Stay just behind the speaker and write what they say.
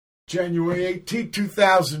January 18,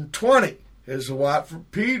 2020. Here's a Watt from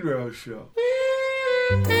Pedro Show.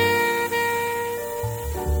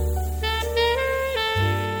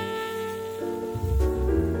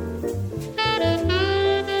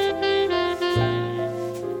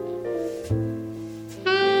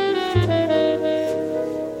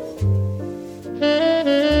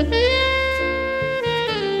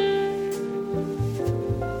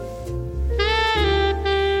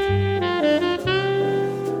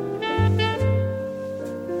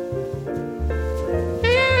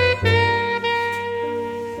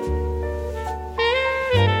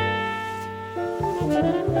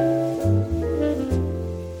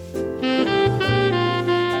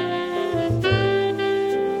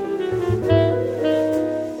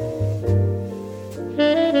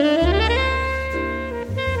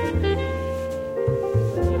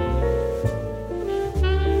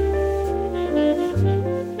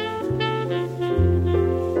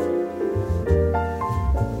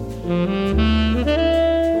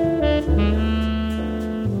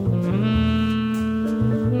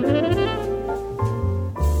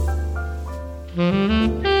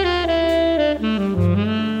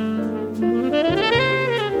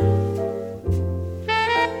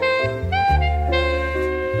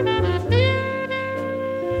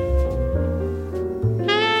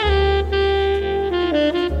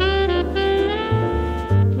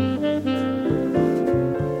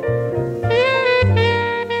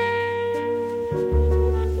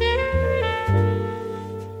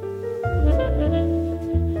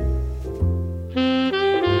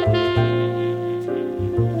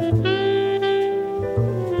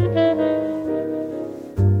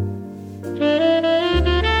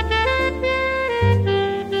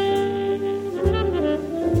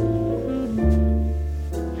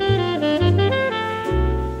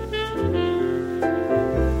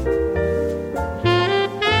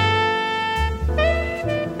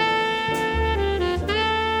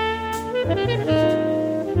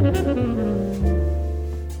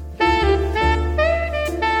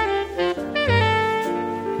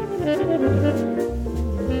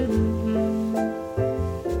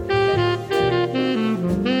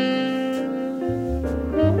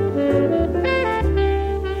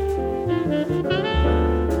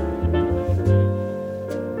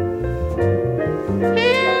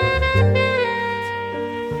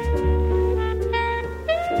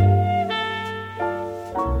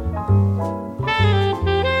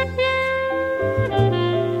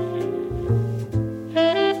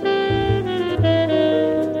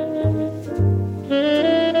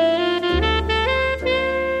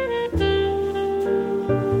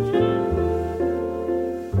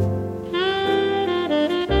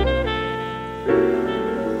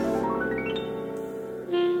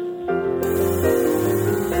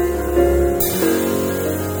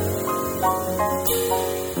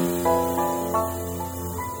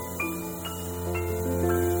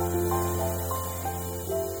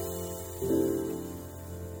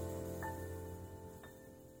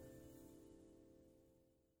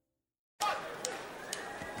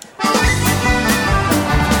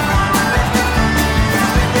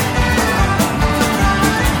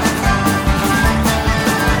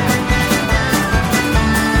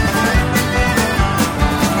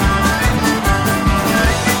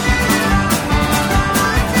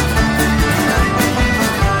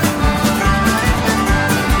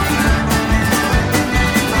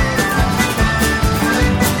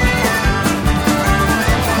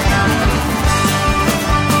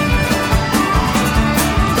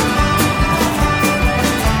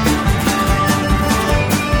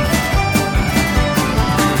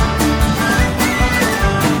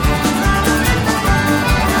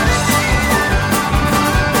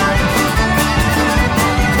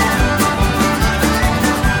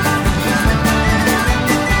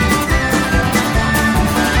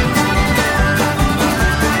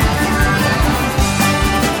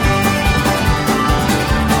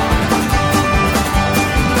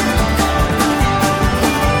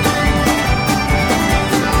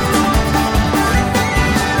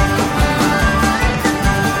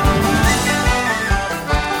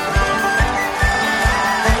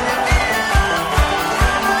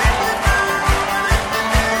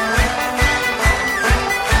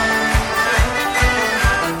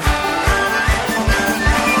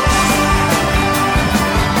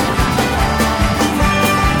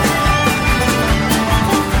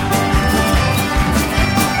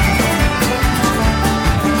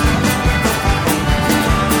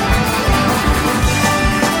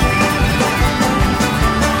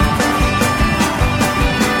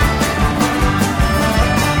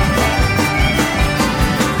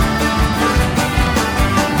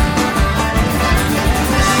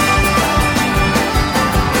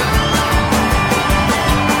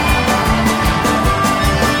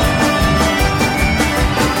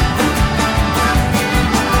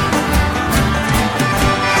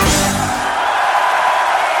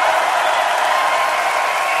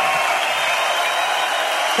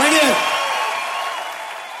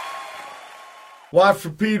 Watt for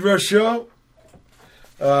Pedro Show.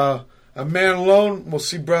 I'm man alone. We'll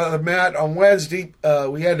see Brother Matt on Wednesday.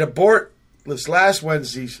 We had to abort this last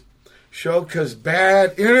Wednesday's show because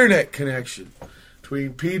bad internet connection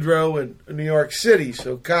between Pedro and New York City.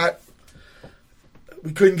 So,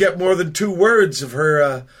 we couldn't get more than 2 words of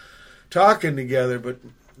her talking together, but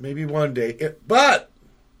maybe one day. But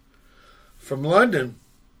from London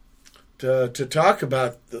to talk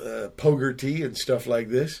about poguetry and stuff like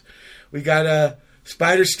this, we got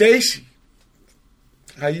Spider Stacy.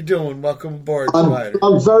 How you doing? Welcome aboard, Spider.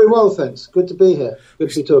 I'm very well, thanks. Good to be here. Good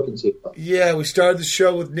to be talking to you. Yeah, we started the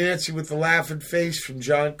show with Nancy with the Laughing Face from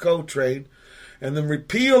John Coltrane, and the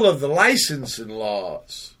repeal of the licensing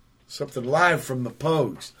laws. Something live from the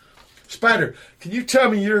Pogues. Spider, can you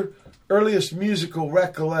tell me your earliest musical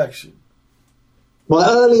recollection? My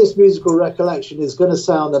earliest musical recollection is going to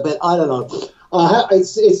sound a bit, I don't know.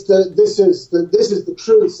 This is the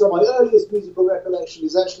truth. So my earliest musical recollection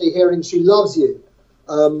is actually hearing "She Loves You"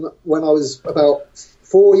 when I was about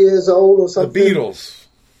 4 years old or something. The Beatles.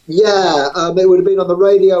 Yeah, it would have been on the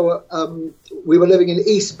radio. We were living in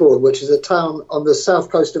Eastbourne, which is a town on the south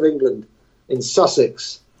coast of England, in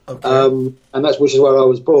Sussex, and which is where I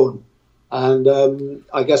was born. And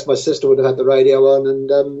I guess my sister would have had the radio on, and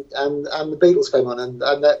the Beatles came on, and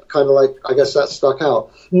that kind of like, I guess that stuck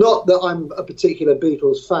out. Not that I'm a particular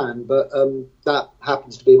Beatles fan, but that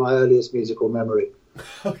happens to be my earliest musical memory.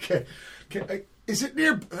 Okay. Is it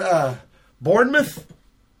near Bournemouth?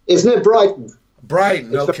 It's near Brighton.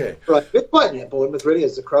 Brighton, okay. Right. It's quite near Bournemouth, really,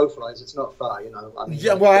 as the crow flies. It's not far, you know. I mean,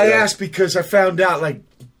 yeah, well, I asked because I found out, like,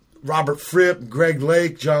 Robert Fripp, Greg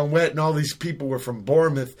Lake, John Wett, and all these people were from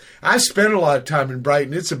Bournemouth. I spent a lot of time in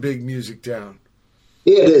Brighton. It's a big music town.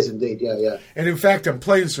 Yeah, it is indeed, yeah. And in fact, I'm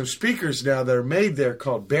playing some speakers now that are made there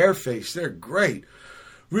called Bareface. They're great.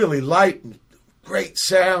 Really light and great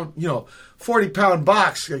sound. 40-pound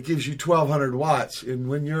box that gives you 1,200 watts. And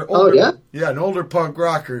when you're older, an older punk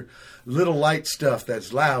rocker, little light stuff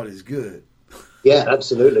that's loud is good. Yeah,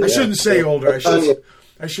 absolutely. I shouldn't say older.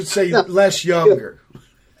 I should say less younger.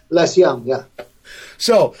 Less young, yeah.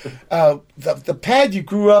 So, the pad you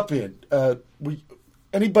grew up in,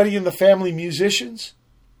 anybody in the family musicians?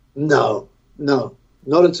 No, not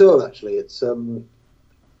at all. Actually, it's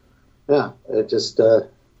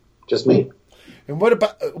just me. And what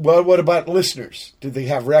about listeners? Did they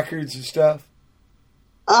have records and stuff?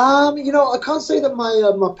 I can't say that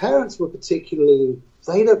my parents were particularly.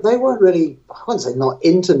 They weren't really. I wouldn't say not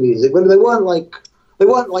into music, but they weren't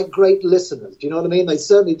like great listeners. Do you know what I mean? They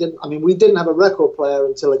certainly didn't. I mean, we didn't have a record player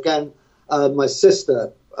until, again, my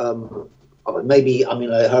sister, I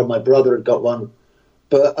heard my brother had got one.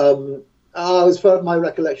 But as far as my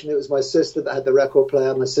recollection, it was my sister that had the record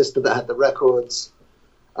player, my sister that had the records.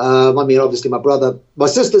 Obviously my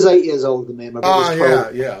sister's 8 years older than me. My brother's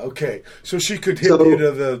 12. Yeah, okay. So she could hit you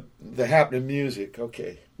to the happening music,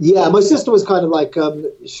 okay. Yeah, my sister was kind of like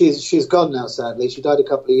she's gone now. Sadly, she died a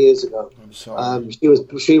couple of years ago. I'm sorry.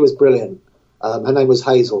 She was brilliant. Her name was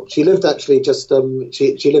Hazel. She lived actually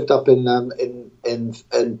she lived up in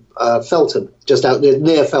Felton, just out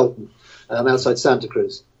near Felton, outside Santa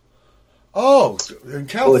Cruz. Oh, in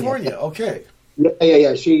California. Okay.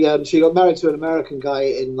 Yeah. She got married to an American guy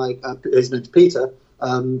in his name's Peter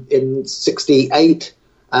in '68,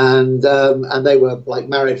 and they were like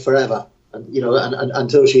married forever. And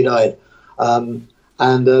until she died, what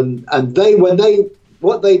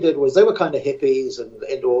they did was they were kind of hippies and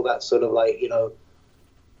into all that sort of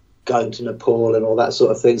going to Nepal and all that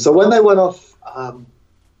sort of thing. So when they went off, I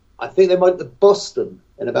think they went to Boston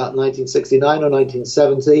in about 1969 or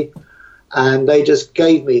 1970, and they just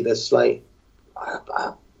gave me this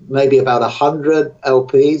maybe about 100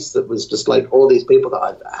 LPs that was just like all these people that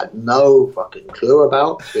I had no fucking clue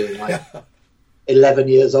about, being like 11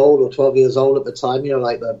 years old or 12 years old at the time,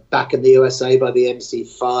 like the Back in the USA by the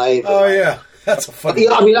MC5. Oh, yeah. That's a funny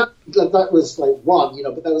that was like one,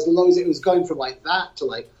 but there was loads. It was going from like that to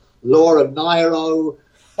like Laura Nyro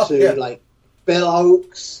to like Bill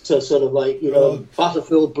Oakes to sort of like,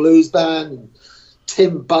 Butterfield Blues Band, and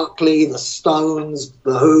Tim Buckley, the Stones,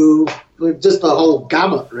 the Who, just the whole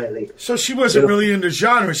gamut, really. So she wasn't really into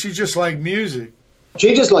genre. She just liked music.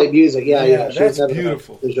 She just liked music, yeah. That's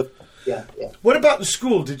beautiful. Yeah. What about in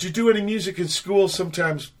school? Did you do any music in school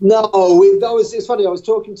sometimes? No, it's funny. I was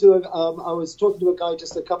talking to a guy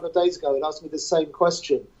just a couple of days ago and asked me the same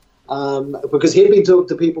question because he'd been talking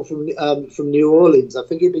to people from New Orleans. I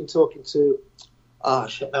think he'd been talking to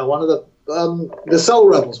one of the Soul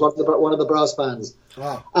Rebels, one of the brass bands.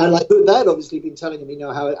 Wow. And they'd obviously been telling him,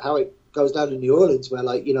 how it goes down in New Orleans, where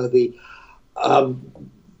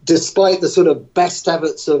despite the sort of best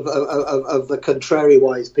efforts of the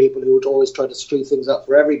contrary-wise people who would always try to screw things up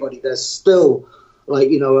for everybody, there's still, like,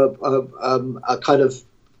 you know, a kind of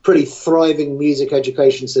pretty thriving music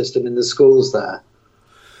education system in the schools there.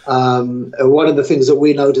 One of the things that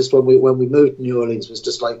we noticed when we moved to New Orleans was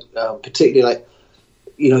just like, particularly like,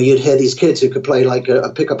 you know, you'd hear these kids who could play like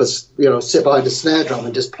pick up sit behind a snare drum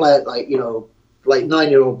and just play it like, you know, like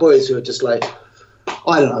 9-year-old boys who are just like,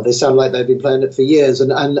 I don't know, they sound like they've been playing it for years.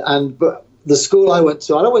 But the school I went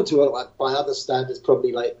to like, by other standards,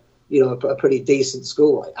 probably like, you know, a pretty decent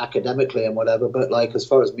school, like academically and whatever. But like, as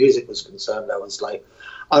far as music was concerned, I was like,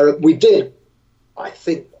 I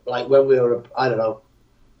think like when we were, I don't know,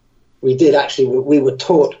 we were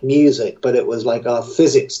taught music, but it was like our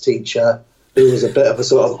physics teacher, who was a bit of a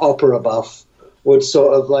sort of opera buff, would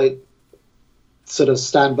sort of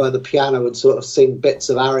stand by the piano and sort of sing bits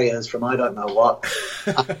of arias from I don't know what,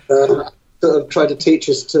 and, sort of try to teach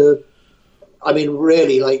us to, I mean,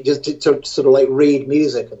 really, like, just to sort of like read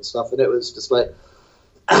music and stuff. And it was just like,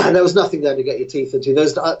 there was nothing there to get your teeth into.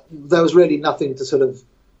 There was really nothing to sort of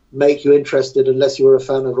make you interested unless you were a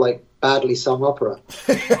fan of like badly sung opera.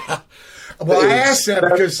 Well, I asked that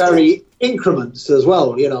because very increments as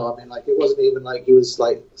well, you know. I mean, like, it wasn't even like he was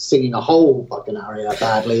like singing a whole fucking aria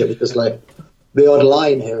badly. It was just like the odd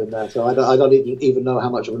line here and there. So I don't even know how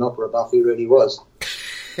much of an opera buff he really was.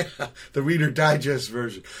 The Reader Digest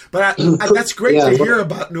version. But that's great to hear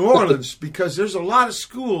about New Orleans, because there's a lot of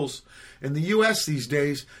schools in the U.S. these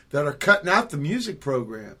days that are cutting out the music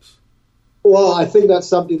programs. Well, I think that's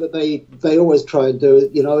something that they always try and do,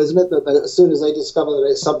 you know, isn't it? That as soon as they discover that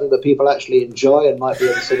it's something that people actually enjoy and might be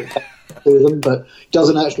able to sort of do them, but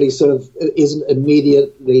doesn't actually sort of isn't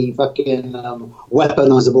immediately fucking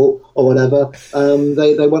weaponizable or whatever,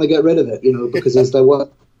 they want to get rid of it, you know, because it's their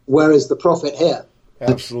work. Where is the profit here?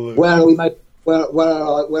 Absolutely. Where are we made?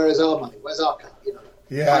 Where is our money? Where's our cut? You know.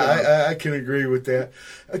 Yeah, I can agree with that.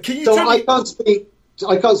 Can you? So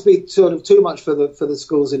I can't speak sort of too much for the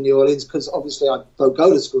schools in New Orleans, because obviously I don't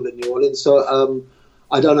go to school in New Orleans, so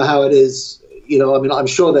I don't know how it is. You know, I mean, I'm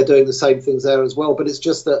sure they're doing the same things there as well, but it's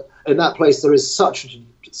just that in that place there is such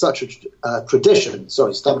a tradition.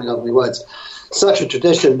 Sorry, stumbling over my words. Such a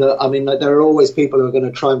tradition that, I mean, like, there are always people who are going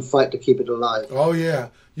to try and fight to keep it alive. Oh yeah,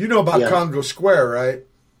 you know about Congo Square, right?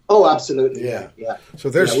 Oh, absolutely. Yeah. Yeah. So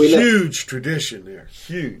there's huge tradition there.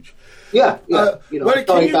 Huge. Yeah. You know,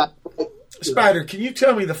 Spider, can you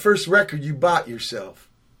tell me the first record you bought yourself?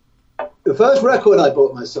 The first record I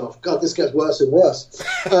bought myself, God, this gets worse and worse.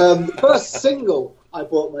 The first single I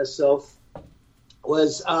bought myself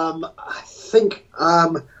was, I think,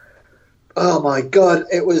 oh my God,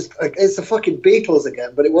 it's the fucking Beatles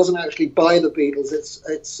again, but it wasn't actually by the Beatles.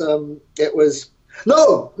 It was,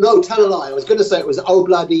 no, tell a lie. I was going to say it was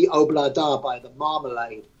Obladi Oblada by the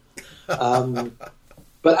Marmalade.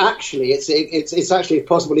 But actually, it's actually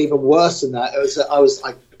possibly even worse than that.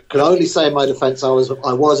 I can only say in my defence, I was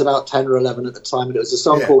about 10 or 11 at the time, and it was a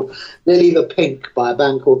song called "Lily the Pink" by a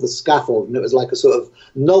band called The Scaffold, and it was like a sort of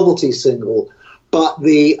novelty single. But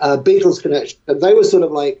the Beatles connection, they were sort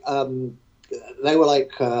of like one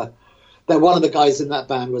of the guys in that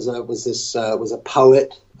band was a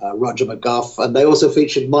poet, Roger McGuff, and they also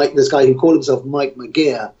featured this guy who called himself Mike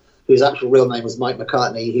McGear, whose actual real name was Mike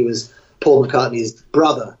McCartney. He was Paul McCartney's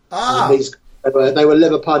brother. They were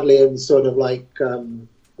Liverpudlian sort of like,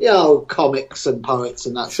 comics and poets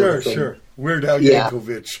and that sort of thing. Sure. Weird Al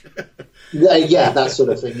Yankovic. That sort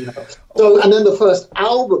of thing, you know. So, and then the first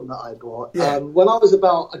album that I bought, when I was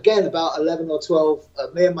about 11 or 12,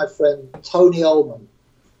 me and my friend Tony Ullman,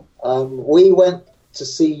 we went to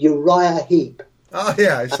see Uriah Heep. Oh,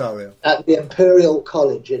 yeah, I saw them. At the Imperial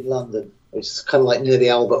College in London, which is kind of like near the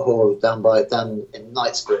Albert Hall down in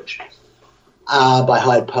Knightsbridge. By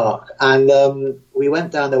Hyde Park, and we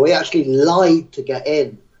went down there. We actually lied to get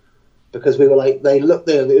in because we were like, they looked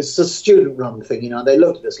there. It was a student-run thing, you know. And they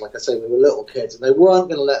looked at us, like I say, we were little kids, and they weren't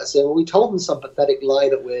going to let us in. Well, we told them some pathetic lie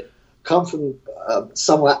that we'd come from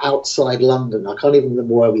somewhere outside London. I can't even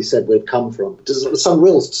remember where we said we'd come from. It was some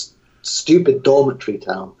real stupid dormitory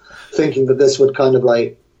town, thinking that this would kind of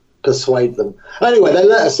like persuade them. Anyway, they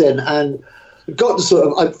let us in, and got to sort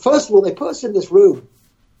of. First of all, they put us in this room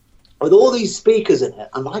with all these speakers in it,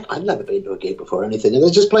 and I'd never been to a gig before or anything, and they're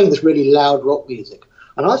just playing this really loud rock music.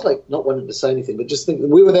 And I was like, not wanting to say anything, but just thinking,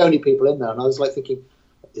 we were the only people in there, and I was like thinking,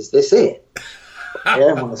 is this it? I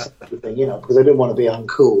didn't want to say anything, you know, because I didn't want to be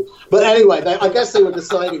uncool. But anyway, I guess they were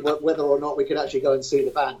deciding whether or not we could actually go and see the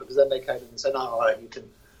band, because then they came in and said, all right, you can,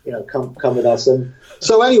 you know, come with us. And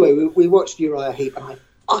so anyway, we watched Uriah Heep, and I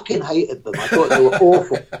fucking hated them. I thought they were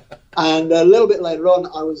awful. And a little bit later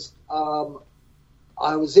on,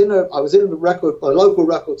 I was in a local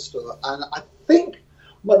record store, and I think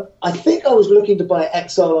I was looking to buy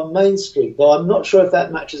Exile on Main Street, though I'm not sure if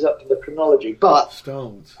that matches up to the chronology. But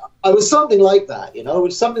Stones. I was something like that, you know. It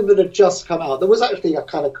was something that had just come out. There was actually a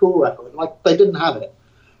kind of cool record. Like, they didn't have it,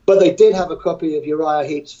 but they did have a copy of Uriah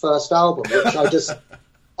Heep's first album, which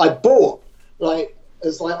I bought. Like,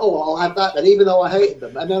 it's like, oh, I'll have that. And even though I hated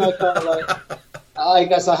them, and then I kind of like, I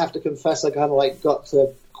guess I have to confess, I kind of like got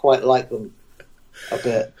to quite like them a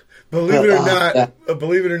bit. Believe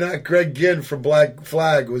it or not, Greg Ginn from Black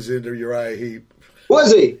Flag was into Uriah Heep.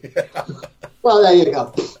 Was he? Yeah. Well, there you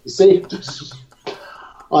go. You see,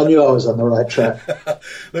 I knew I was on the right track.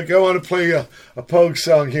 Look, I want to play a Pogue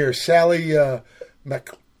song here. Sally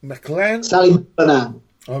McLennan? Sally McLennan.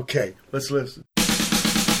 Okay, let's listen.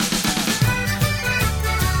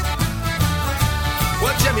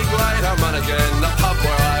 Well, Jimmy played harmon again, the pub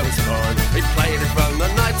where I was born. He played it from the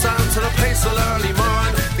night time to the peaceful early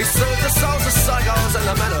morn. He soothed the souls of psychos and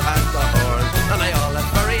the men who had the horn, and they all left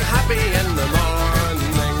very happy in the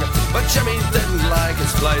morning. But Jimmy didn't like his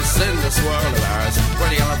place in this world of ours, where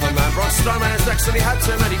the elephant man brought storm in his necks and he had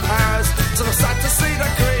too many powers. So I sad to see the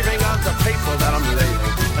grieving of the people that I'm leaving,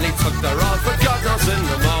 and he took the road for God knows in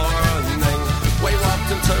the morning. We walked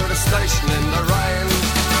into the station in the rain.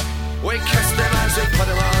 We kissed him as we put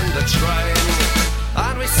him on the train,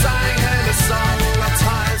 and we sang him a song of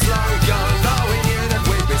times long gone, though we knew that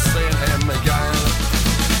we'd be seeing him again.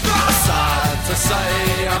 Sad to say,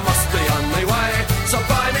 I must be on my way, so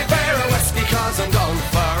buy me beer or whiskey, cause I'm going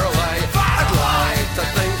far away. I'd like to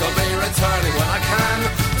think I'll be returning when I can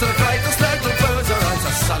to the greatest little boozer and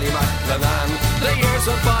to Sally McLennan. The years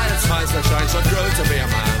went by and times were changed, so I grew to be a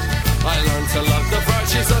man. I learned to love the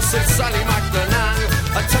virtues of Sally McLennan.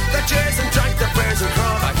 I took the cheers and drank the beers and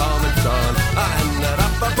crawled back home at dawn. I ended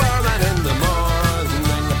up a barman in the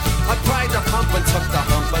morning. I pried the pump and took the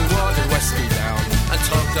hump and watered whiskey down, and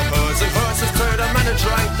took the booze and horses to the men and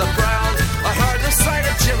drank the brown. I heard the say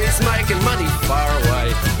that Jimmy's making money far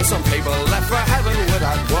away, and some people left for heaven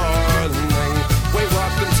without warning. We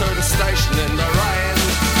walked into the station in the rain.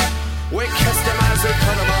 We kissed him as we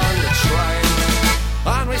put him on the train,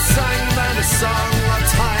 and we sang them a song of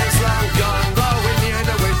times long gone, though we knew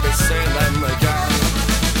that we'd be seeing them again.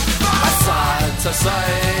 Sad to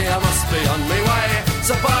say, I must be on my way,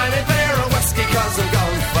 so buy me beer or whiskey, cause I'm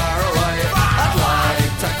going far away. I'd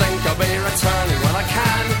like to think I'll be returning when I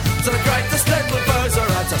can to the greatest little boozer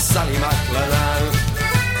and to Sally McLennan.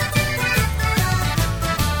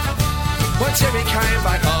 When Jimmy came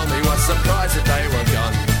back home, he was surprised that they were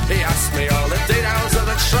gone. He asked me all the details of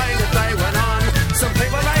the train that they went on. Some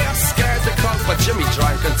people they are scared to croak, but Jimmy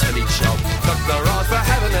drank until he choked. Took the road for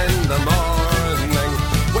heaven in the morning.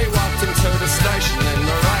 We walked into the station in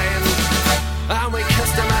the rain, and we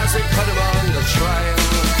kissed him as we put him on the train,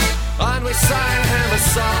 and we sang him a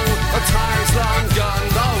song of times long gone,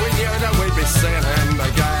 though we knew that we'd be seeing him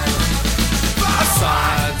again.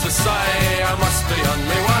 Sad to say, I must be on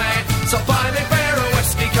my way, so buy me beer or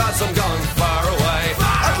whiskey, cause I'm going far away.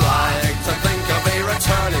 I'd like to think I'll be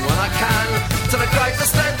returning when I can to the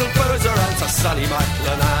greatest little boozer and to Sally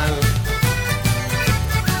McLennan.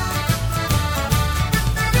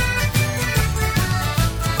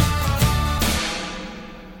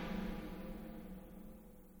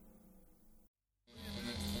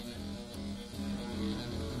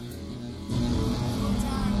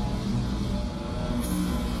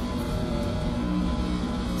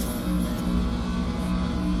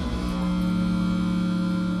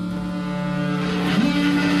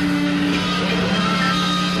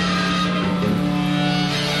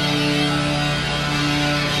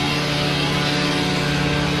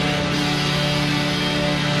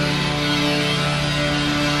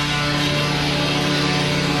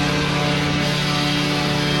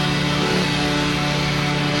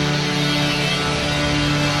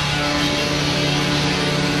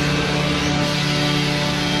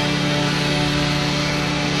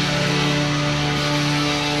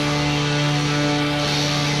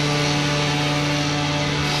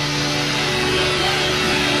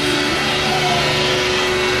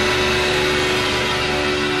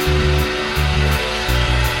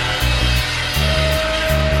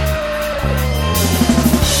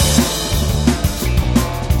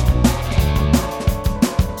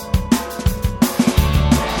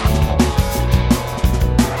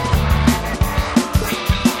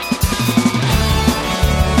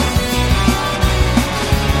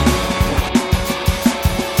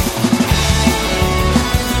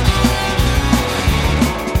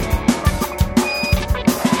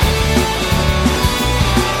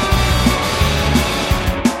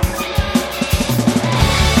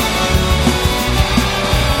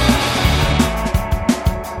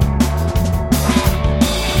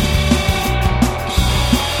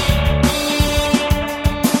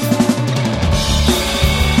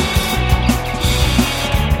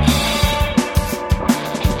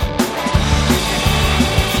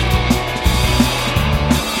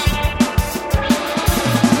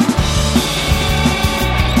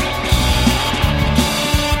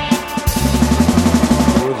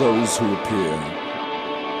 those who appear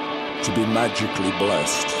to be magically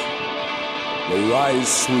blessed. They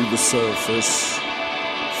rise through the surface,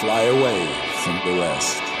 fly away from the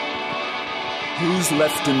rest. Who's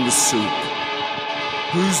left in the soup?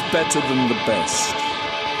 Who's better than the best?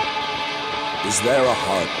 Is there a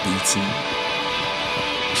heart beating?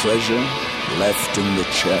 Treasure left in the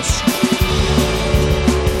chest?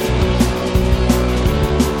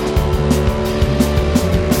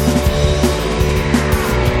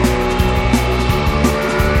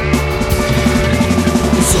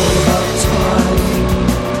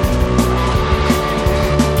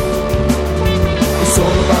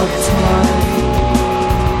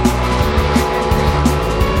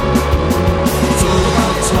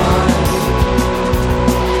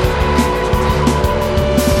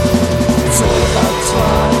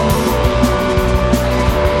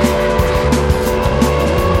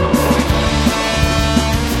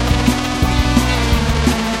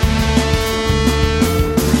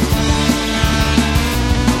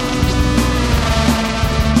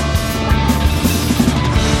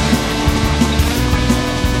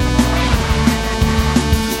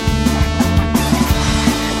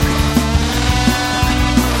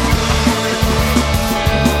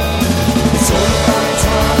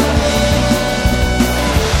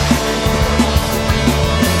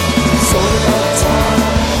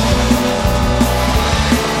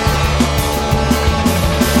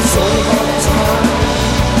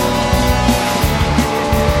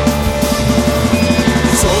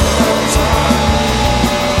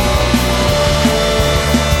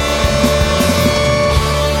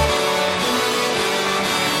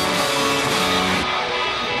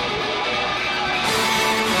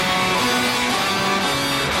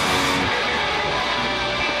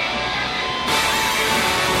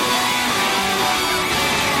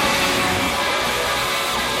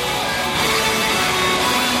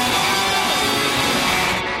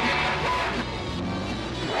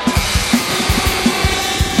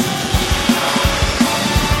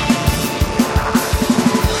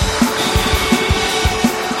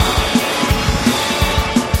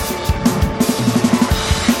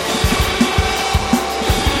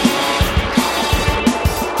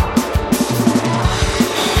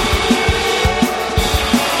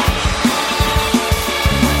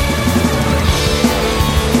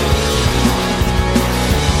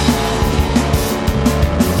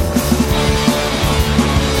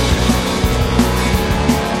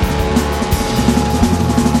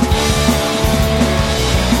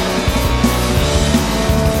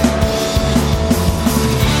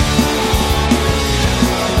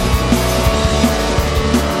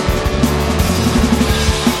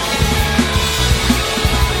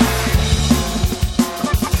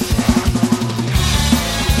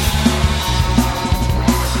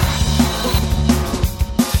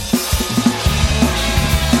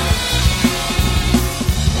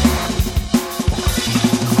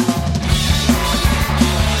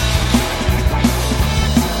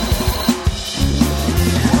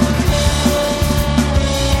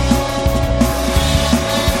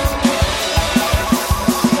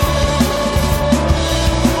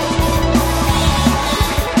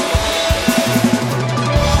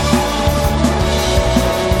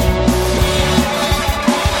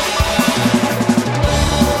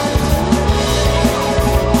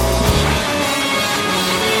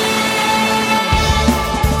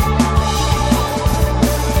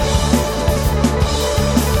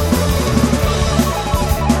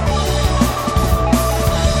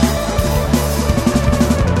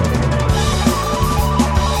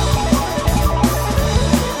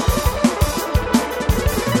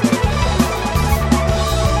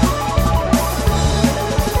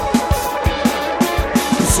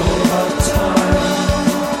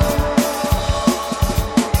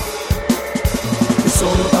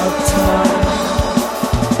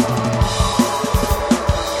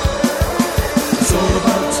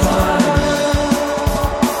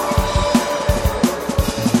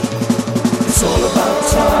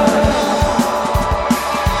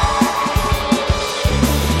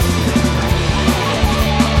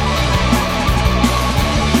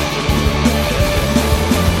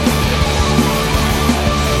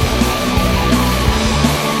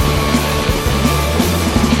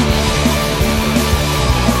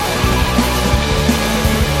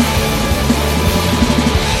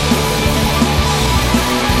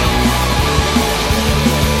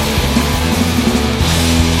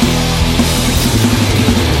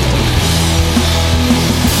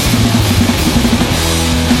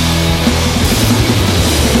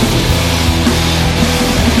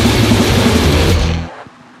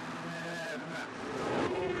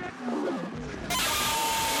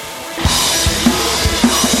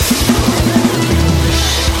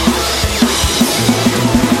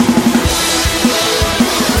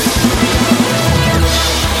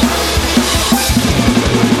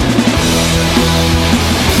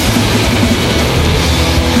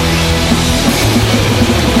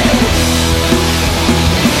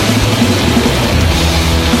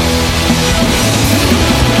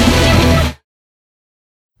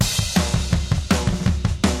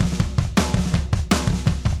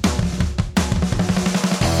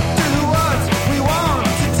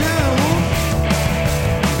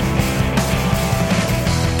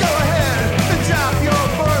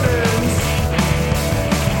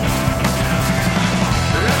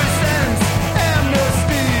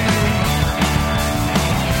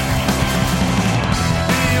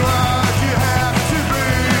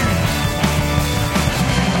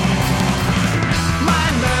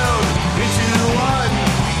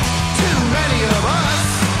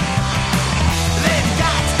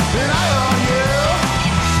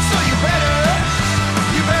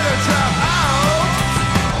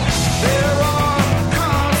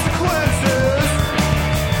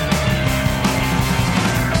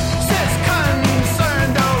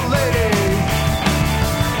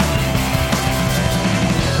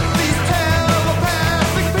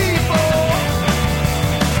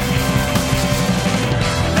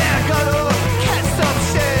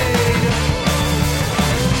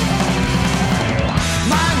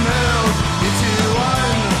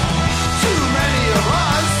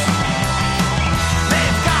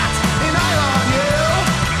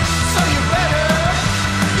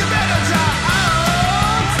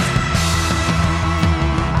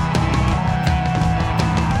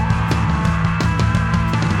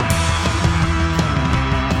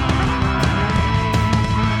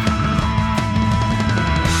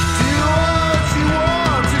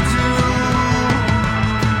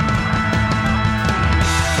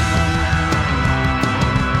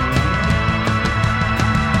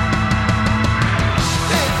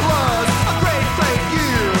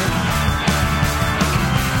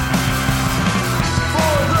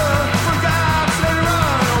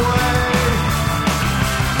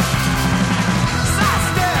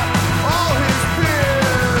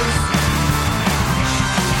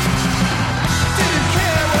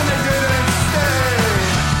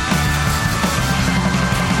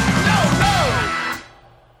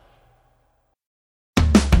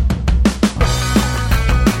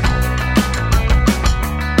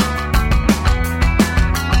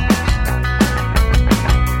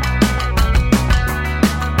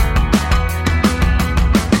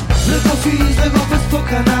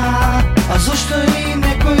 zašto i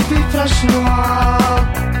nekoj bi prašila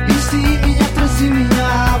isti imenja, prezimenja,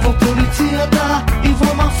 vo policijata i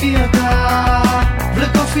vo mafijata,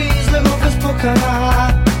 vleko fi izlego bez pokana,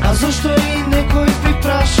 a zašto i nekoj bi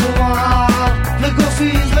prašila vleko fi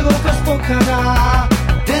izlego bez pokana,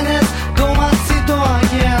 danes doma si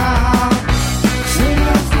doagam,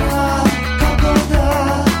 svega zna kako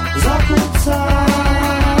da zakucam,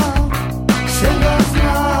 svega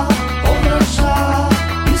zna obraža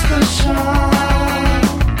iskršam,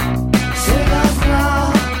 svega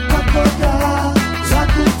zna kako da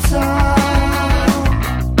zakucam,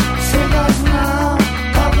 svega zna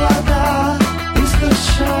da vlada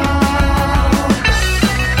iskršam.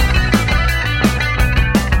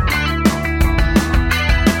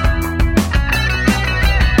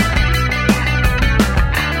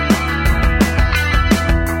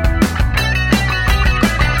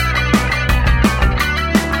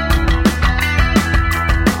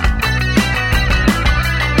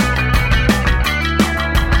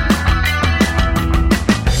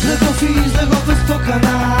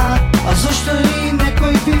 A zašto i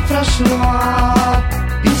nekoj bi prašila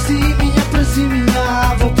isti imenja,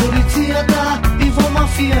 prezimenja, vo policijata i vo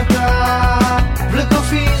mafijata, vleko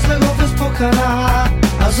fi izlego bez pokana,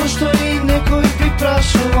 a zašto i nekoj bi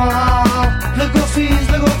prašila vleko fi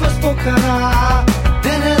izlego bez pokana,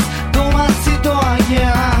 danes doma si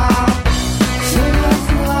doagam, svega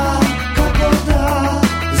zna kako da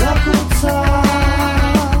zakucam,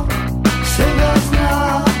 svega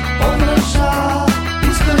zna obraža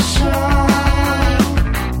iskršam,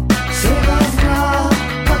 svega zna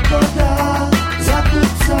kako da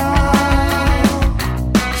zakucam,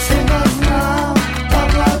 svega zna da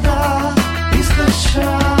vlada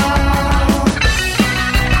iskršam.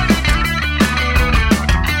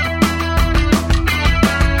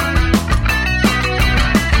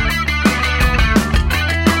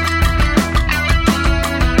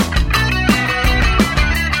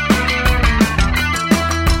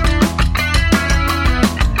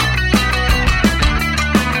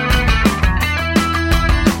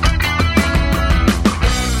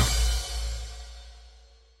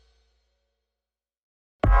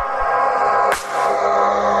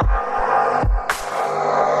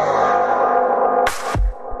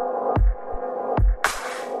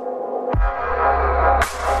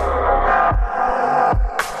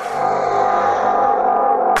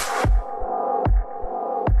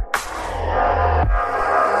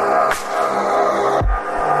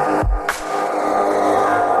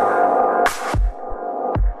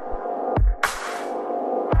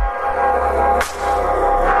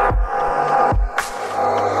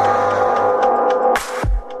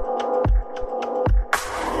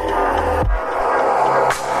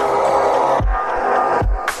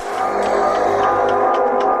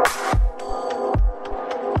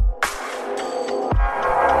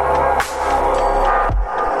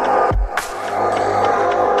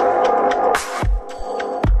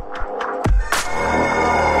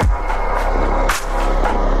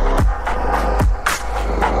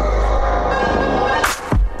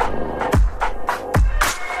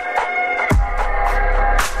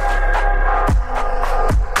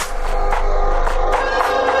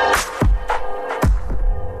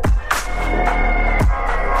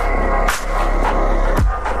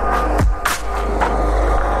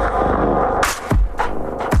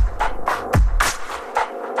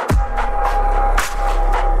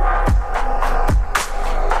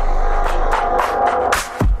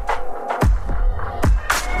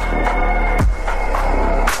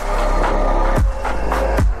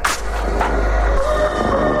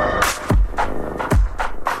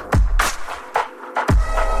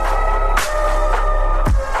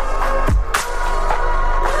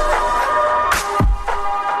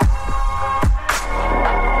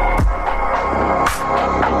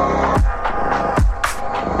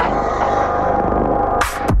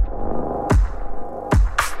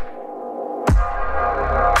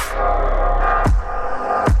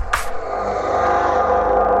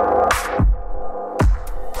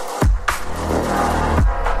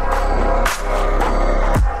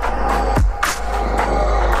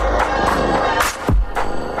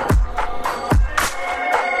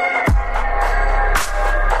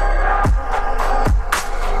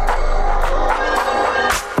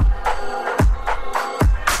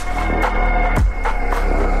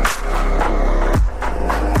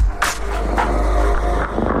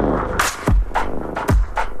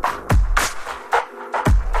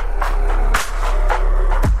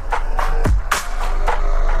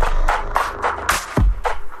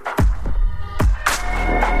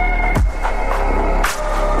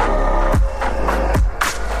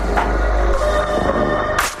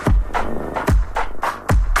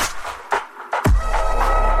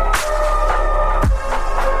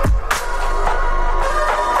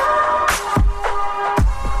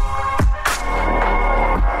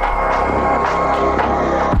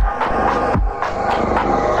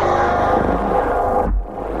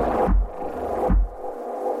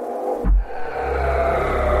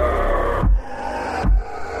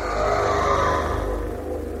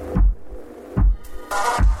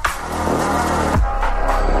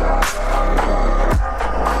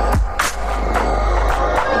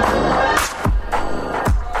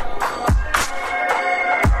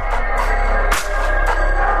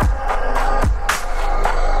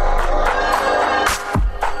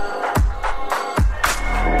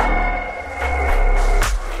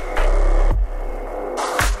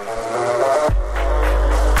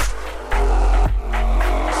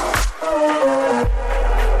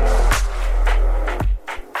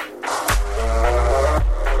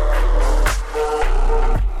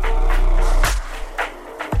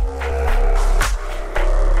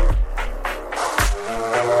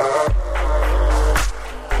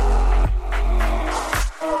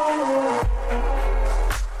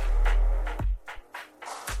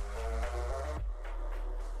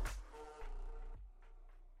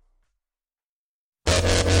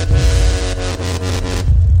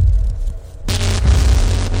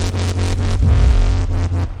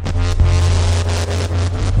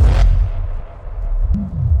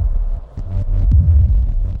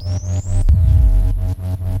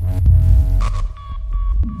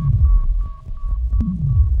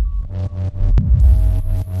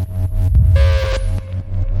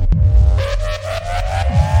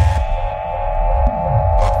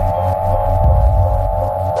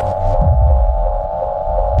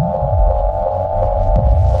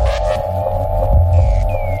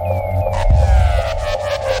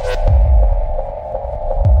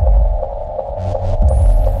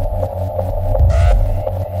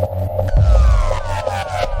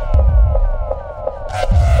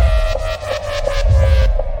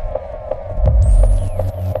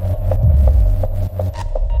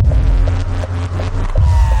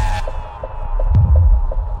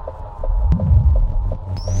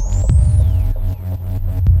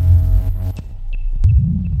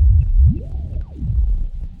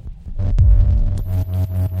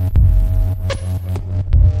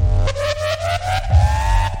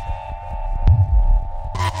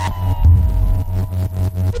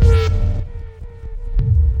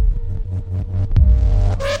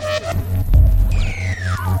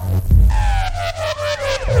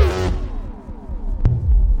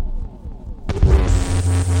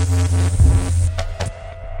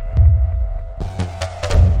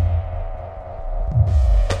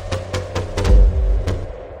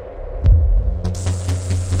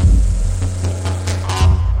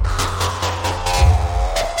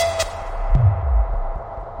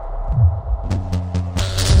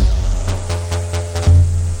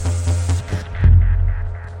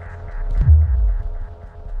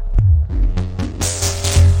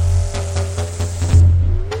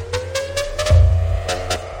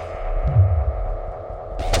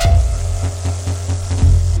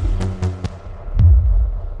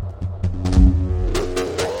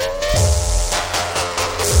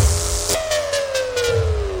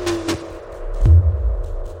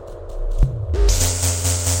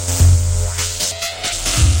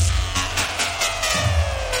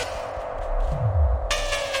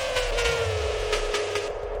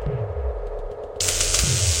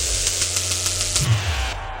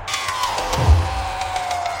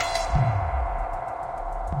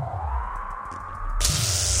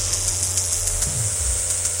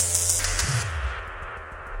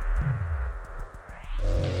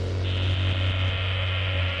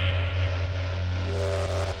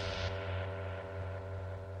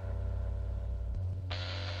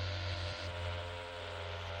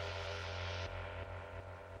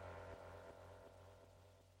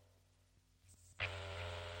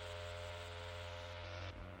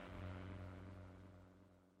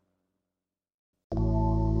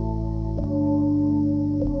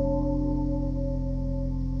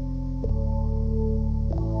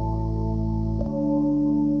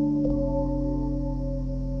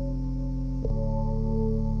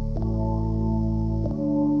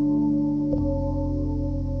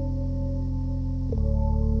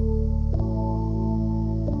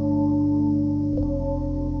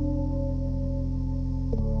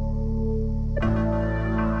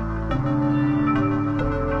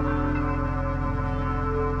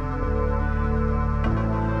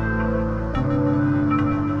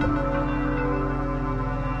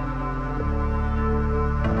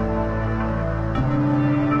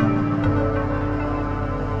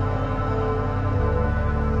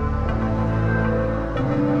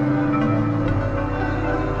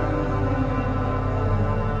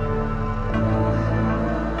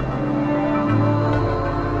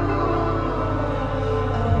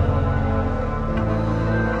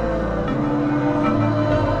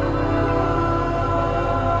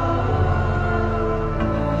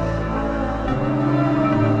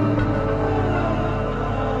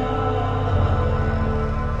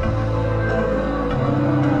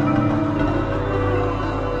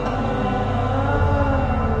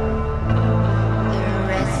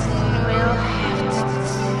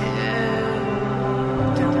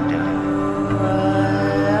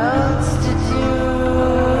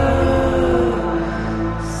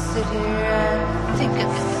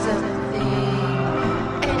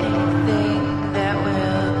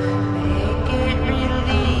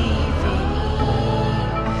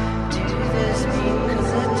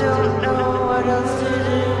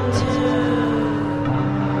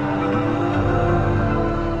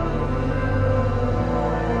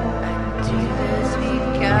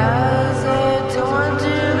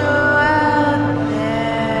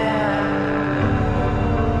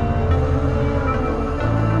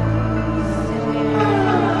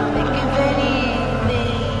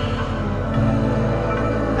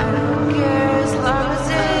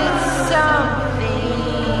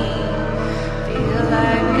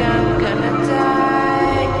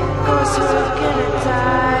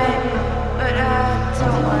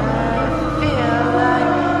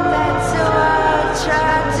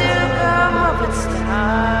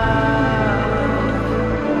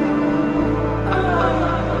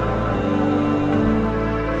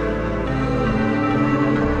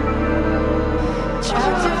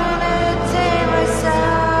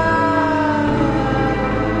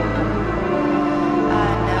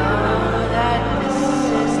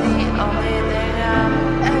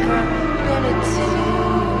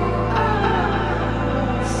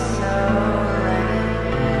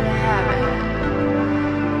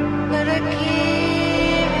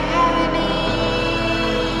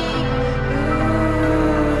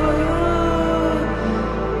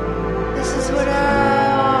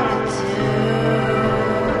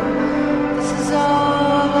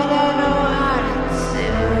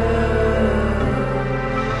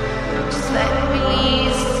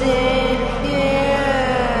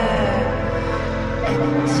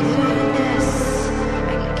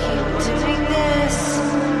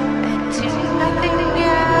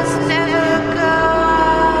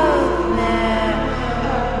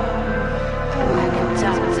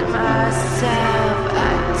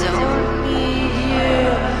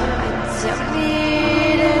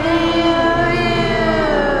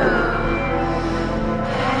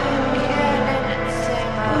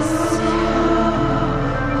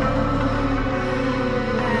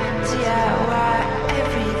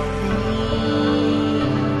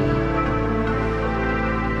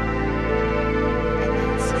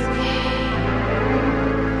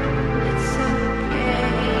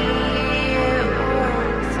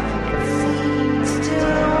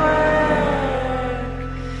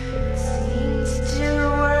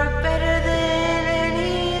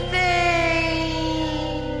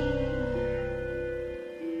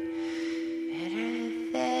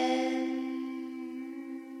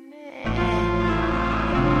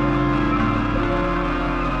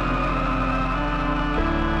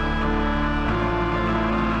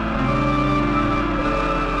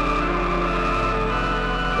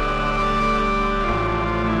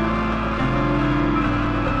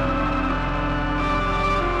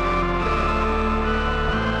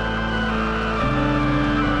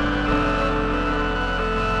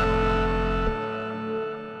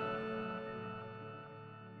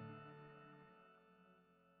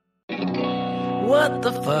 What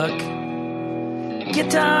the fuck?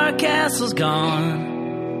 Guitar castle's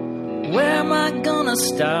gone. Where am I gonna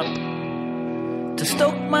stop to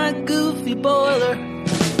stoke my goofy boiler?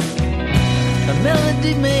 A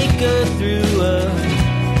melody maker through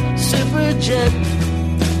a super jet.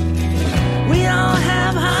 We all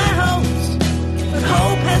have high hopes, but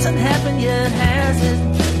hope hasn't happened yet, has it?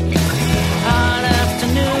 Hot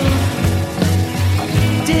afternoon,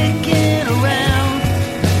 dicking around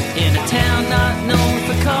in a town not known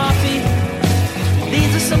for coffee.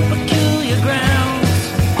 These are some peculiar grounds.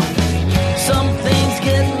 Some things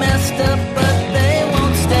get messed up, but they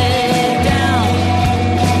won't stay down.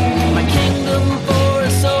 My kingdom for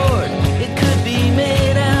a sword, it could be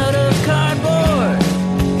made out of cardboard.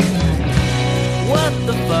 What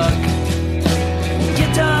the fuck?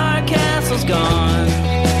 Guitar castle's gone.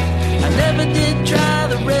 I never did try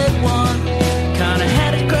the red one. Kinda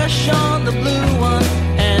had a crush on the blue one.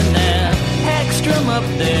 And that Hagstrom up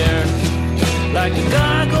there, like a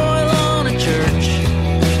gargoyle on a church.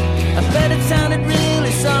 I bet it sounded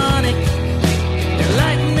really sonic. They're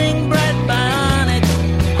lightning bright bionic.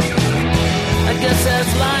 I guess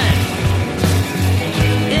that's life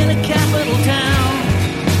in a capital town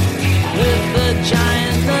with a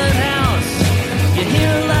giant nut house. You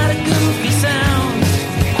hear a lot of goofy sounds.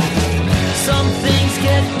 Some things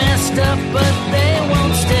get messed up, but they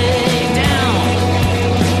won't stay down.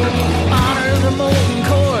 Honor the molten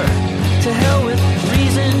core. To hell with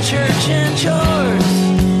reason, church, and chores.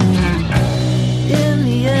 In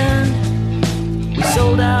the end, we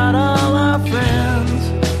sold out all our friends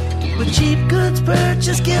with cheap goods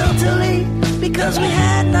purchased guiltily because we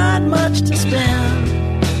had not much to spend.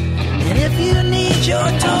 And if you need your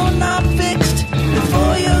toe knob fixed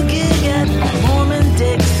before your gig at Mormon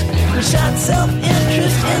Dick's, we shot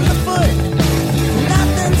self-interest in the foot.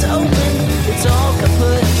 Nothing's open, it's all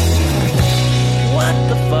kaput. What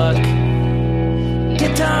the fuck?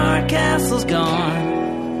 Guitar castle's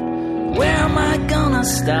gone. Where am I gonna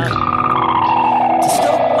stop to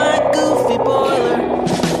stoke my goofy boiler?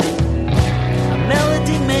 A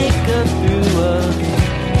melody maker through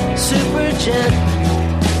a super jet.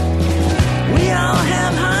 We all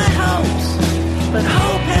have high hopes, but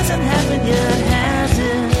hope hasn't happened yet, has it?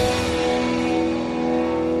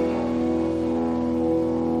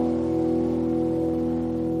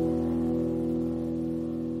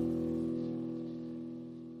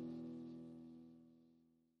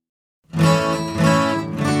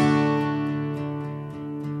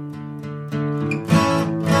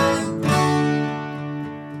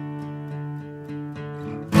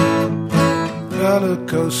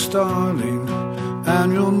 Bellicose, starling,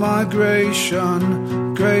 annual migration,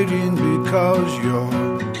 grading because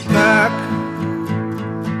you're back.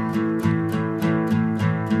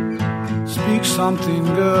 Speak something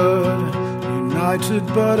good, united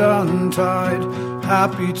but untied,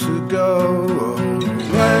 happy to go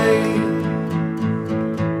away.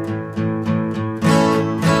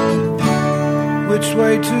 Which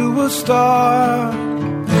way to a star?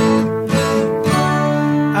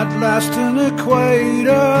 At last an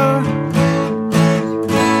equator,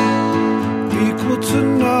 equal to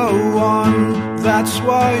no one, that's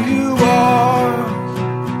why you are,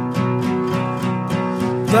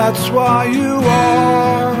 that's why you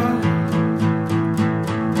are.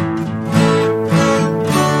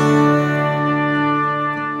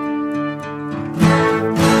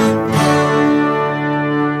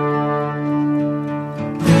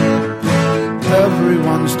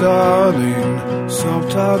 Everyone's darling,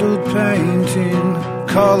 self-titled painting,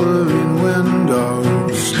 coloring window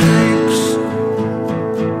streaks.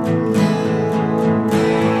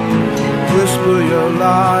 Whisper your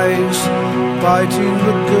lies, biting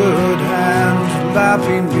the good hand,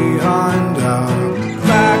 laughing behind our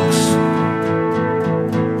backs.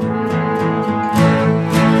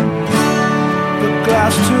 The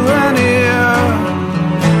glass to an ear,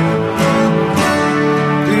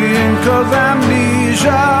 the ink of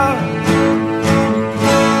amnesia,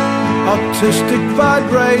 autistic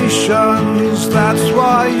vibrations, that's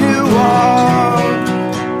why you are,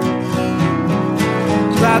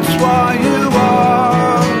 that's why you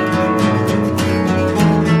are,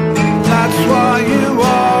 that's why you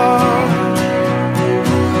are,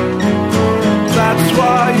 that's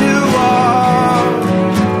why you are.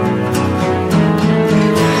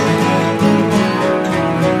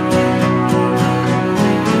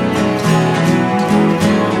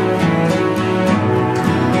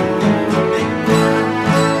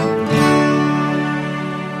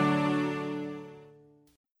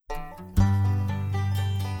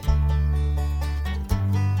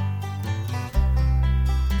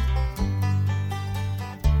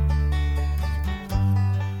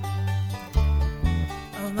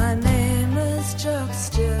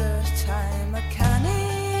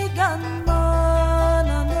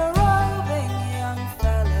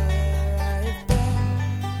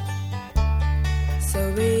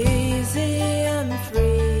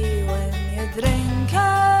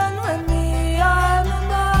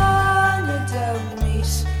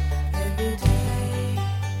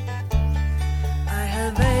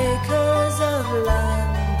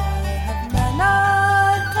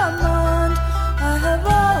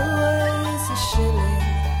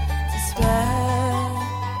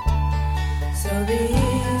 So be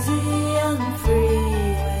easy and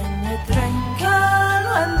free when you're drinking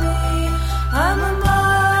with me. I'm a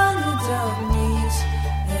man you don't meet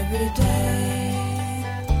every day.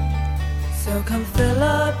 So come fill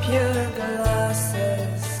up your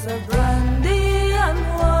glasses of brandy and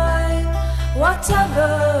wine. Whatever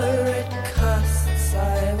it costs,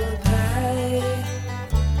 I will pay.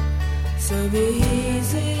 So be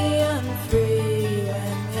easy and free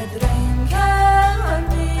when you're drinking with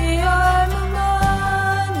me. I'm a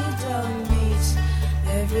man you don't meet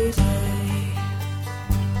every day.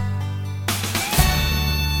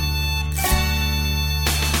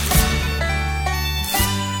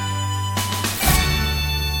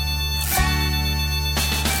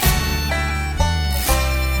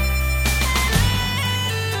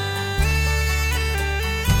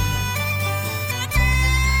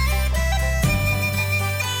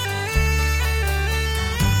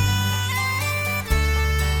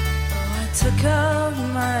 Took out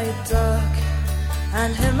my dog,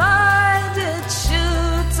 and him I did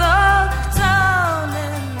shoot up down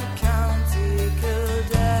in the county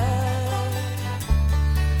Kildare.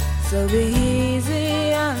 So be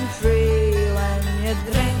easy and free when you're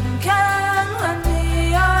drinking with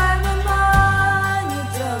me. I'm a man you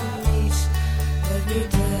don't meet every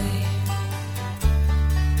day.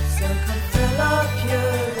 So come fill up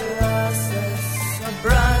your glasses of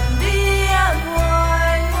brandy and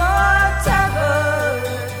wine. Whatever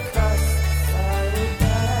it costs, I will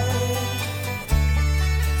pay.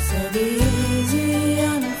 So be easy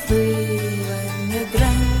and free when you're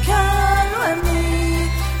drinking with me.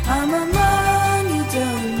 I'm a man you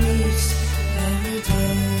don't meet every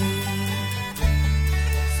day.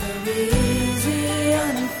 So be easy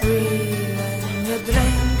and free when you're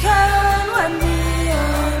drinking with me.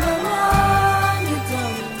 I'm a man you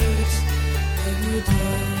don't meet every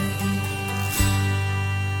day.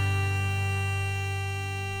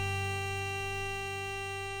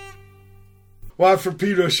 Well, for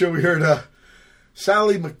Pedro Show, we heard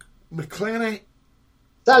Sally maclennane.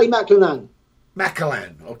 Sally maclennane.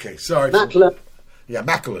 Maclennane. Okay, sorry. Maclennane. Yeah,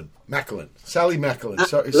 Maclennane. Sally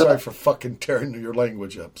Maclennane. Sorry for fucking tearing your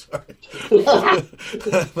language up. Sorry.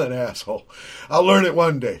 I'm an asshole. I'll learn it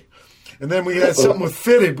one day. And then we had something with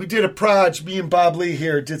Fitted. We did a proj. Me and Bob Lee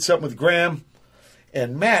here did something with Graham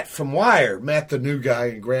and Matt from Wire. Matt, the new guy,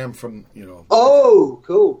 and Graham from, Oh,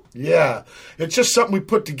 cool. Yeah. It's just something we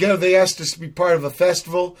put together. They asked us to be part of a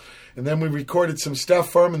festival, and then we recorded some stuff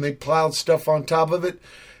for them, and they plowed stuff on top of it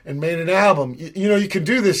and made an album. You can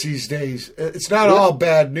do this these days. It's not all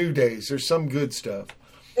bad new days. There's some good stuff.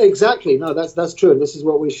 Exactly. No, that's true. And this is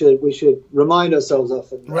what we should remind ourselves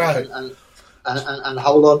of, and, right, and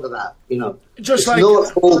hold on to that. Just it's like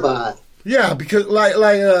not all bad. Yeah, because like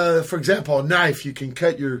for example, a knife, you can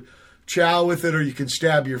cut your chow with it, or you can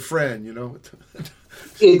stab your friend.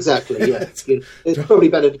 Exactly. Yeah, it's probably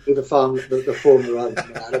better to do the former rather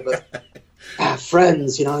than the latter. But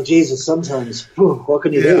friends, Jesus, sometimes what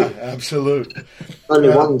can you do? Yeah, absolute. Only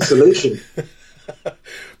one solution.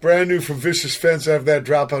 Brand new from Vicious Fence. I have that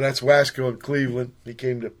dropout. That's Wasco in Cleveland. He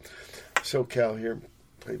came to SoCal here,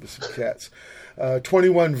 played with some cats.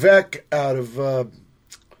 21 Vec out of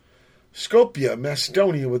Skopje,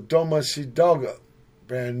 Macedonia, with Doma Sidoga.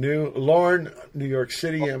 Brand new. Lorn, New York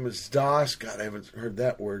City, msdos. God, I haven't heard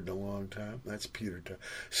that word in a long time. That's Peter.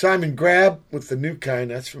 Simon Grab with the new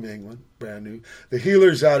kind. That's from England. Brand new. The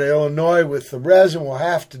Heelerz out of Illinois with the resin will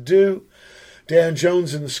have to do. Dan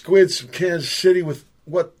Jones and the Squids from Kansas City with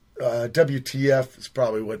what WTF is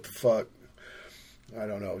probably what the fuck. I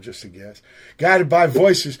don't know, just a guess. Guided by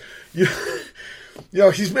Voices.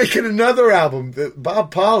 He's making another album.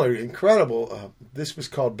 Bob Pollard, incredible. This was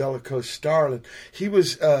called Bellicose Starling. He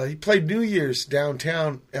played New Year's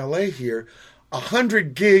downtown LA here.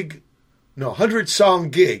 100 song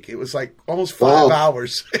gig. It was like almost 5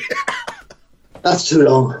 hours. That's too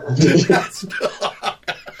long.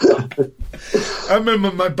 I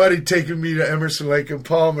remember my buddy taking me to Emerson, Lake and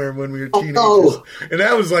Palmer when we were teenagers. And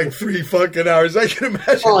that was like 3 fucking hours. I can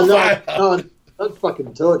imagine 5 hours. That's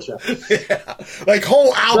fucking torture. Yeah, like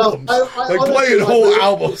whole albums, I playing whole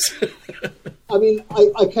albums. I mean,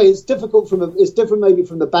 okay, it's different maybe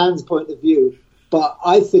from the band's point of view, but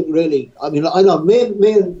I think really, I mean, I know me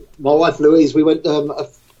and my wife Louise, we went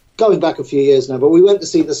going back a few years now, but we went to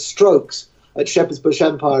see the Strokes at Shepherd's Bush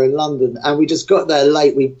Empire in London, and we just got there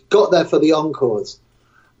late. We got there for the encores,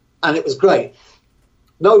 and it was great.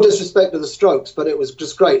 No disrespect to the Strokes, but it was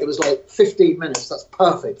just great. It was like 15 minutes. That's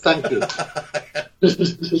perfect. Thank you.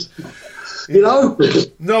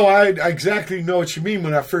 No, I exactly know what you mean.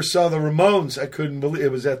 When I first saw the Ramones, I couldn't believe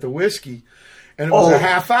it was at the Whiskey, and it was a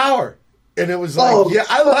half hour. And it was like, yeah,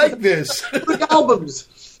 I like this. 3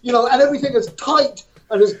 albums, you know, and everything is tight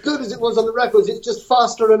and as good as it was on the records. It's just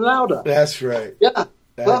faster and louder. That's right. Yeah,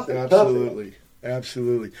 perfect. Absolutely.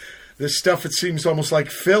 Absolutely. This stuff, it seems almost like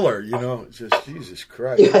filler, you know. It's just, Jesus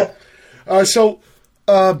Christ. Yeah. So,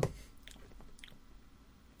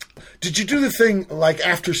 did you do the thing like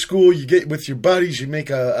after school, you get with your buddies, you make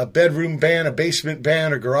a bedroom band, a basement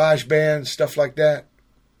band, a garage band, stuff like that?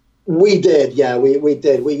 We did, yeah, we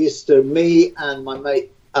did. We used to, me and my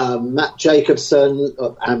mate Matt Jacobson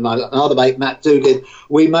and my other mate Matt Dugan,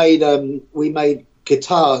 we made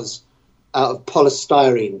guitars out of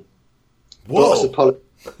polystyrene. Whoa!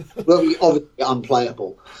 Well, obviously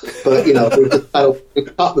unplayable, but you know, we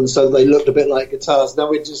cut them so they looked a bit like guitars. Then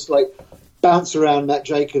we'd just like bounce around Matt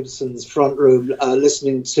Jacobson's front room,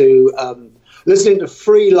 listening to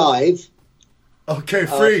Free Live. Okay,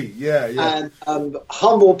 Free, yeah. And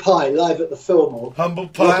Humble Pie live at the Fillmore. Humble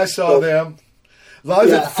Pie, I saw them live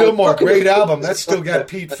at the Fillmore. Great album. That's still got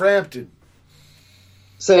Pete Frampton.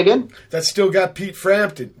 Say again? That's still got Pete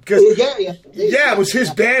Frampton. Because yeah, it was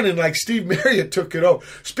his band, and like Steve Marriott took it over.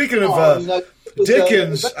 Speaking of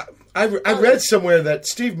Dickens, I read somewhere that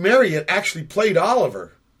Steve Marriott actually played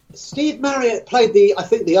Oliver. Steve Marriott played I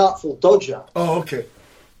think the Artful Dodger. Oh, okay.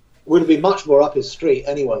 Would have been much more up his street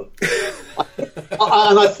anyway.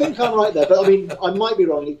 And I think I'm right there, but I mean, I might be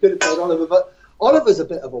wrong. He could have played Oliver, but Oliver's a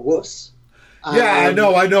bit of a wuss. Yeah,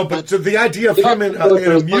 I know. But the idea of him in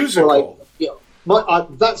a musical.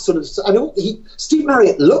 That sort of, I know Steve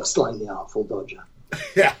Marriott looks like the Artful Dodger.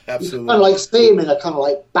 Yeah, absolutely. You kind of like see him in a kind of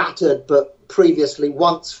like battered but previously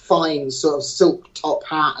once fine sort of silk top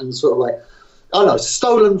hat and sort of like, I don't know,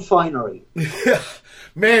 stolen finery. Yeah.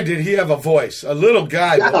 Man, did he have a voice. A little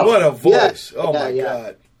guy, but what a voice. Yeah. Oh, my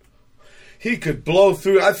God. He could blow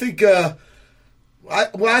through. I think, I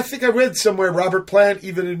think I read somewhere Robert Plant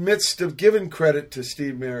even admits to giving credit to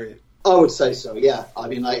Steve Marriott. I would say so, yeah. I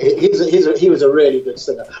mean, like, he was a really good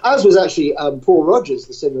singer. As was actually Paul Rodgers,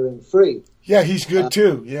 the singer in Free. Yeah, he's good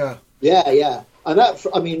too, yeah. Yeah. And that,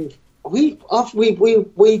 I mean, we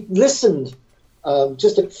listened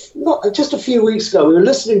just a few weeks ago. We were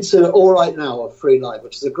listening to "All Right Now" of Free Live,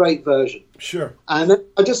 which is a great version. Sure. And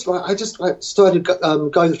I just started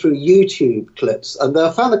going through YouTube clips, and I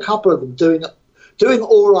found a couple of them doing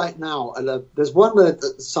 "All Right Now." And there's one where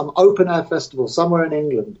some open air festival somewhere in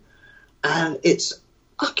England, and it's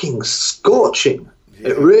fucking scorching. Yeah.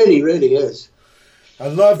 It really, really is. I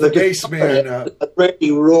love the bass man.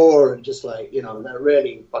 Really raw and just like, you know, they're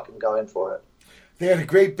really fucking going for it. They had a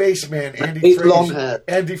great bass man, Andy Fraser. Long hair.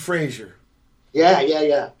 Andy Fraser. Yeah.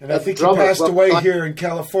 And I think he passed away here in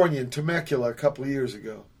California, in Temecula, a couple of years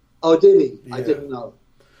ago. Oh, did he? Yeah. I didn't know.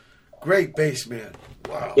 Great bass man.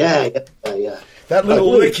 Wow. Yeah. That little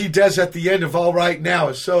lick he does at the end of "All Right Now"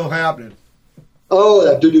 is so happening. Oh,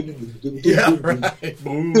 that. Yeah, right.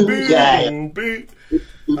 Boom-bee.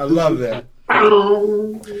 I love that.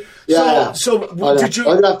 Yeah. So did you?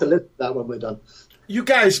 I'm gonna have to listen to that when we're done. You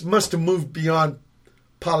guys must have moved beyond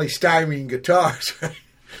polystyrene guitars, right?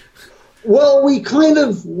 Well, we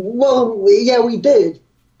did.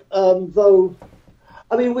 Though,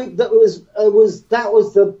 I mean, that was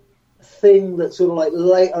the thing that sort of like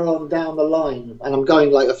later on down the line, and I'm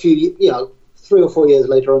going like a few, 3 or 4 years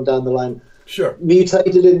later on down the line. Sure.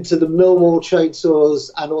 Mutated into the Millwall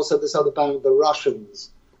Chainsaws and also this other band, the Russians.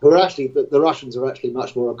 Who are actually the Russians are actually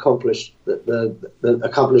much more accomplished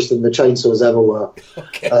accomplished than the Chainsaws ever were.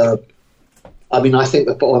 Okay. I mean, I think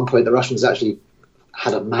that at one point the Russians actually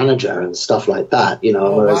had a manager and stuff like that, you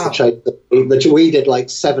know. Whereas we did like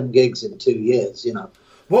 7 gigs in 2 years, you know.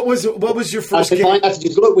 What was your first gig? My attitude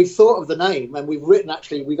is, look, we thought of the name and we've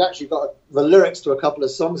actually got the lyrics to a couple of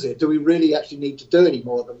songs here. Do we really actually need to do any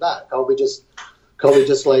more than that? Can't we just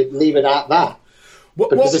like leave it at that?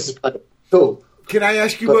 Because this is kind of cool. Can I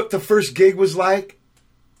ask you what the first gig was like?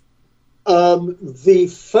 The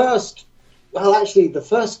first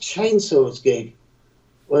Chainsaws gig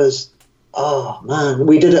was,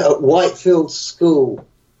 we did it at Whitefield School,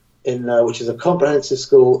 which is a comprehensive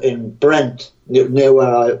school in Brent, near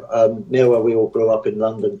where we all grew up in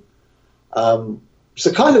London. So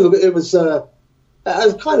it was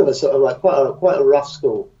kind of a sort of like quite a rough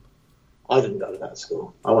school. I didn't go to that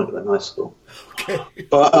school. I went to a nice school. Okay.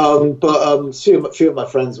 But few of my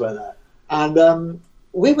friends went there, and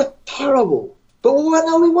we were terrible. But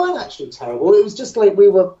we weren't actually terrible. It was just like we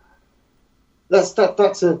were. That's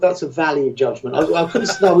a value judgment. I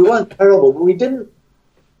couldn't. No, we weren't terrible, but we didn't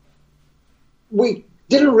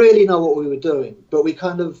really know what we were doing, but we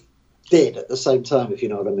kind of did at the same time, if you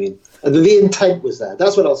know what I mean. And the intent was there.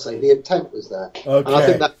 That's what I'll say. The intent was there. Okay. And I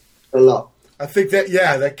think that a lot. I think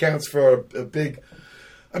that counts for a big.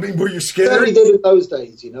 I mean, were you scared? Certainly did in those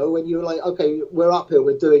days, you know, when you were like, okay, we're up here,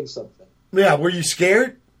 we're doing something. Yeah, were you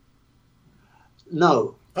scared?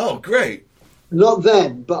 No. Oh, great. Not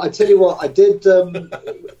then, but I tell you what, I did.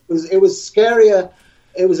 It was scarier.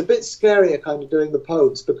 It was a bit scarier, kind of doing the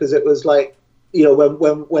pogues, because it was like, you know,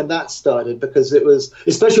 when that started, because it was,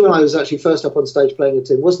 especially when I was actually first up on stage playing a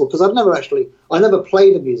tin whistle, because I never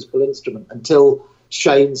played a musical instrument until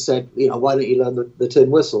Shane said, you know, why don't you learn the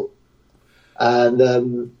tin whistle?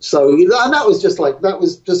 And so, and that was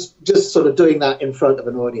just sort of doing that in front of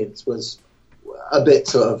an audience was a bit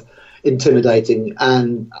sort of intimidating,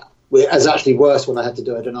 and it was actually worse when I had to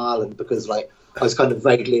do it in Ireland, because like I was kind of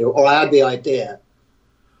vaguely, or I had the idea,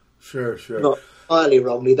 sure, not entirely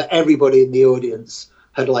wrongly, that everybody in the audience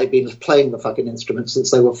had like been playing the fucking instrument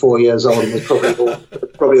since they were 4 years old, and was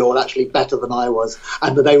probably all actually better than I was,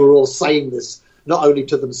 and that they were all saying this not only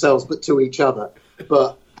to themselves but to each other.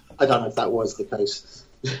 But I don't know if that was the case.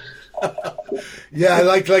 Yeah,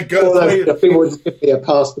 like the people would give me a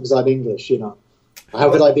pass because I'm English, you know. How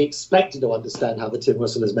could I be expected to understand how the tin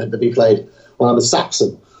whistle is meant to be played when I'm a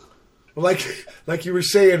Saxon? Well, like you were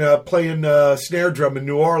saying, playing snare drum in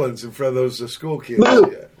New Orleans in front of those school kids. No.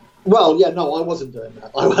 Yeah. Well, yeah, no, I wasn't doing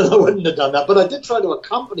that. I wouldn't have done that. But I did try to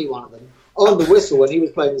accompany one of them on the whistle when he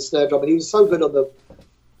was playing the snare drum, and he was so good on the...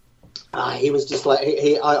 he was just like...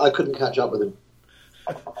 I couldn't catch up with him.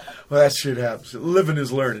 Well, that shit happens. Living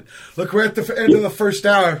is learning. Look, we're at the end of the first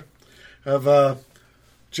hour of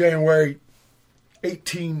January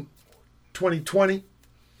 18, 2020.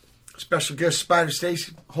 Special guest Spider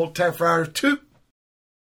Station. Hold tight for hour 2.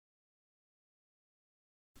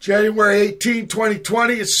 January 18,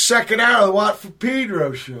 2020. It's the second hour of the Watt for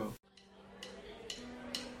Pedro Show.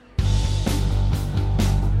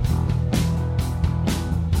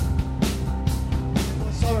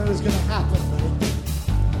 Something was going to happen, but it didn't.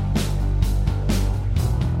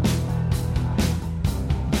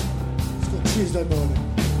 It's Tuesday morning.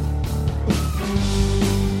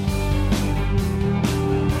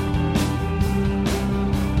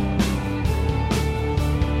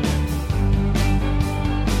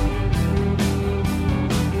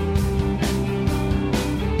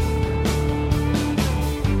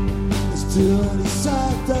 Too many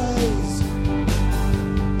Saturdays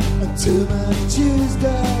and too many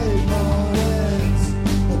Tuesday mornings.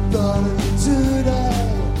 I thought of you today.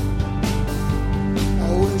 I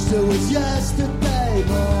wish it was yesterday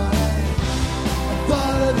morning. I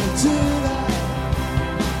thought of you today,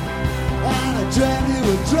 and I dreamt you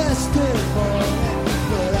were dressed in morning.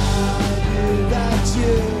 But I knew that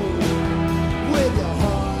you, with your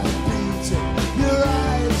heart beating, your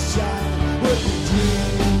eyes shining, would be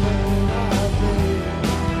dreaming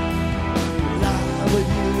with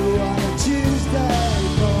you on a Tuesday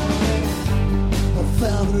morning. I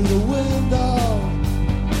fell through the window,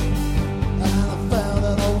 and I found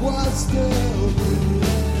that I was still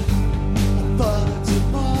breathing. I thought of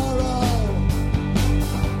tomorrow,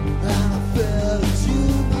 and I feared that you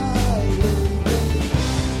might leave me.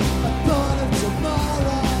 I thought of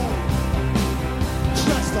tomorrow,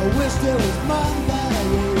 just I wished it was Monday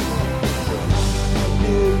evening. I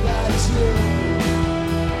knew that you,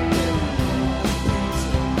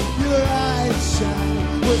 your eyes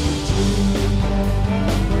shine with the dream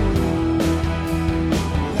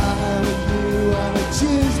lying with you on a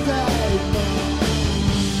Tuesday night.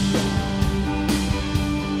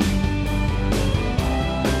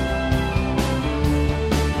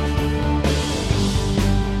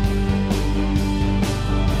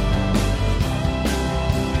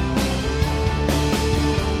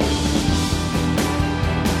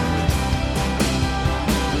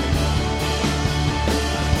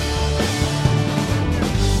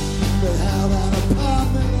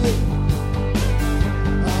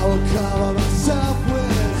 Cover myself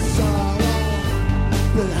with sorrow,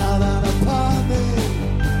 been held out upon me.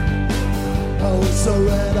 I was so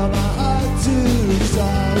red on my heart to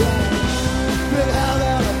sorrow, been held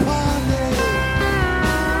out upon me.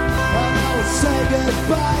 And I will say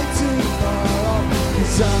goodbye tomorrow,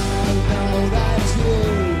 'cause I know that you,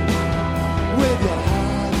 with your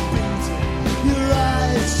heart beating, your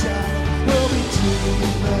eyes shine, will be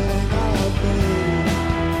dreaming of me.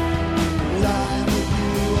 Lying with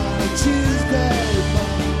you on a Tuesday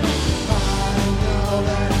morning. I know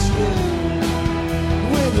that you,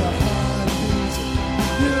 with your heart beating,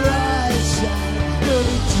 your eyes shine, you'll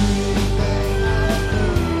be dreaming of me.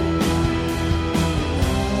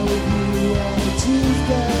 Lying with you on a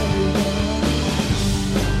Tuesday morning.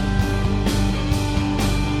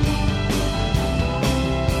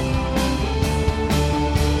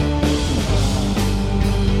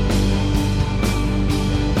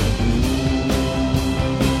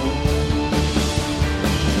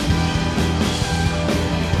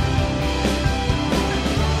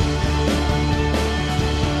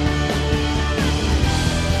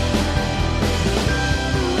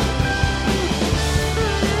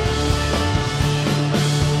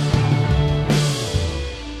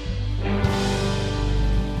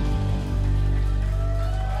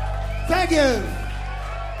 Radio.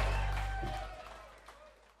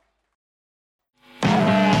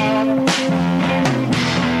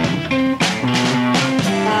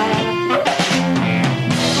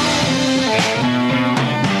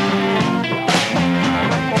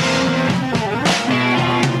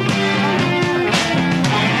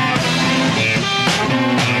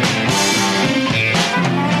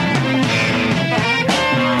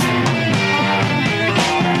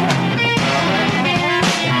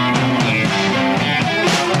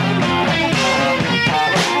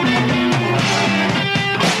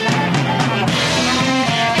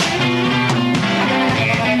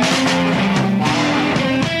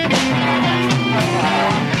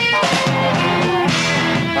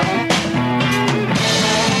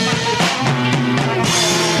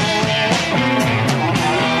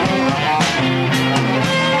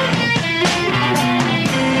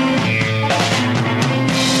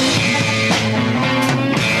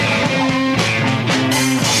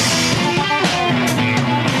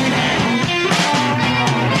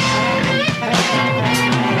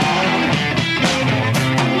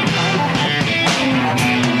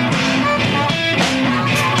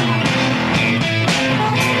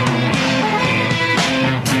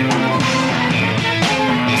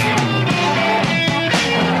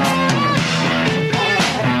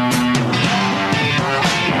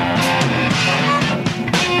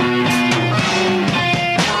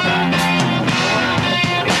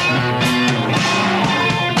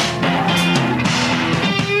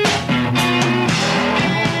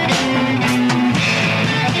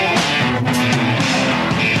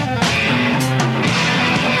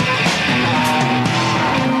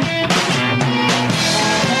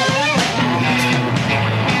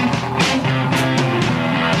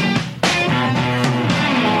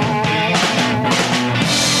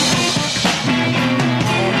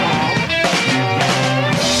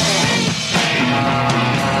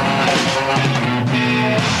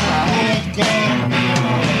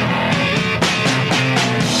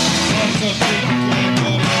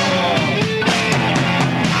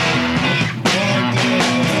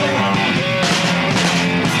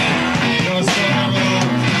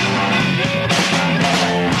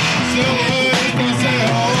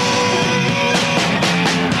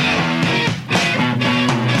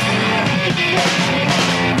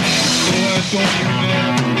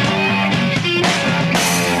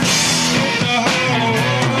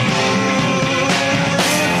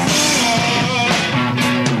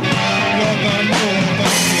 I know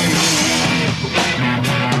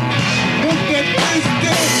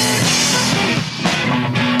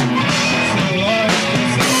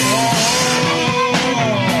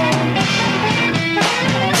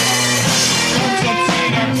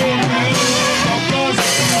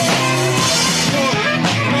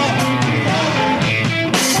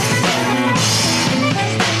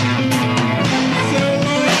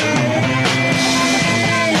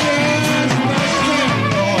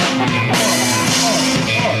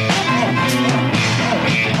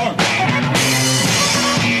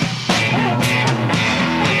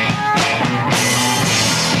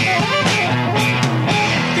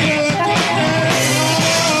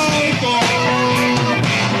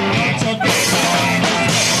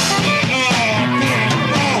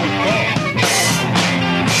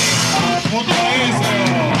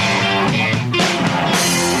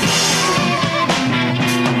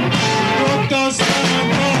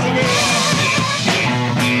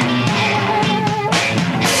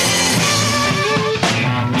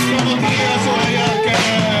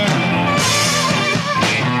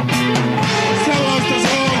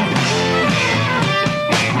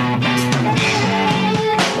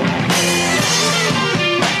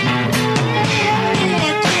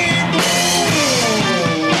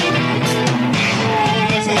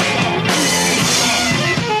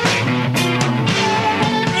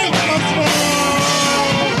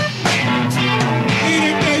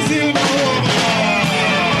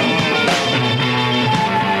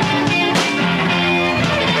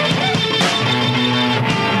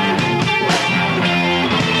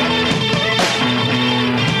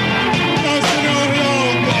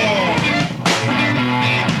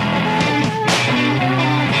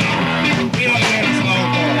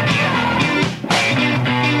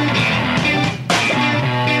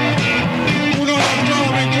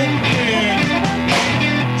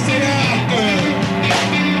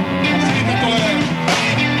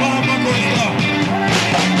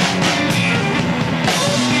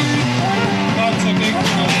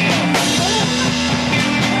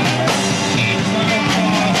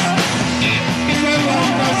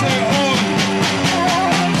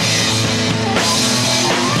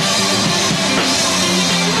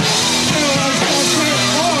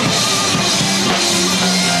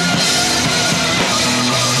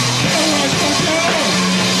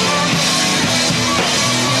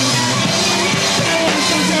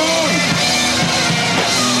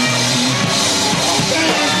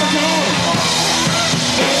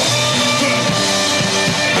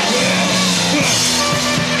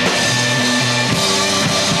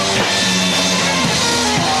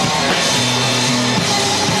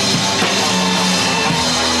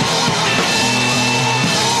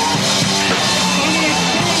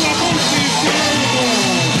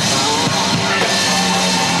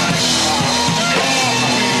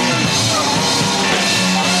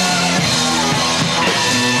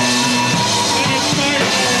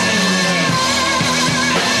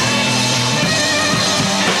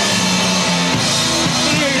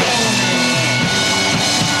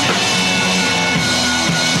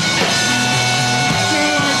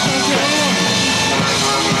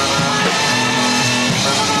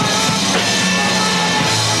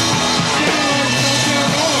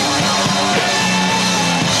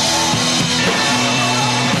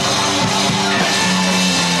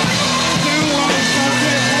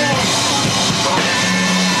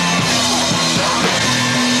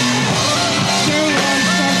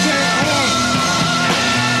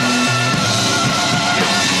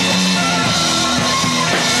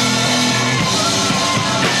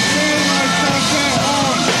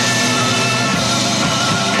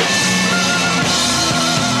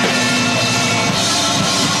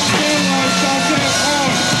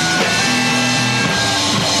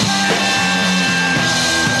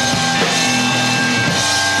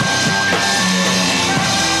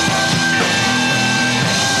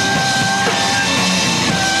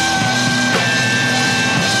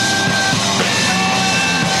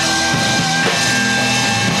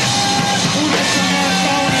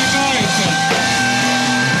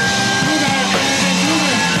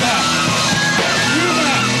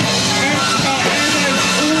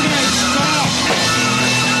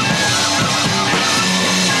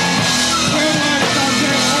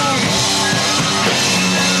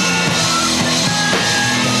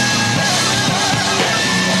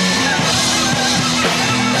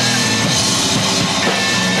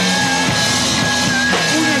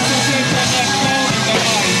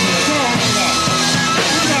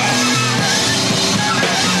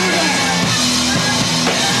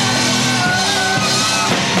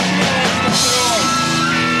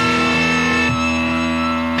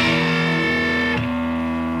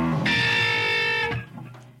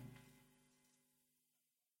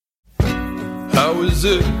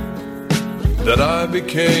was it that I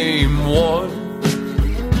became one?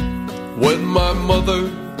 When my mother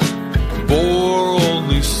bore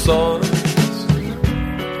only sons.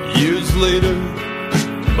 Years later,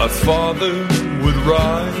 my father would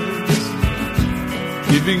rise,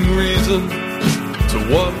 giving reason to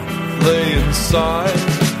what lay inside.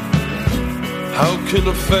 How can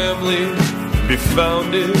a family be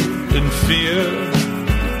founded in fear?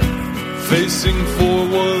 Facing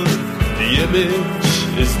forward, the image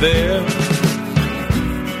is there,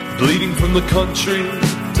 bleeding from the country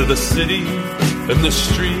to the city and the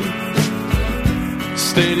street,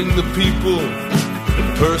 staining the people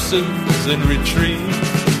and persons in retreat.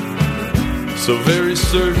 So very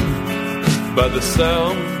certain by the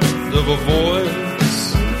sound of a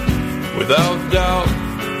voice, without doubt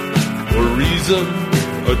or reason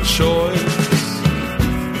or choice,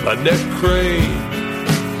 my neck crane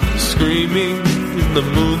screaming in the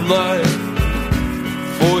moonlight,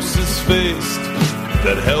 forces faced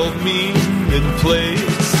that held me in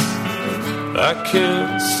place. I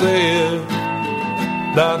can't say it,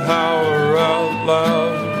 not how or out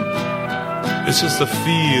loud. It's just a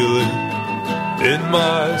feeling in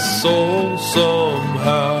my soul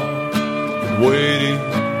somehow. And waiting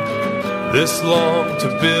this long to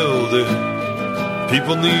build it,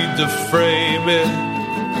 people need to frame it.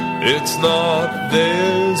 It's not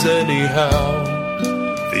theirs anyhow.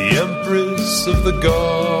 The empress of the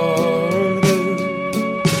garden,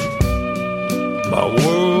 my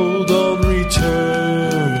world unreturning,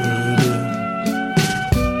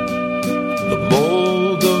 the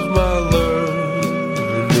mold of my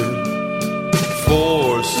learning,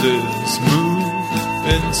 forces move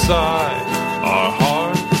inside our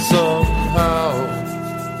hearts somehow.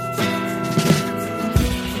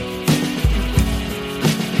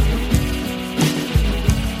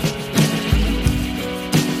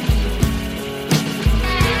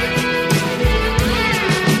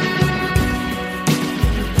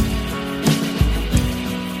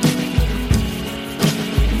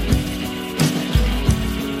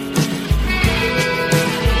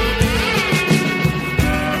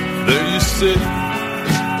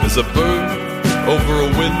 As a bird over a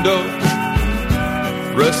window,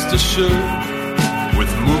 rest assured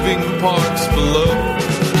with moving parts below,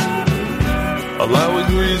 allowing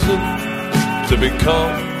reason to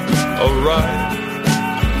become a right,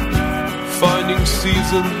 finding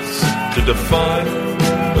seasons to define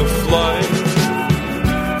a flight,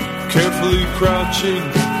 carefully crouching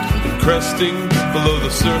and cresting below the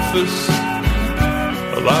surface,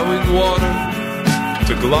 allowing water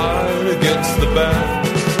to glide against the back,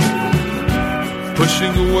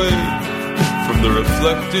 pushing away from the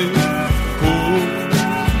reflective pool,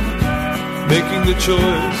 making the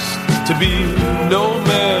choice to be no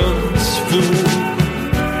man's fool,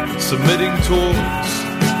 submitting towards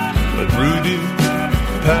a rooted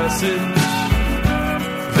passage,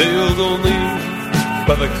 veiled only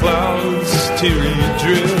by the clouds' teary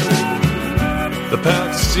drift, the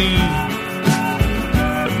path seen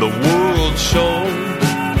and the world shown.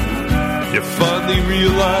 You finally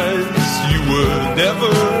realize you were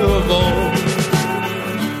never alone.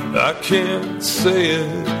 I can't say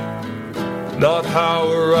it, not how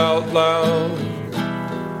or out loud.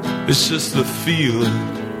 It's just the feeling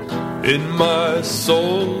in my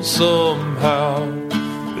soul somehow.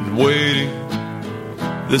 And waiting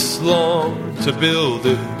this long to build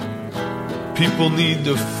it, people need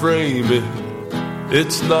to frame it.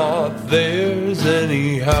 It's not theirs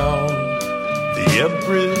anyhow. The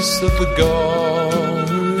empress of the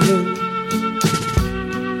garden,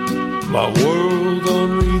 my world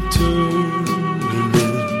unreturning,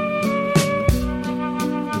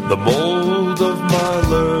 the mold of my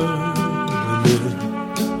learning,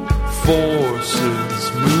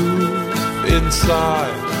 forces move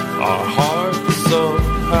inside our hearts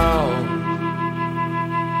somehow.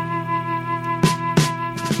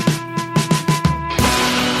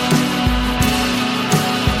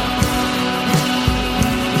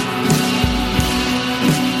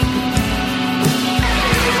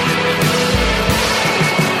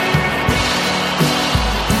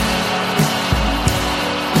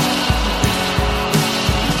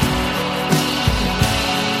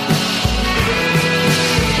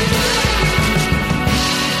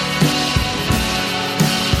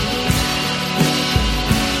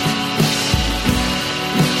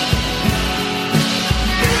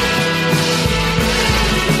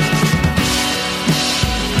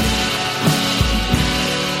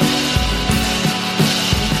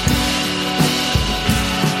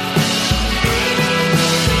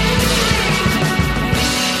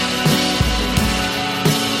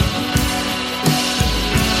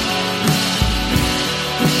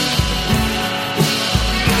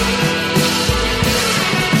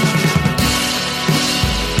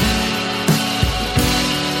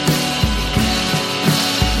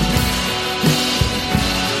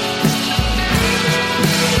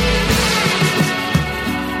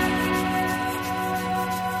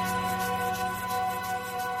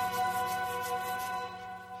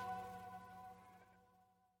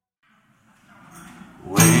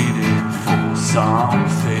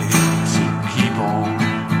 something to keep on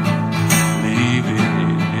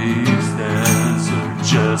living in this desert.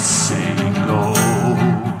 Just say go.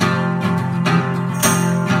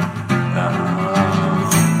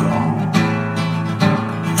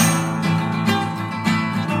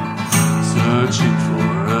 Searching for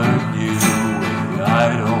a new way. I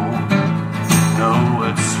don't know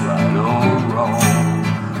what's right or wrong.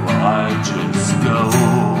 Well, I just go.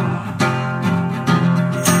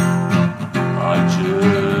 I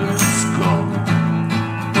just go.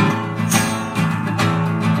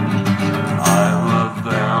 I'm a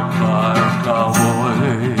vampire cowboy.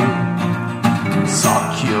 Suck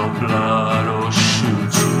your blood or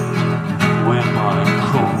shoot you with my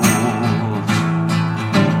cold.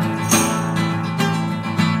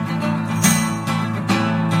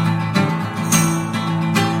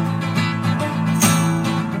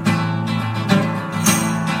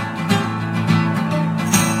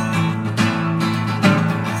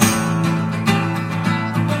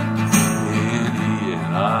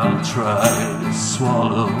 Try to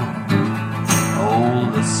swallow all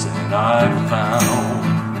the scent I found,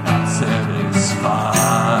 not satisfied.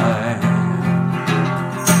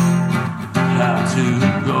 Have to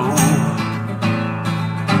go.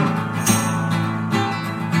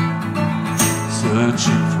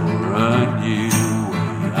 Searching for a new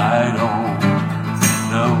way. I don't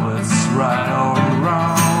know what's right or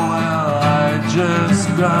wrong. Well, I just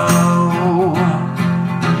go.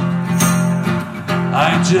 I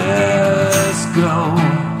just go.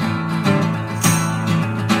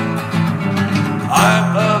 I'm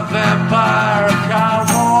a vampire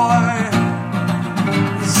cowboy.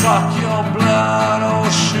 Suck your blood or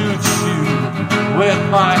shoot you with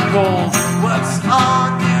my gold. What's on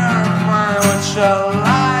your mind? What you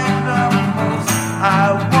like the most? I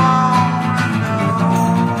wanna know.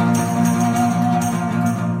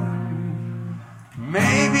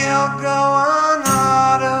 Maybe I'll go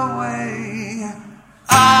another way.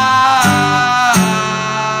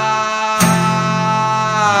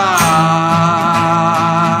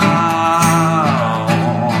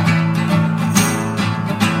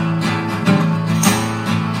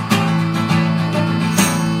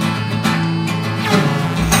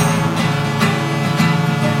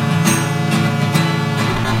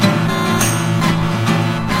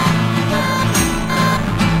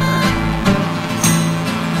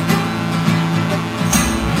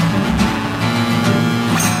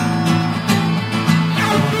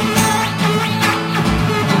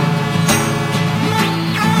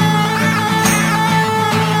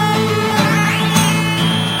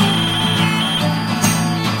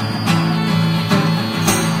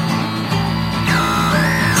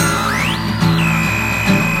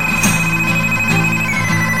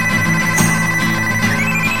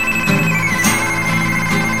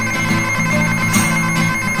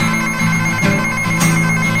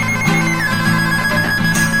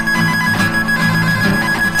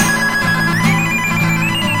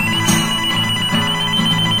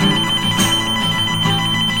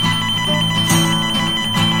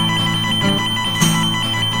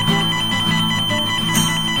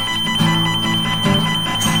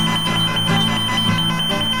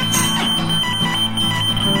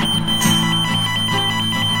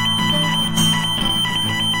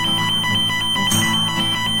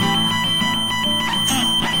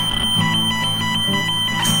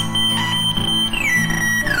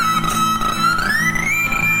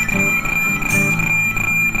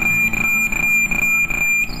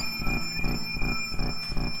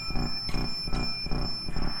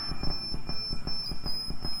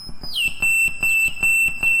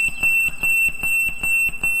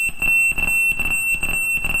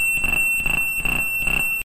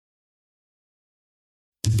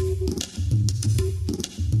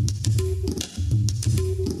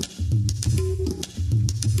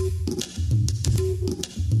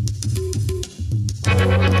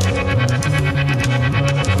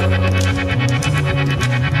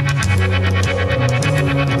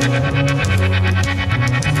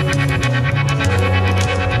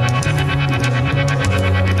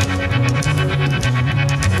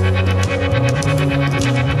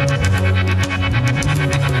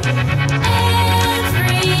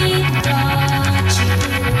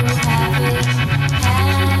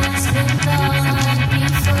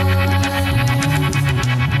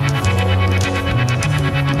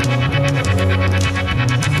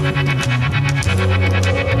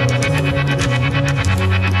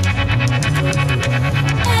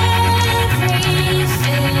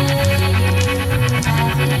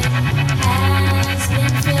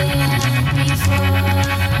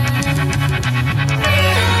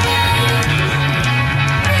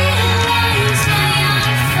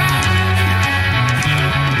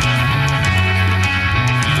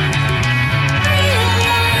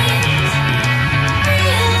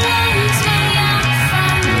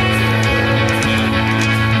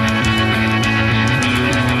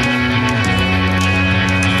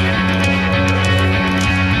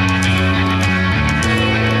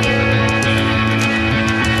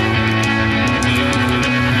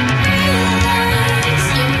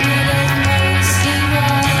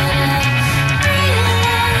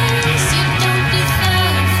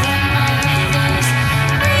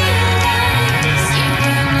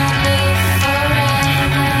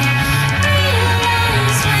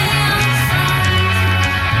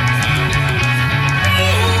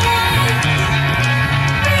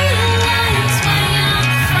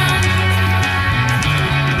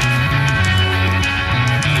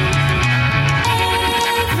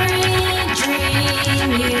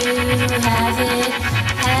 have it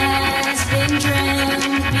has been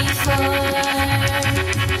drowned before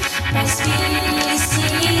by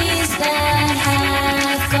species that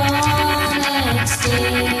have gone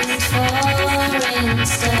extinct, for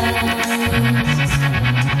instance.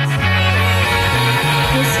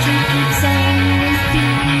 History keeps on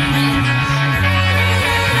repeating,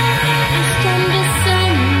 it's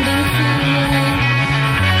condescending feeling.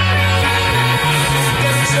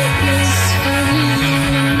 There's a place for you.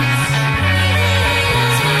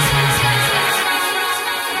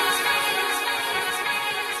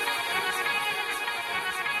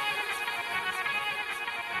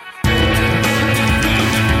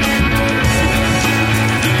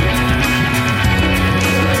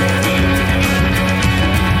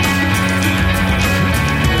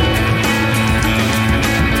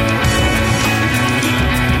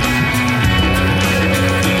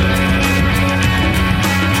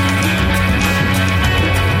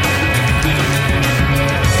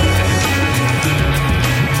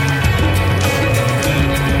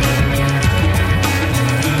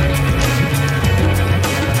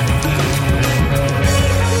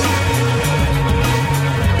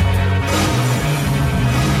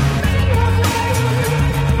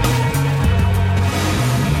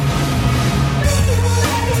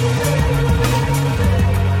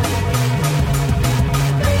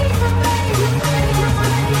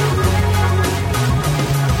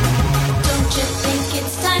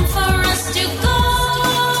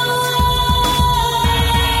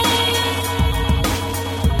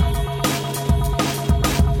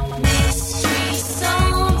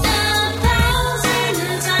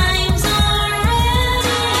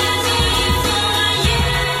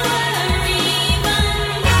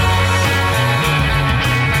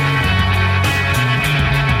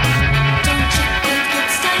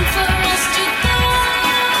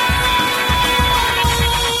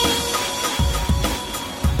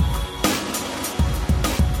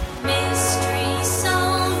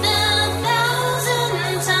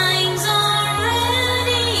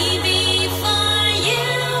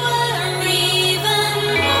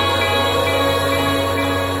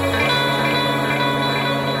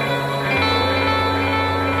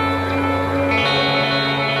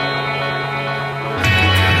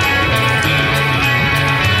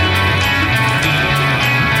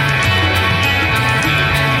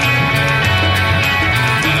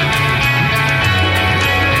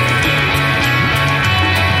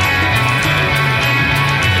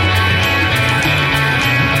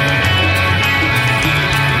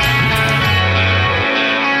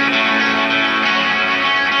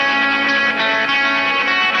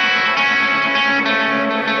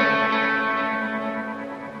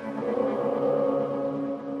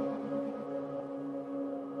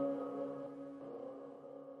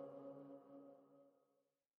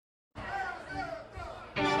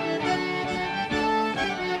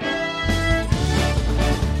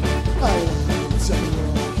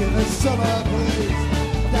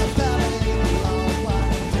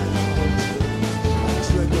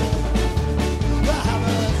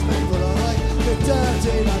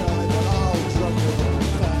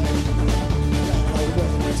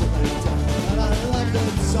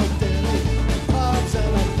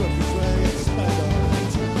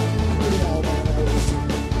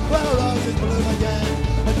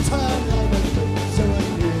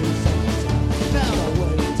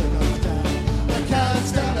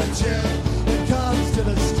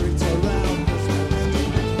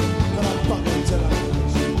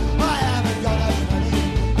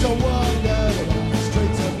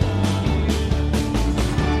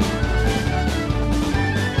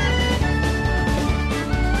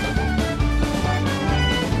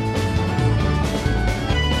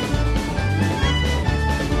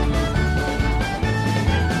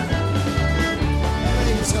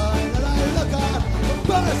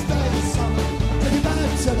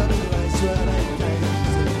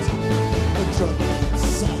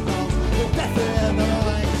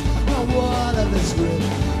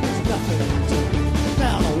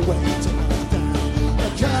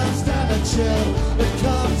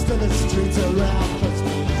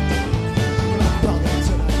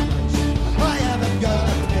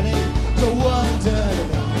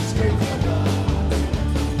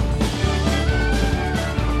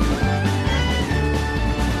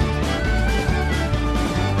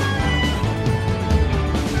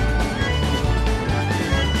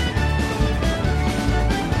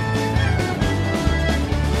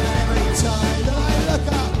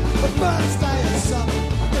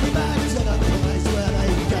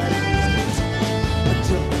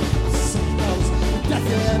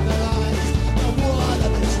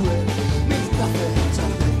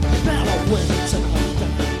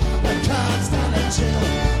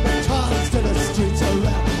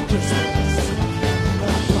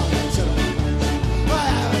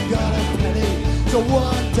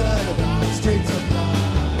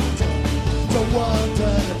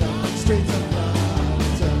 wander the streets of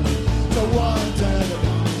London, to wander the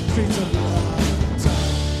streets of London.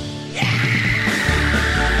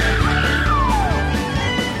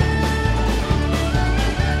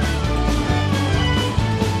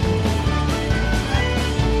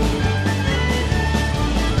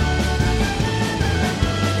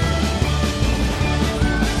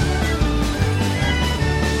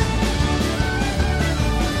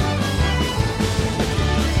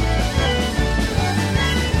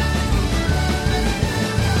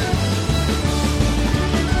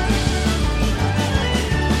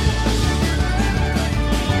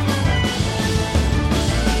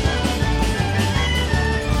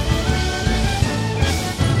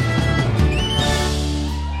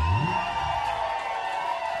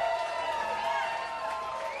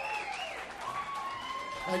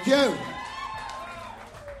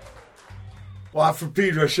 Well, for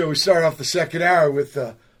Pedro Show, we start off the second hour with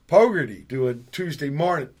Poguetry doing Tuesday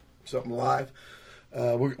morning, something live.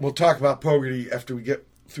 We'll talk about Poguetry after we get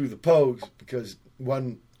through the pogues, because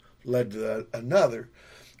one led to another.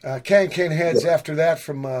 Can Heads after that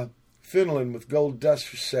from Finland with Gold Dust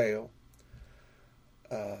for Sale.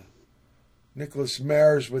 Nicholas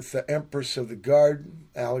Merz with the Empress of the Garden.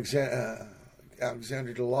 Alexander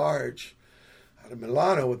DeLarge out of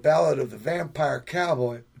Milano with Ballad of the Vampire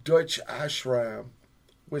Cowboy. Deutsche Ashram,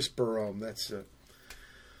 Whisper that's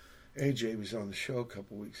AJ was on the show a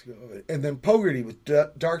couple weeks ago. And then Poguetry with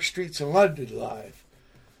Dark Streets in London live.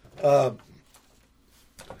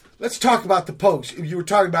 Let's talk about the pogues. You were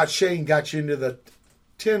talking about Shane got you into the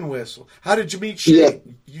tin whistle. How did you meet Shane? Yeah.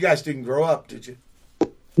 You guys didn't grow up, did you?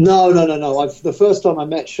 No. The first time I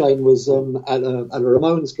met Shane was at a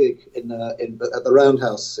Ramones gig at the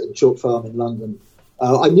Roundhouse in Chalk Farm in London.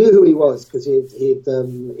 I knew who he was because he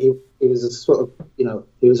was a sort of,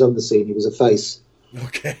 he was on the scene. He was a face.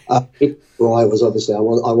 Okay. Well, I was obviously. I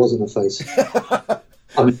wasn't a face.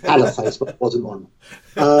 I mean, had a face, but wasn't one.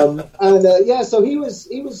 So he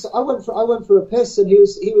was. I went for a piss, and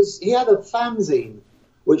he had a fanzine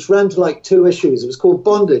which ran to like 2 issues. It was called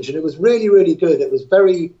Bondage, and it was really, really good. It was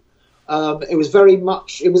very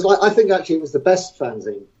much. It was like, I think actually it was the best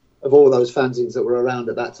fanzine of all those fanzines that were around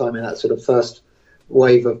at that time in that sort of first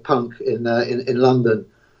wave of punk in London.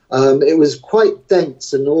 It was quite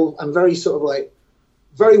dense and very sort of like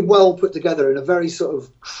very well put together in a very sort of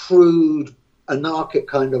crude, anarchic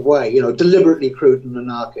kind of way, deliberately crude and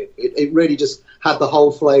anarchic. It really just had the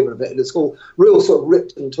whole flavour of it, and it's all real sort of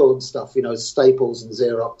ripped and torn stuff, Staples and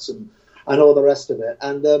Xerox and all the rest of it.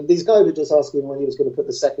 And these guys were just asking when he was going to put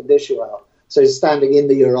the second issue out. So he's standing in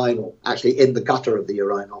the urinal, actually in the gutter of the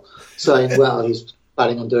urinal, saying, well, he's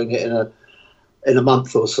planning on doing it in a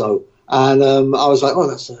month or so. And I was like, oh,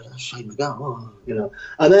 that's Shane McGowan,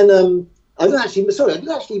 And then I didn't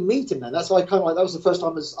actually meet him then. That's why that was the first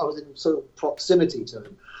time I was in sort of proximity to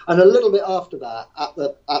him. And a little bit after that, at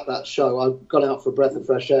that show, I got out for a breath of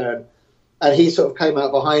fresh air, and he sort of came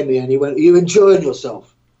out behind me and he went, "Are you enjoying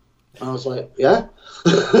yourself?" And I was like, "Yeah."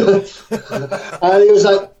 And he was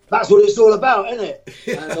like, "That's what it's all about, isn't it?"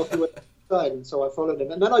 And off he went inside, and so I followed him.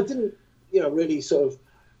 And then I didn't, really sort of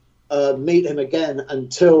meet him again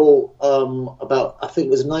until about, I think it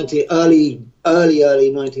was early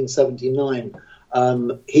 1979.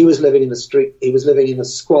 He was living in a street. He was living in a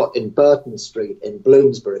squat in Burton Street in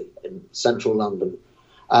Bloomsbury in central London,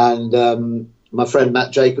 and my friend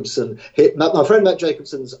Matt Jacobson's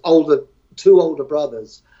two older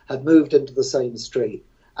brothers had moved into the same street,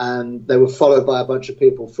 and they were followed by a bunch of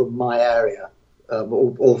people from my area,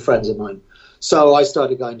 all friends of mine. So I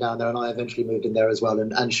started going down there, and I eventually moved in there as well.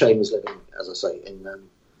 And Shane was living, as I say,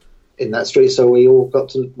 in that street. So we all got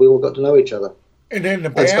to know each other. And then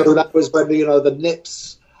the band. And so that was when the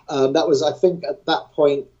Nips. That was, I think, at that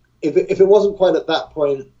point. If it wasn't quite at that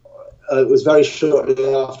point, it was very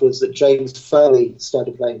shortly afterwards that James Furley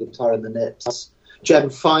started playing guitar in the Nips.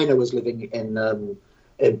 Jem Finer was living in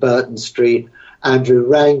Burton Street. Andrew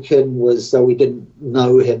Rankin was, though we didn't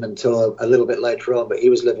know him until a little bit later on, but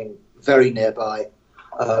he was living very nearby.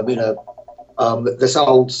 This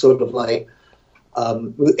old sort of like.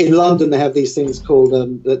 In London, they have these things called.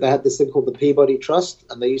 They had this thing called the Peabody Trust,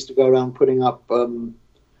 and they used to go around putting up.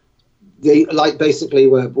 Basically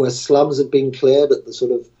where slums had been cleared at the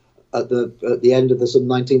sort of at the end of the sort of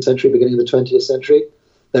 19th century, beginning of the 20th century,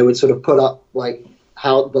 they would sort of put up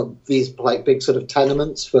these like big sort of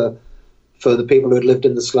tenements for the people who had lived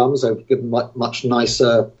in the slums. They would give them much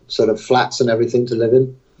nicer sort of flats and everything to live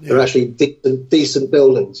in. Yeah. They're actually decent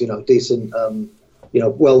buildings, decent,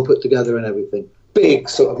 well put together and everything. Big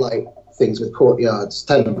sort of like things with courtyards,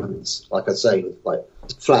 tenements, like I say, with like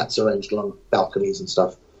flats arranged along balconies and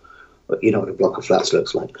stuff. You know what a block of flats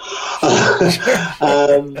looks like.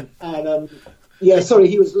 Sorry,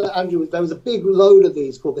 Andrew. There was a big load of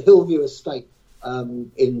these called the Hillview Estate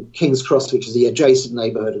in King's Cross, which is the adjacent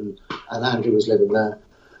neighbourhood, and Andrew was living there.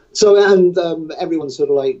 So, everyone sort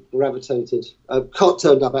of like gravitated. Cot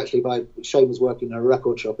turned up actually Shane was working in a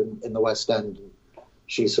record shop in the West End. And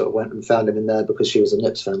she sort of went and found him in there because she was a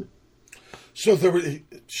Nips fan. So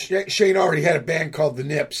Shane already had a band called the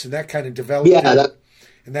Nips, and that kind of developed. Yeah,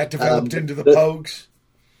 that developed into the Pogues.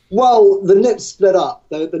 Well, the Nips split up.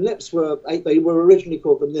 The Nips were originally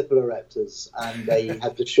called the Nipple Erectors, and they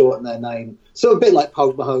had to shorten their name. So a bit like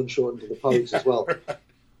Pogue Mahone shortened to the Pogues as well.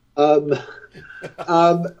 And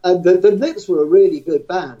the Nips were a really good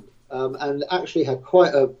band, and actually had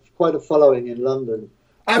quite a following in London.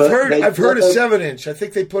 I've heard a 7-inch. I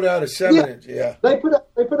think they put out a 7-inch. Yeah, they put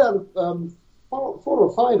out 4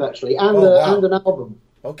 or 5 actually, and an album.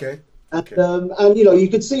 Okay. And you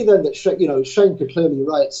could see then that Shane could clearly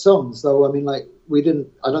write songs, though. I mean, like I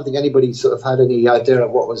don't think anybody sort of had any idea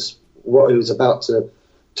of what he was about to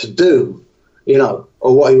do,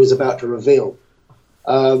 or what he was about to reveal.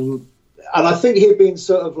 And I think he'd been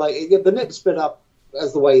sort of like the Nips split up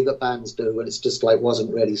as the way that bands do, and it's just like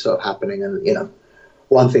wasn't really sort of happening, and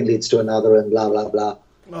one thing leads to another, and blah blah blah.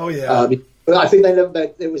 Oh yeah. But I think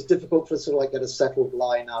it was difficult for sort of like get a settled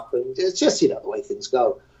lineup, and it's just the way things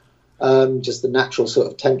go. Just the natural sort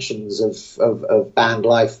of tensions of band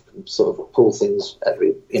life sort of pull things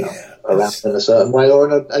around in a certain way or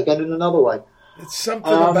again in another way. It's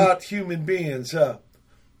something about human beings, huh?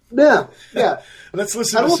 Yeah. Let's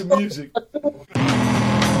listen to some music.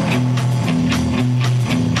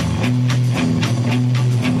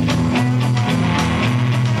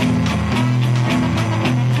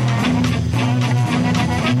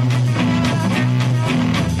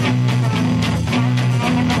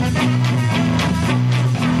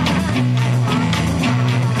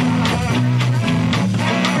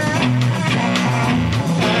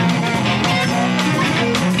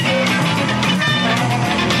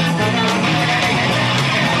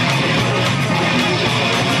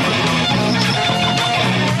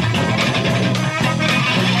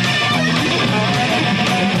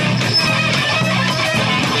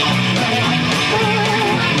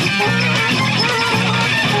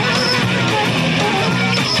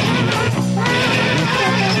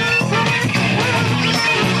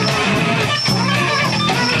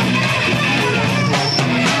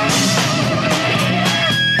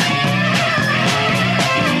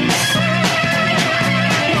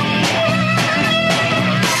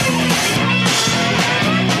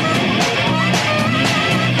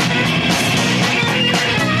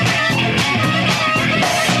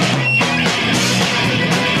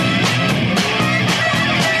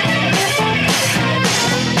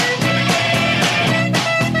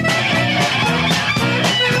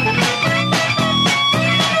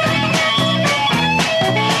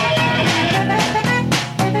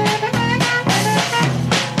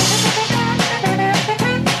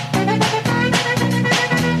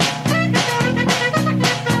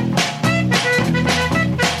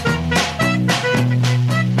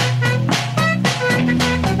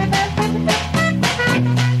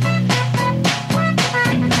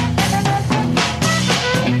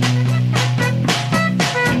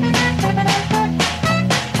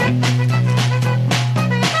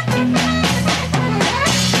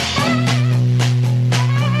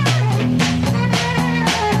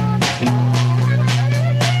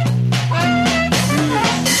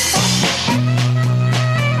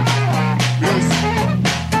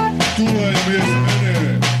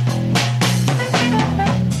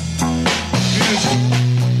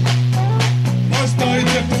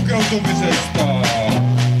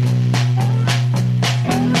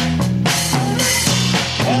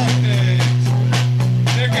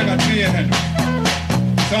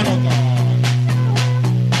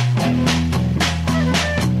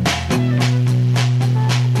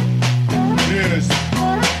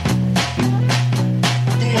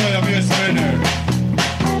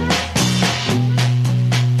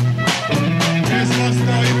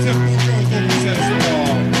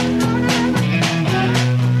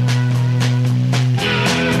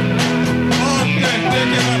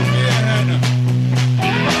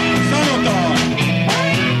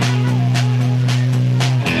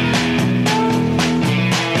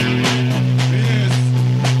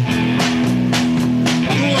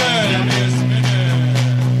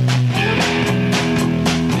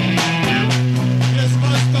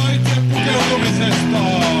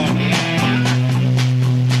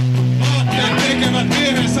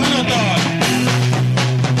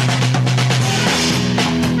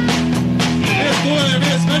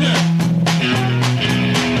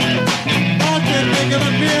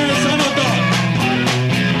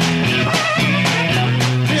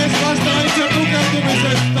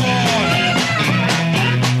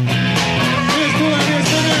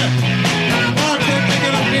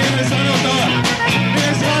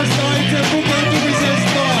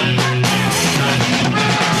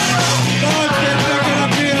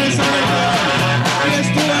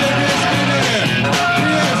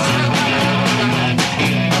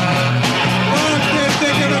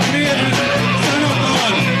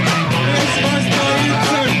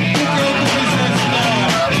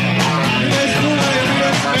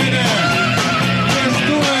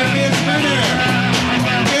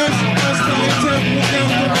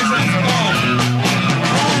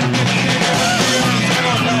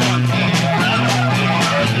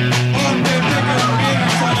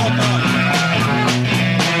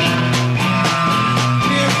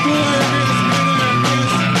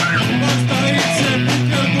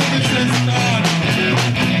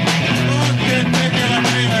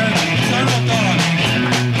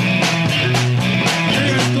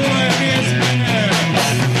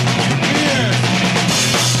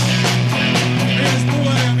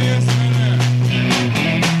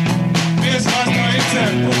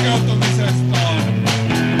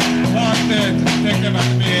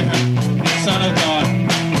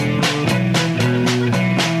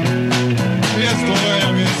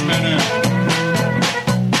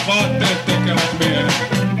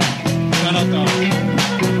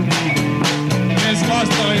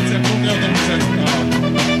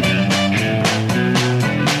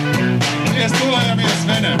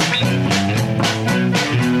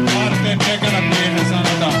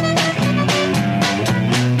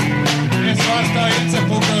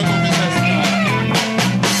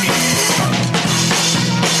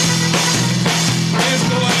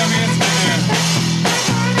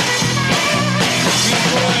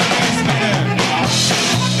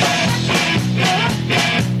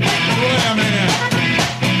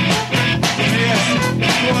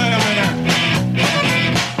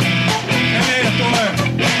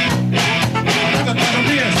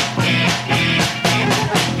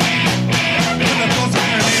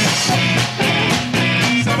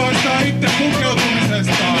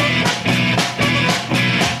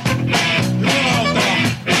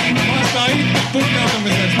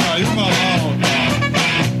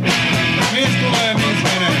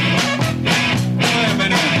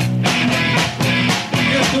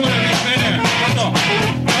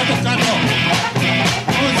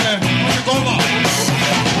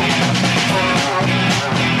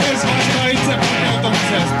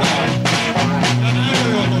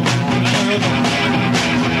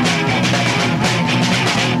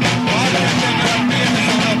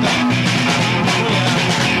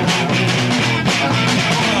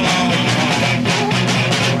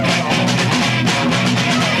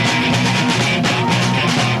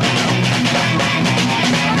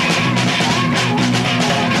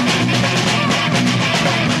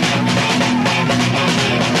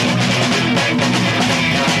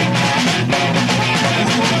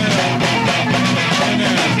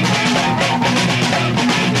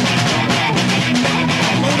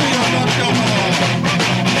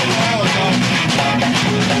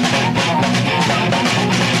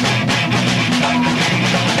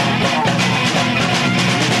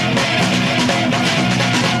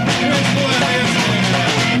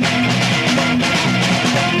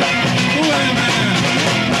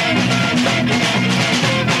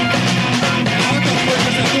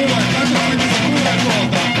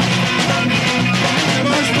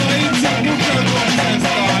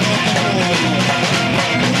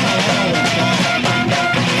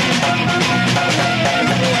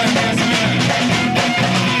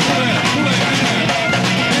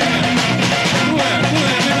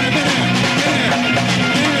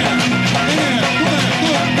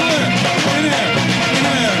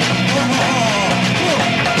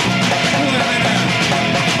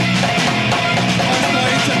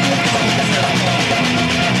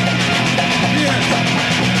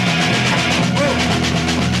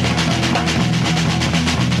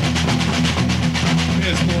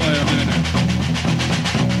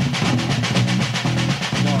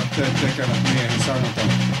 tekevät miehen sanota.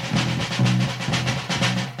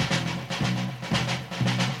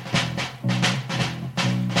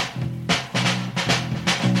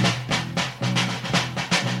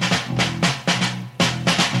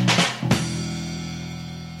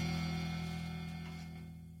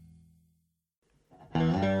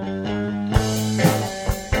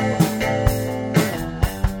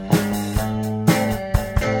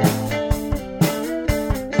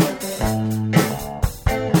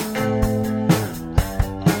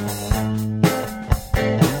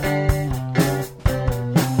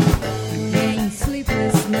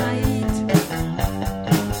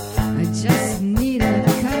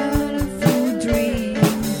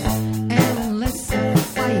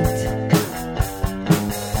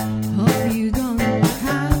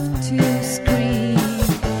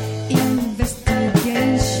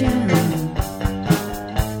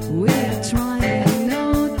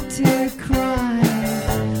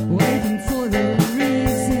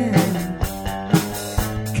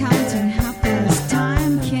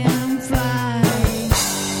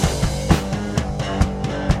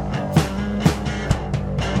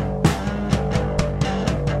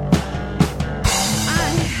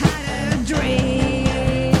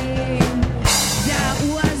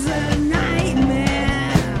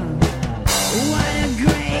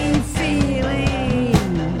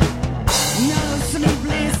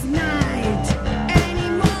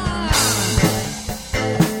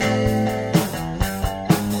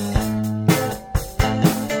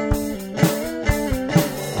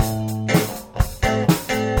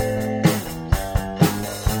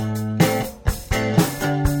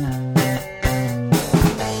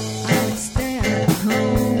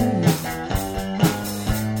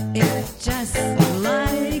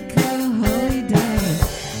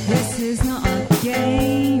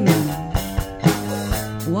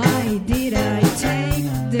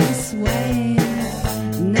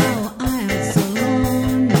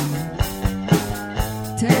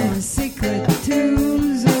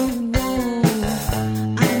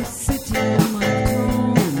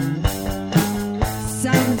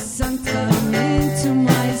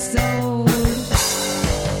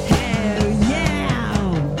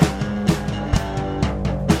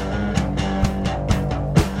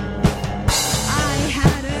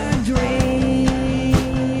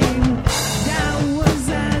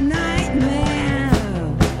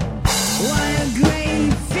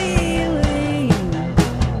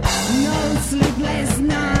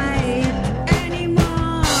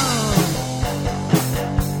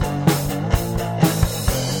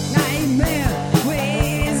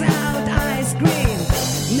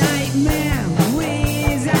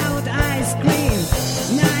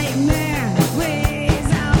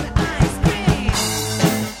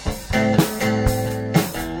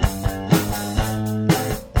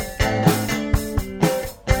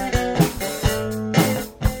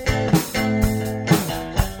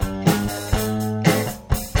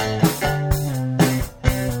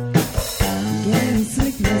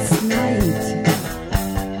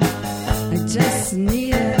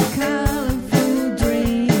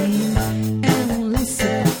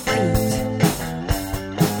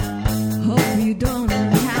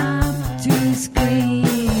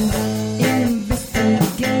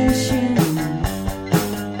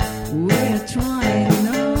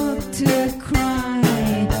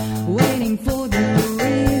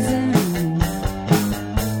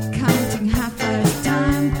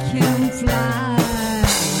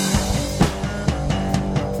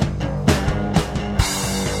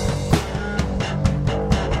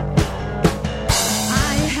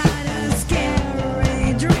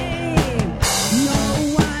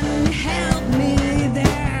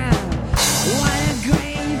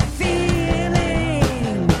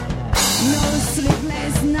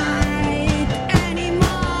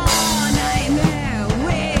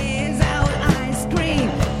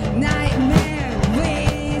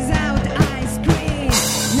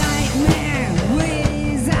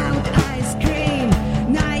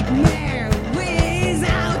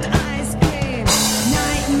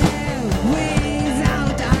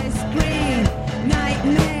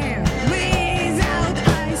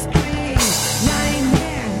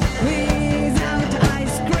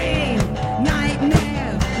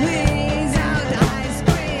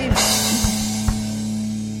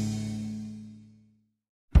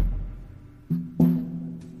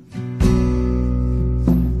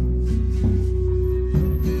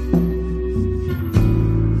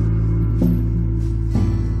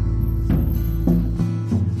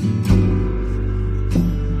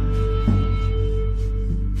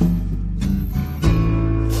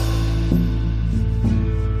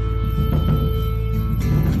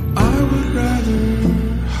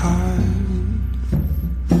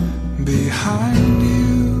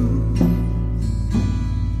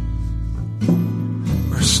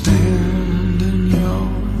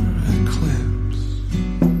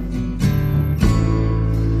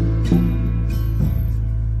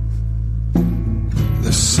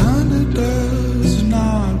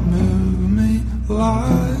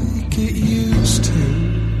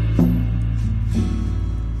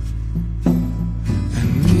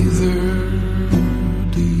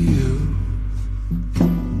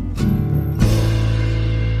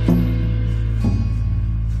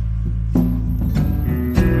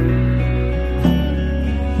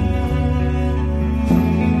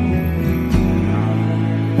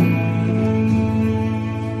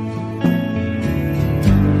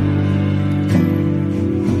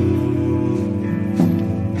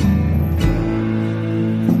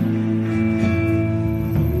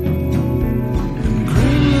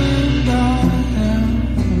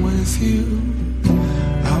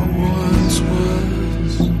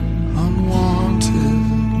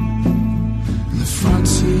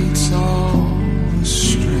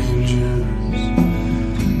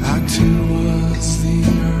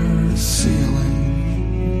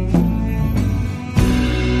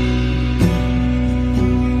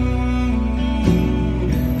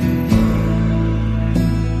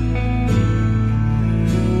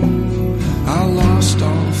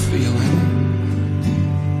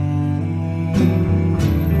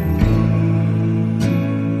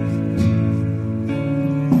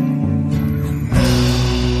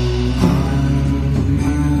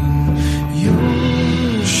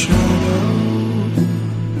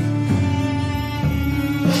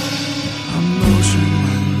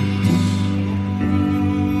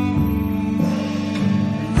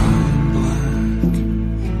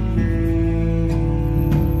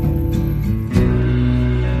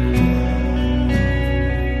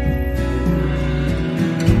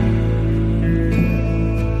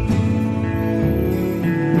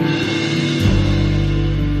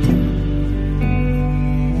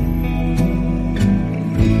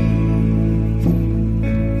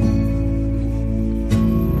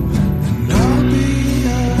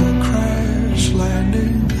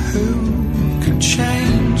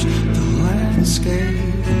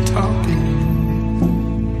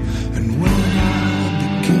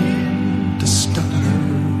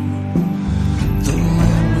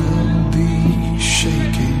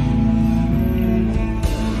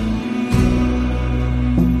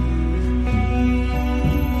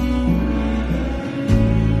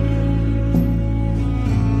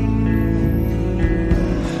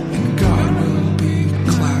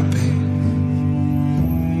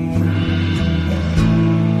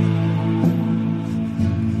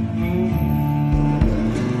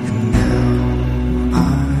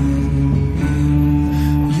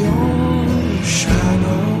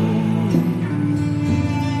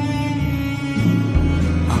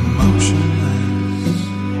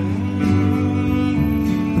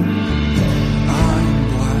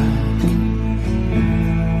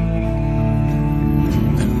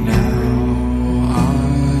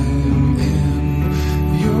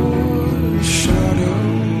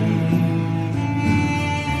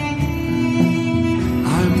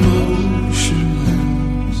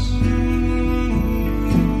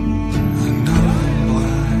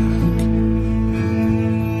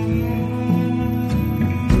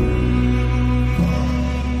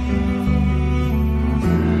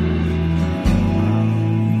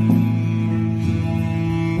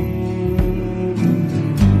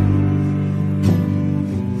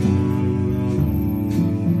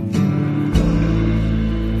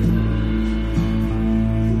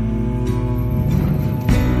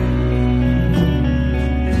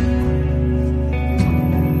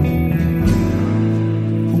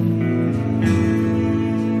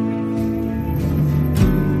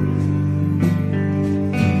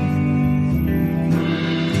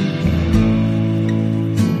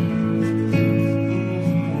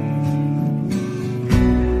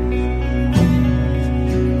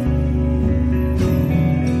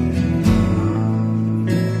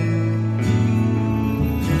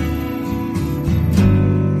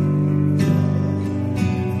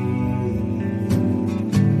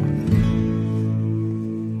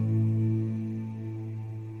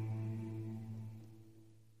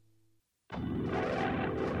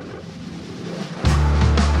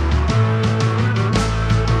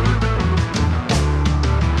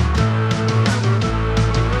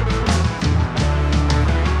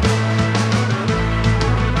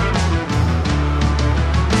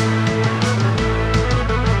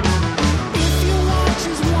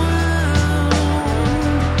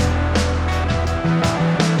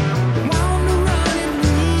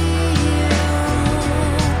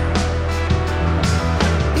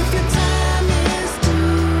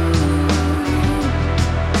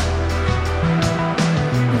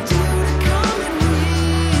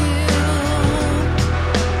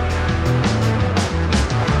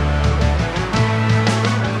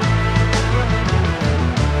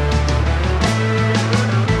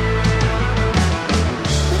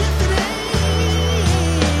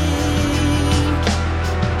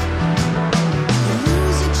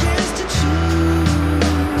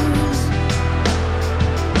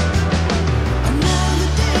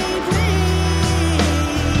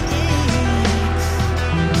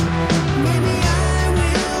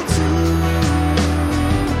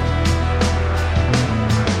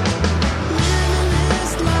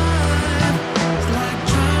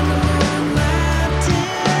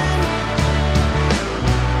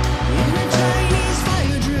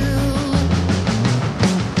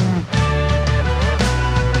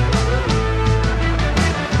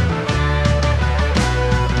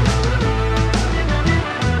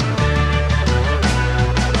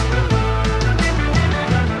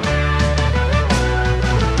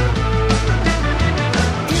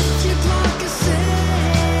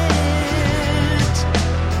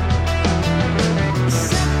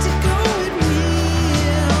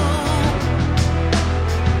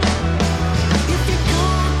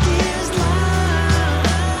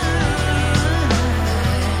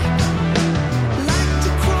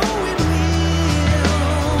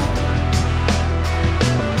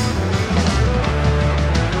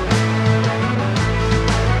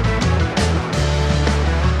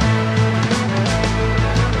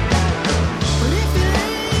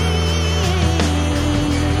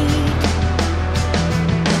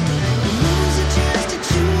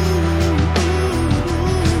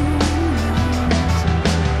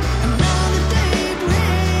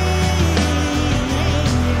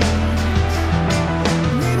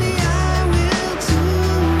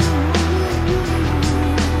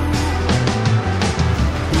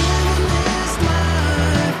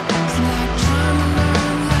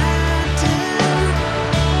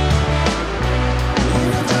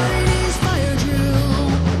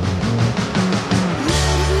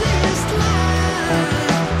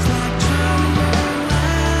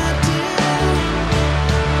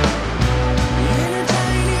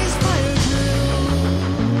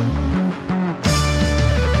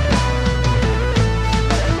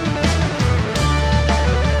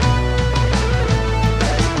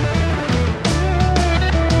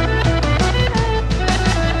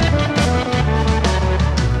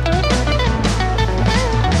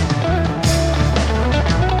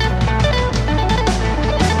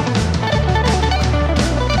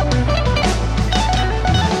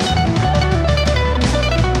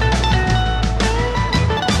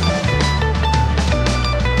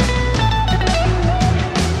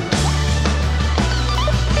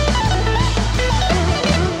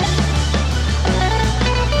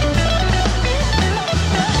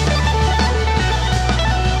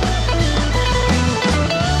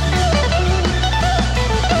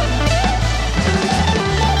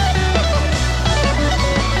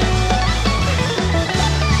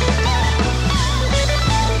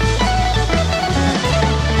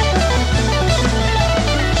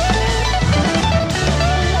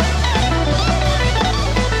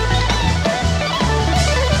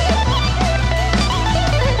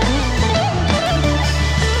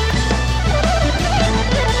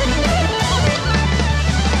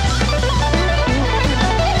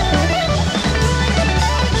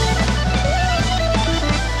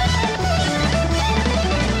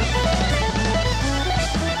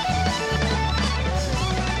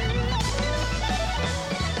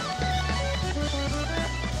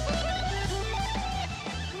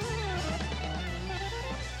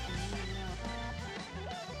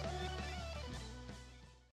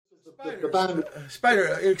 band.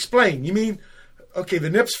 Spider, explain. You mean, okay, the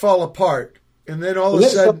nips fall apart, and then all of The a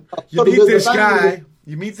nips sudden fall apart. you meet The this band guy. was-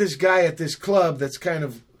 You meet this guy at this club that's kind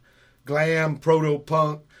of glam, proto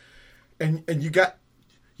punk, and you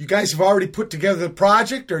guys have already put together the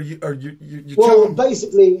project, or you Well, tell them.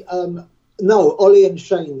 basically, no, Ollie and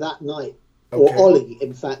Shane that night, or Okay. Ollie,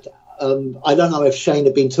 in fact. I don't know if Shane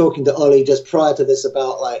had been talking to Ollie just prior to this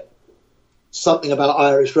about like something about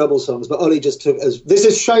Irish rebel songs, but Ollie just took as this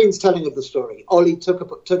is Shane's telling of the story. Ollie took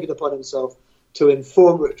it upon himself to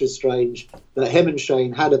inform Richard Strange that him and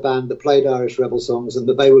Shane had a band that played Irish rebel songs and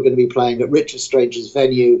that they were going to be playing at Richard Strange's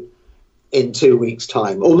venue in 2 weeks'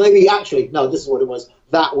 time, or maybe actually no, this is what it was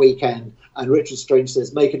that weekend. And Richard Strange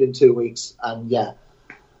says, "Make it in 2 weeks," and yeah.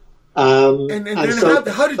 And then so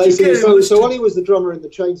how did you get basically, so Ollie was the drummer in the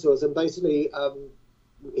Chainsaws, and basically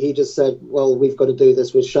he just said, "Well, we've got to do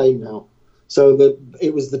this with Shane now." So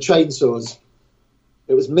it was the Chainsaws.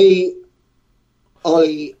 It was me,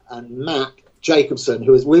 Ollie, and Matt Jacobson,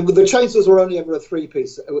 who was the Chainsaws were only ever a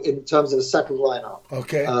three-piece in terms of the second lineup.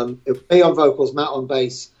 Okay. It was me on vocals, Matt on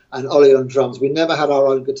bass, and Ollie on drums. We never had our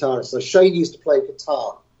own guitarist, so Shane used to play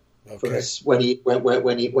guitar for us when he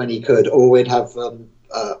could, or we'd have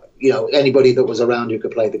anybody that was around who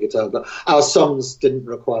could play the guitar. But our songs didn't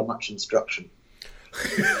require much instruction.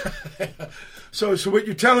 So what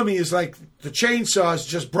you're telling me is like the Chainsaws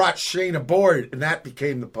just brought Shane aboard, and that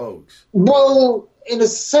became the Pogues. Well, in a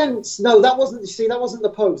sense, no, that wasn't. You see, that wasn't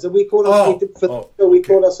the Pogues. And we called we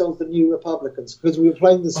called ourselves the New Republicans because we were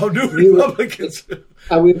playing this. New Republicans.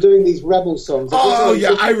 And we were doing these rebel songs.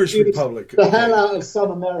 Irish Republic. The hell out of some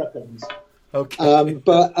Americans. Okay.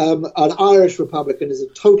 But an Irish Republican is a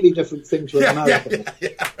totally different thing to an American.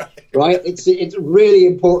 Right? It's really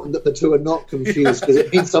important that the two are not confused because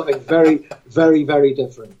it means something very, very, very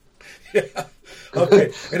different. Yeah.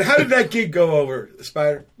 Okay. And how did that gig go over,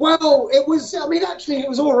 Spider? Well, it was. I mean, actually, it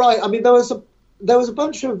was all right. I mean, there was a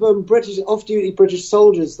bunch of off-duty British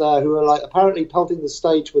soldiers there who were like apparently pelting the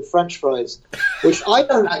stage with French fries, which I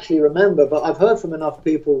don't actually remember, but I've heard from enough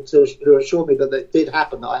people who assure me that it did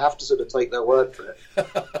happen that I have to sort of take their word for it.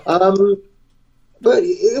 But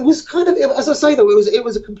it was kind of, as I say though, it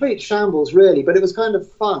was a complete shambles really, but it was kind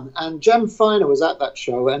of fun. And Jem Finer was at that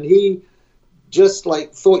show, and he just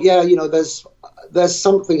like thought, there's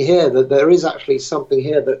something here, that there is actually something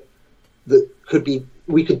here that could be,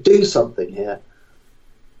 we could do something here.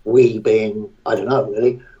 We being, I don't know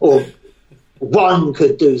really, or one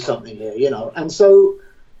could do something here, And so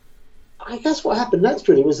I guess what happened next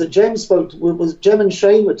really was that Jem and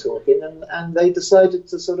Shane were talking, and they decided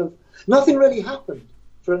to sort of, nothing really happened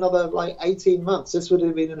for another like 18 months. This would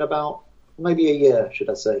have been in about maybe a year, should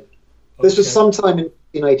I say. This was sometime in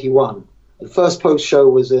 1981. The first post show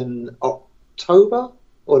was in October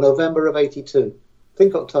or November of 82. I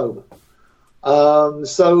think October.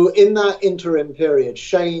 So in that interim period,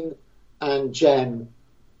 Shane and Jem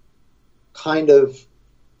kind of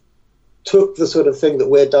took the sort of thing that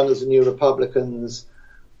we'd done as the New Republicans,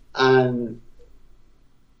 and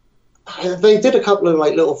they did a couple of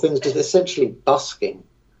like little things, just essentially busking.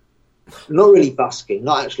 Not really busking,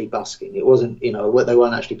 not actually busking. It wasn't, they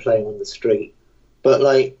weren't actually playing on the street, but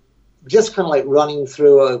like just kind of like running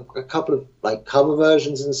through a couple of like cover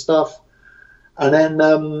versions and stuff. And then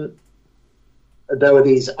there were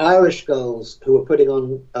these Irish girls who were putting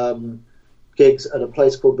on gigs at a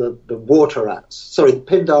place called the Water Rats. Sorry, the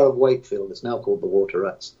Pindar of Wakefield. It's now called the Water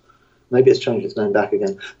Rats. Maybe it's changed its name back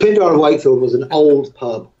again. Pindar of Wakefield was an old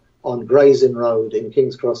pub on Gray's Inn Road in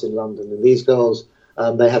King's Cross in London. And these girls,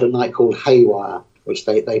 they had a night called Haywire, which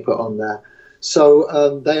they put on there.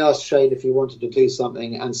 So they asked Shane if he wanted to do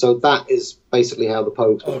something, and so that is basically how the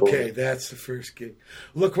Pogues performed. Okay, that's the first gig.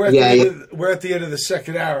 Look, we're at the end of the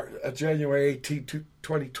second hour, January 18,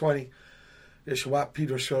 2020. This is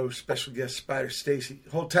Pedro Show, special guest Spider Stacy.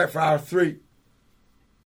 Hold tight for hour 3.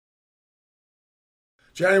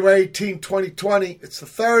 January 18, 2020. It's the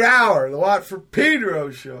third hour, the Watt for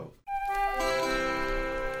Pedro Show.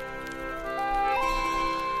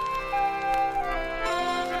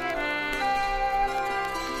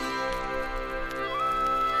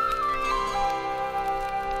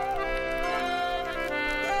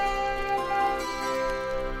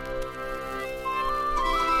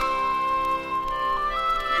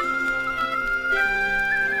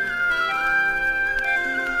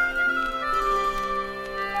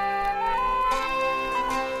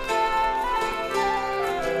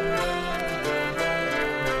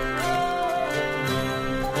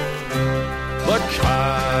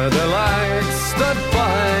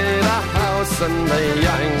 And the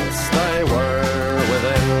Yanks, they were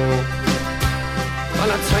within.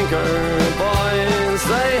 And a tinker boys,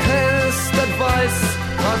 they hissed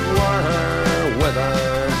water with a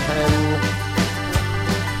pen.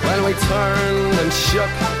 Well, we turned and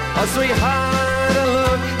shook as we had a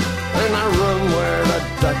look in a room where the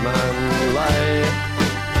dead man lay.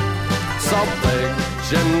 So big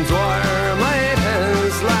Jim Dwyer made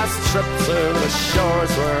his last trip to the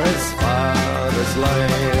shores where his fathers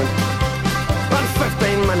lay. And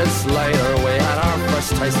 15 minutes later we had our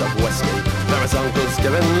first taste of whiskey. There was uncles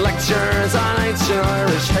giving lectures on ancient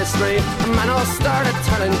Irish history. Men all started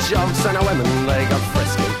telling jokes and the women they got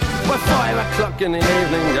frisky. By 5 o'clock in the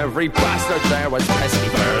evening every bastard there was pesky.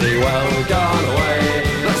 Pretty well gone away,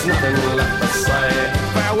 there's nothing left to say.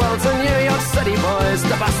 Farewell to New York City boys,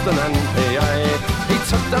 to Boston and PA. He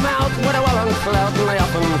took them out with a well-on clout and I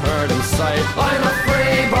often heard him say, I'm a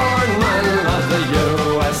free-born man of the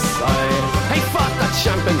USA. He fought the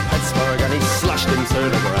champ in Pittsburgh and he slashed him to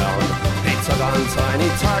the ground. He took on Tiny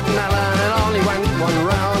Tartanella and it only went one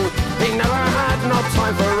round. He never had no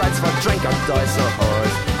time for rights for drink or dice or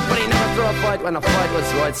horse. But he never threw a fight when the fight was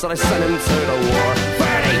right, so they sent him to the war.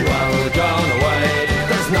 Fairly well gone away,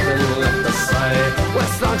 there's nothing left to say.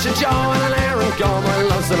 West Launcher Joe and an Aaron Gomer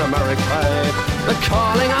loves in America. The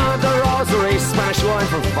calling of the rosary, Spanish wine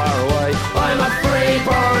from far away. I'm a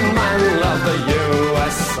free-born man, love the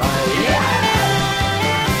USA. Yeah!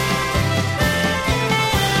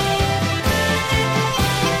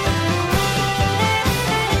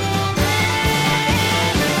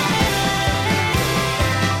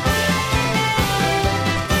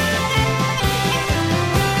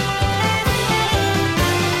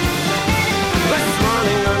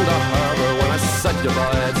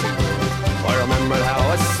 Goodbye to you. I remembered how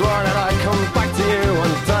I swore that I'd come back to you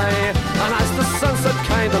one day. And as the sunset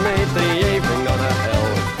came to meet the evening on a hill,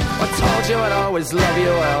 I told you I'd always love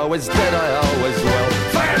you, I always did, I always will.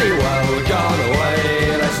 Fairly well gone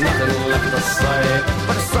away, there's nothing left to say.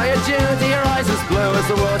 But to say adieu to your eyes as blue as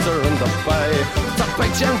the water in the bay. To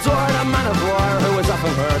big Jim Dwyer, a man of war who was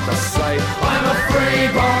often heard to say, I'm a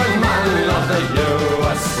free-born man of the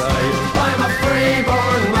USA. I'm a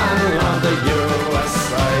free-born man of the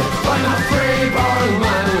USA. I'm a free-born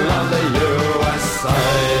man of the USA.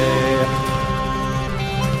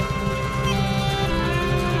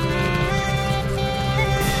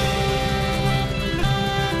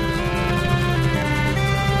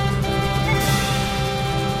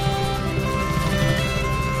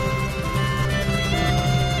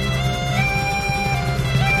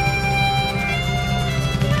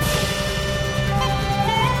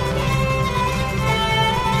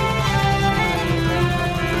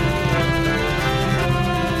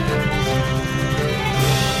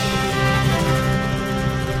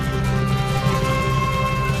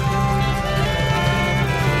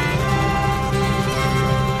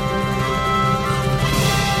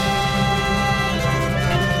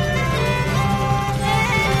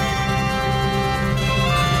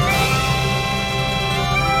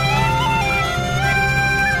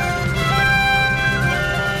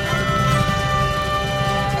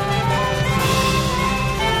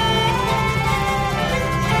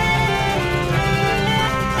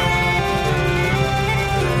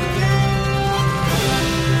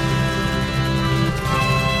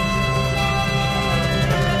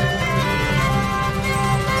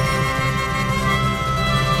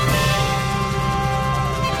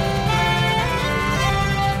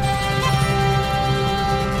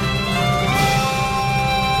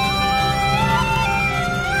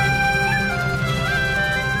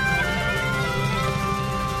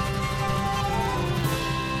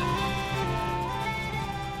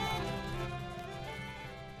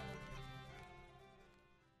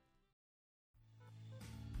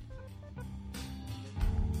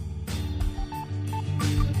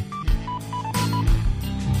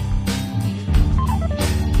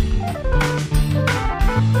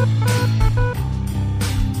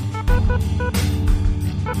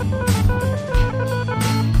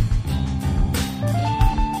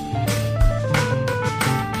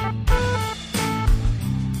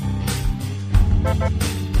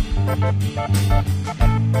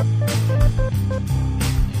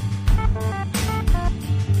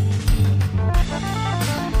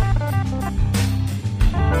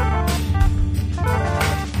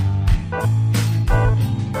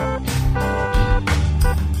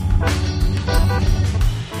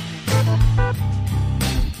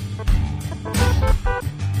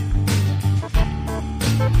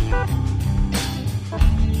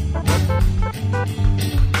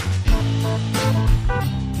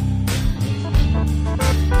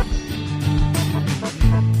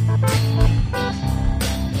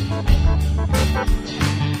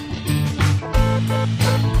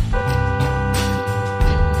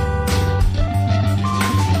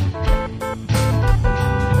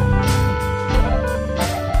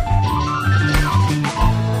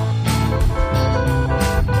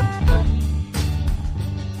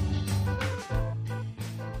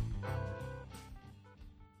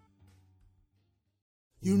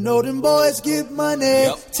 them boys get money.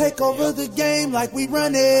 Take over the game like we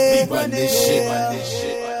run it. We run this shit.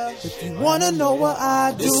 If you wanna know what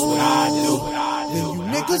I do, then you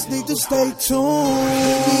niggas need to stay tuned.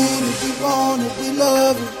 If we want it, we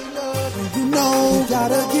love it. And you know,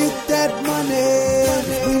 gotta get that money.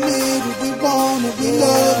 If we need it, we want it, we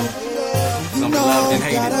love it. And you know,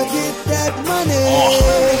 gotta get that money.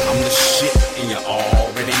 I'm the shit, and you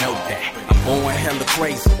already know that. I'm going hella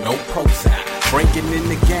crazy, no Prozac. Breaking in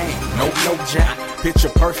the game, no job. Picture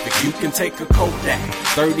perfect, you can take a Kodak.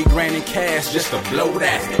 30 grand in cash just to blow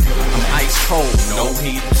that. I'm ice cold, no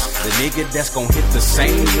heaters. The nigga that's gon' hit the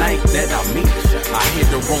same night that I meet. I hit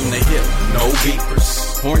her on the hip, no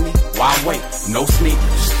beepers. Horny, why wait, no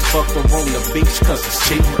sneakers. Fuck her on the beach cause it's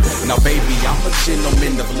cheaper. Now baby, I'm a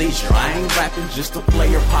gentleman of leisure. I ain't rapping, just a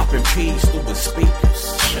player popping peas through the speakers.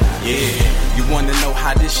 Yeah, you wanna know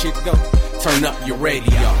how this shit go? Turn up your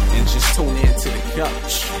radio and just tune in to the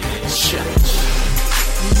couch.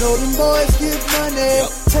 You know them boys get money.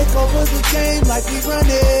 Take over the game like we run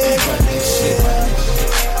it.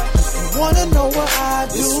 You wanna know what I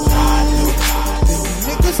do? Then you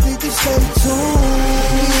niggas need to stay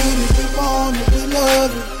tuned. If we want it, we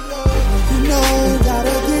love it. You know,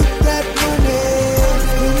 gotta get that money.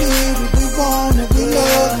 We need it, we want it, we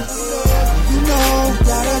love it. You know,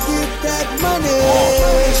 gotta get that money.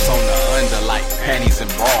 It's on the under like panties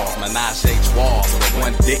and bras. Menage a trois. With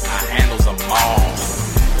one dick, I handles them all.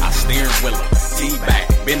 I steering wheel 'em,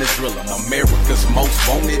 T-back, been a driller. America's most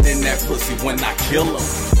wanted in that pussy when I kill 'em.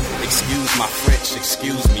 Excuse my French,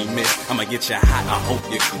 excuse me, miss. I'ma get you hot, I hope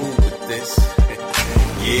you're cool with this.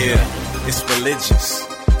 Yeah, it's religious.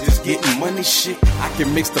 Just getting money shit. I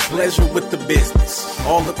can mix the pleasure with the business.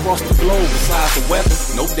 All across the globe besides the weather,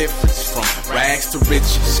 no difference. From rags to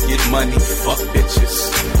riches, get money, fuck bitches.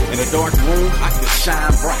 In a dark room, I can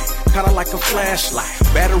shine bright. Kinda like a flashlight.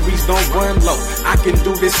 Batteries don't run low. I can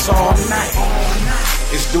do this all night.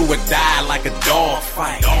 It's do or die like a dog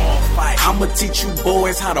fight. I'ma teach you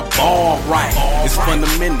boys how to ball right. It's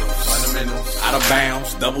fundamentals. Out of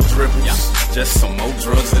bounds, double dribbles. Just some more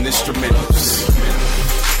drugs and instrumentals.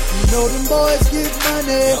 You know them boys get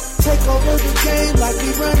money. Take over the game like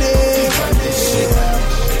we run it.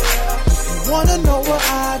 You wanna know what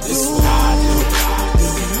I do? Then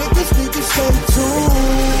you niggas need to stay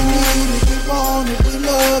tuned. If we want it, we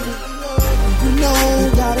love it. You know,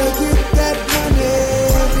 gotta get that money.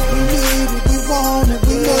 We need it, we want it,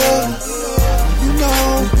 we love it. You know,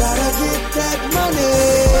 gotta get that money.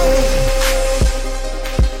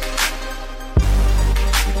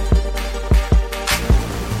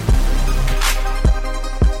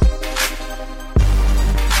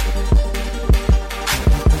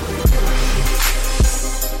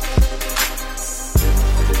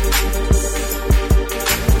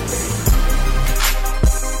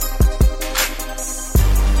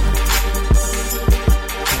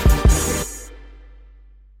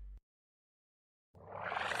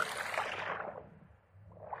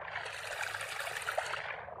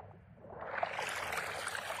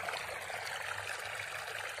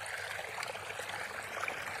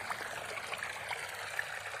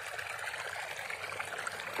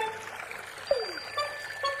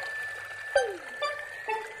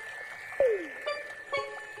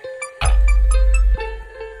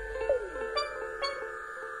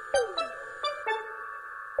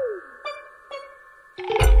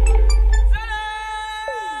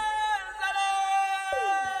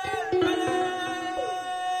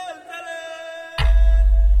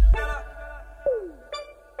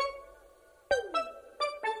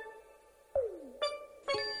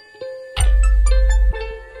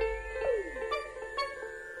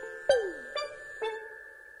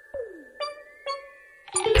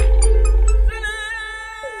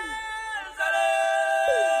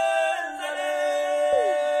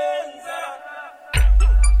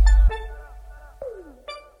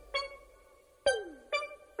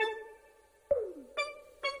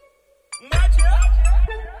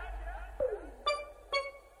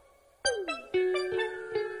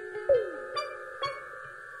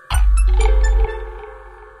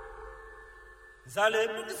 Zale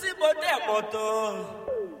buksi bote moto,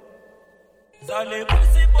 zale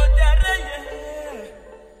buksi bote reye,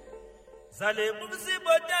 zale buksi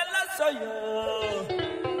bote la soyo,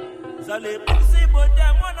 zale buksi bote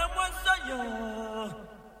mwana mwansoyo,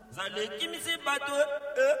 zale kimisi bato,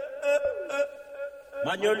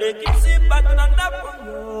 manyole kimisi bato nanda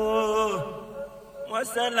ponyo,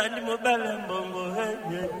 mwasala ni mobile mbongo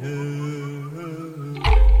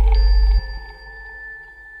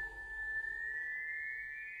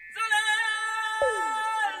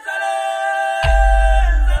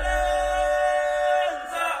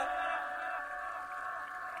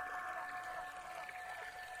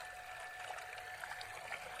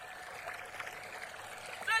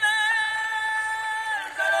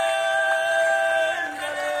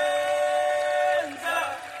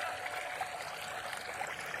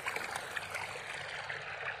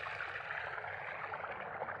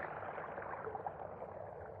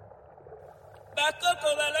bakoko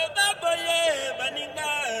balobaboye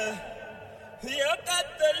baninga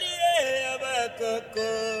yokatolie abakoko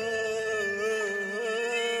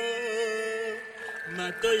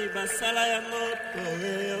matoi basala ya moto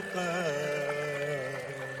eyoka.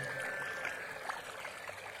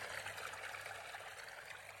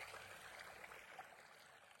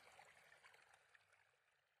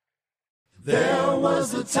 There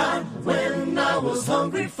was a time when I was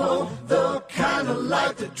hungry for the kind of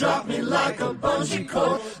light that dropped me like a bungee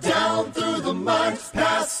cord down through the mud,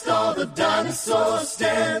 past all the dinosaurs,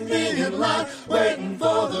 standing in line, waiting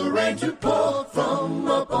for the rain to pour from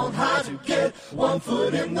up on high to get 1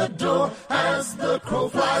 foot in the door. As the crow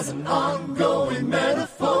flies, an ongoing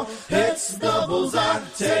metaphor, it's the bullseye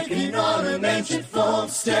taking on an ancient form,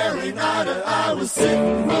 staring eye to eye with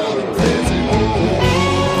sinful intent.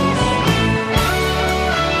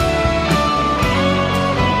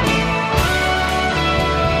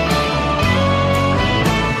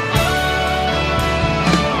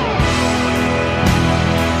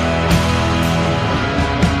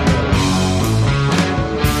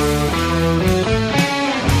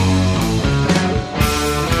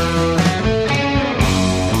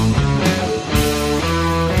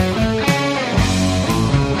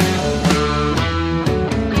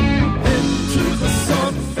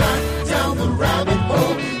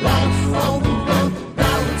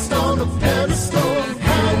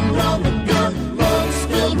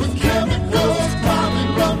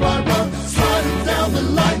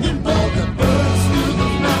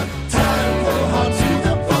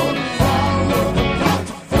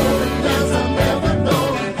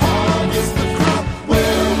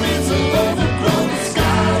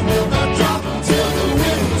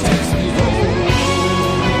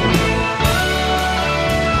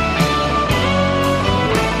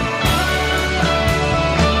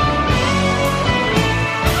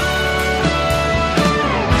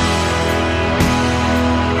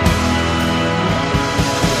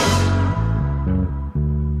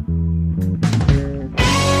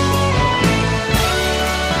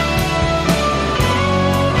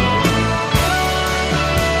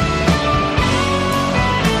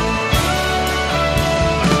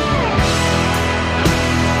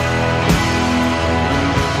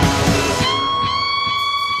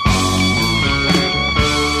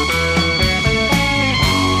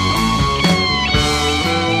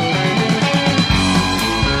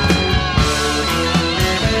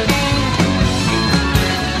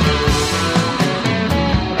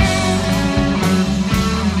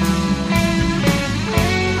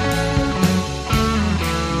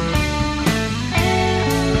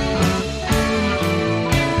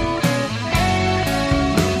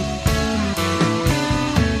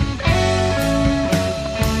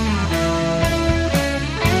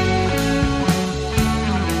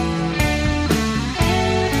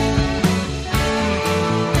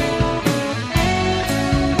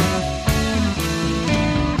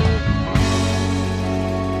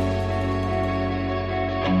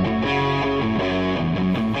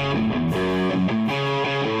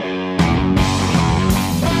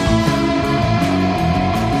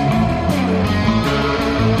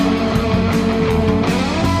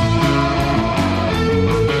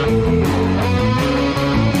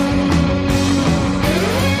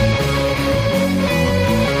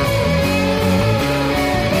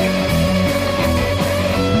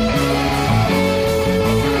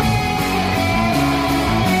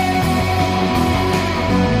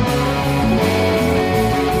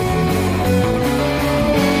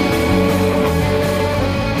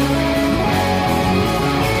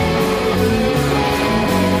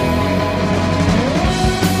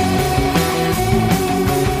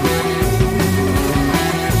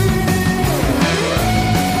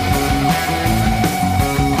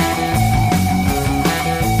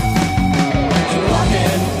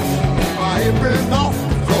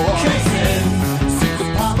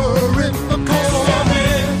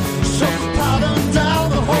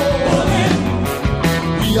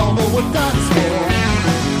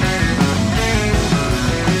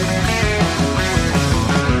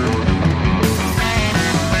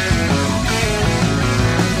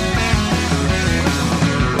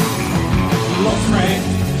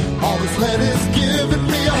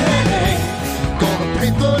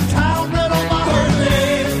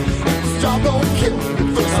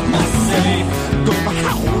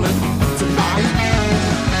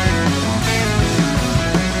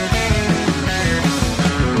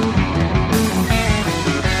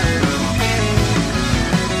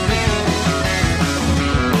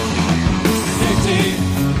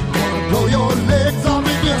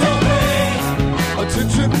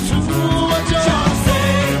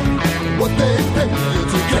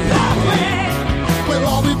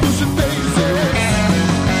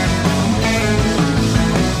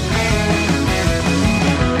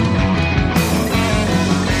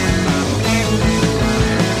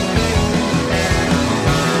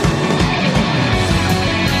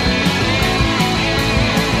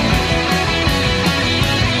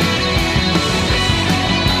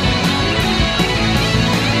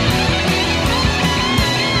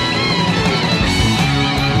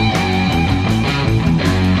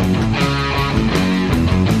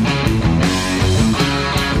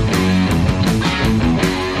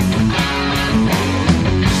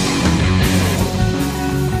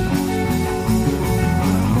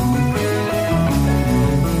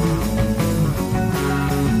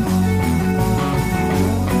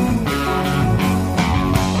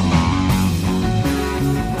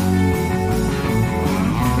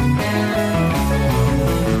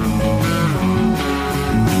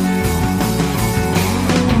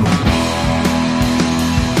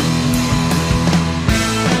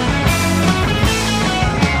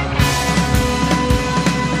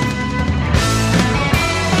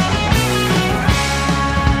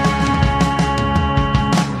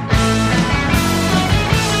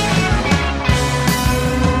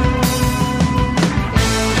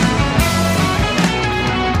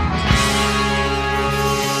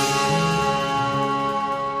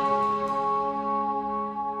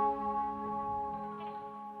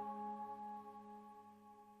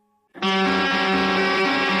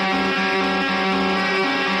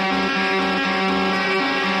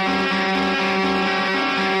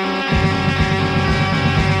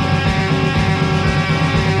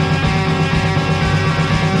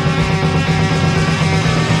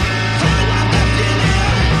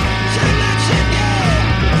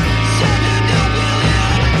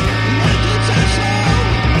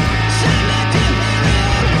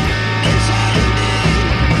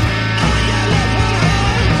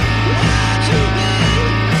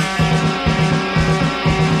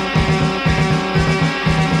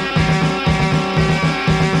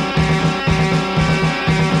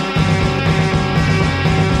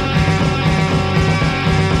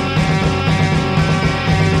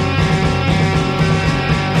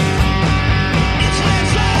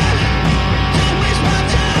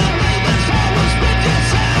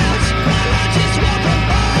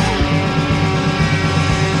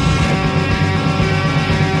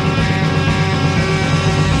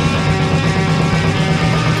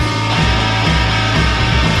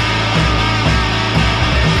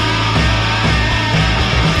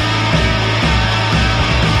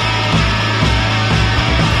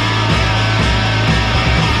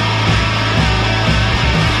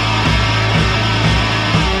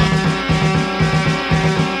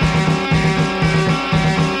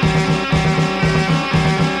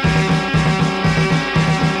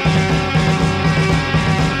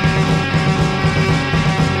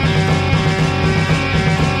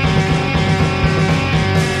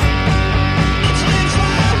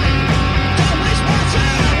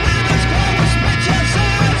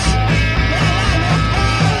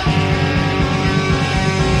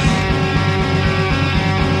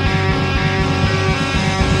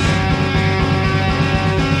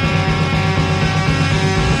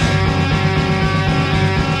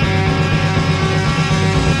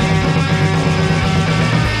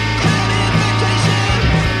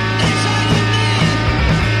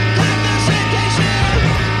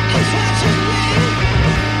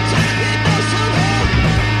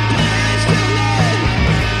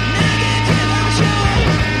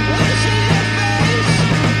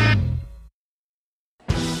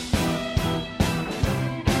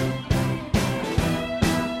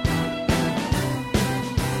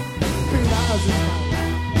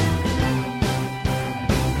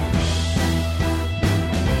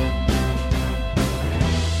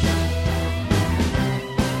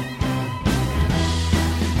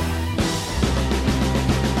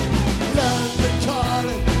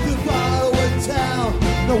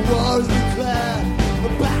 the war is declared, the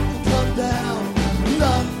battle come down.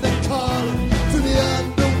 London calling to the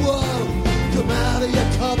underworld. Come out of your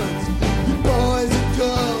cupboards, you boys and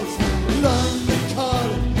girls. London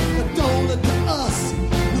calling, but don't look to us.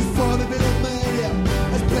 We fought a bit of mania,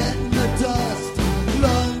 as bet in the dust.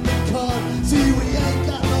 London calling, see we ain't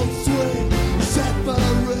got no swing, except for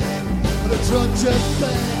the ring and the truncheon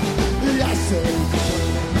thing. The ice age,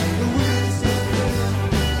 the wheels are thin,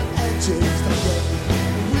 engines are running,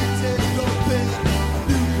 the wheat is dropping, a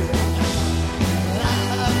nuclear hammer, and I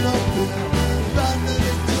have no fear. London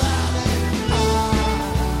is drowning.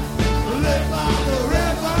 I live by the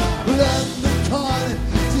river. London calling,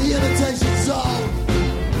 the imitation zone.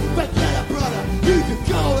 But yeah, brother, you can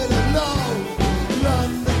go it alone.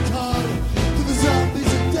 London calling to the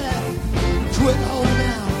zombies of death. Quit holding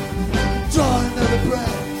out, draw another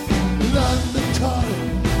breath. London calling,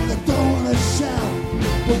 I don't wanna shout,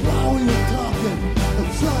 but while we were talking, I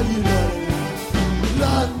saw you running out.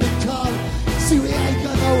 London calling, see we ain't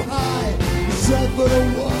got no high, except for the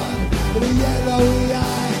one with the yellowy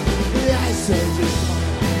eye. The ice age is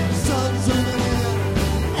coming, the sun's zooming in,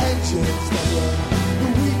 engines that run, the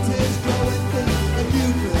wheat is growing thin, and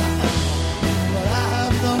nuclear ammo, but I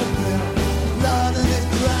have no fear. London is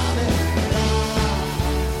drowning.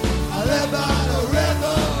 I live by the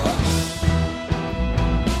river.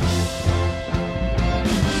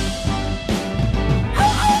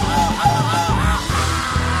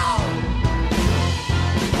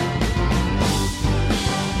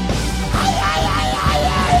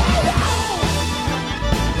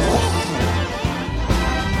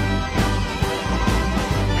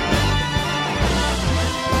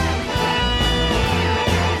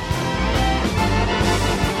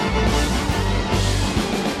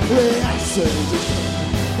 The ice age is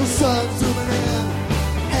coming, the sun's zooming in,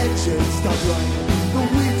 engines stop running, the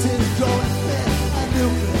wheat is growing thin, a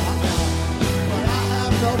nuclear ammo, but I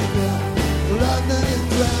have no fear. London is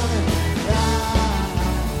drowning.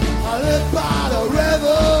 I live by the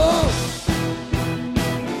river.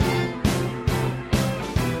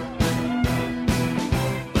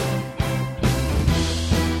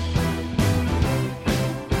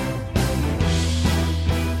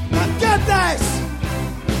 Now get this!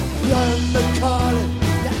 London calling,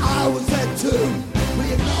 yeah, I was there too. But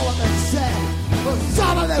you know what they said, well,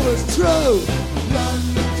 some of it was true.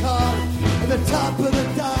 London calling, at the top of the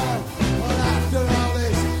dial. Well, after all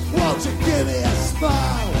this, won't you give me a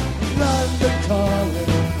smile? London calling,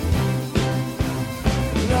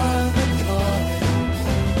 London calling.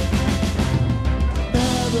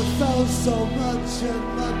 Never felt so much and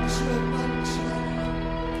much and much.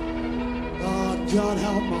 Oh, God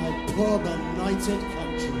help my poor benighted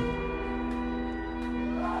country.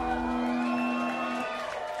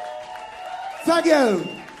 Thank you.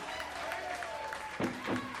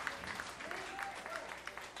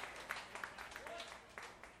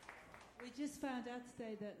 We just found out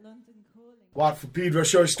today that London Calling. Watt for Pedro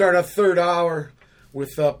Show. Start our third hour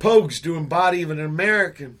with Pogues doing Body of an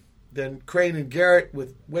American. Then Crane and Gerit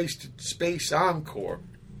with Wasted Space Encore.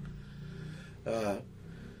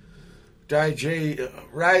 DJ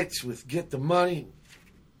Wrights with Get the Money.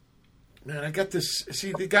 Man, I got this.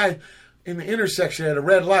 See, the guy in the intersection had a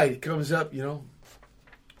red light. He comes up, you know.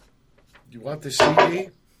 You want the CD?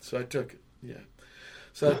 So I took it. Yeah.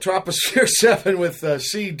 So Troposphere 7 with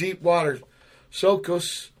C, Deepwater,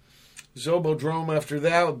 Sokos, Zobodrome after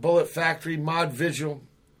that, with Bullet Factory, Mod Vigil.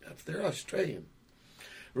 They're Australian.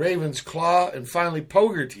 Raven's Claw, and finally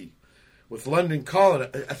Poguetry with London Calling.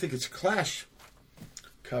 I think it's a Clash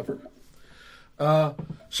cover.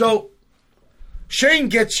 So Shane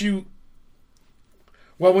gets you.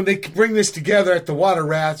 Well, when they bring this together at the Water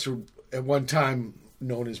Rats, or at one time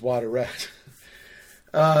known as Water Rat.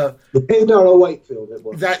 The Pinot Wakefield, it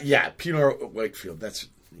was. Pinot Wakefield. That's,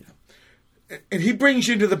 you know. And he brings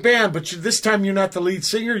you into the band, but this time you're not the lead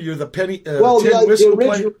singer. You're the tin whistle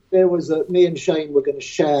player. There was me and Shane were going to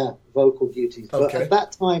share vocal duties, but at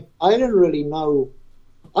that time I didn't really know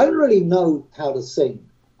how to sing.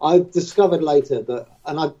 I discovered later that,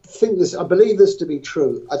 and I believe this to be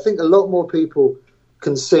true. I think a lot more people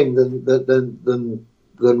can sing than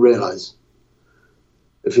realize.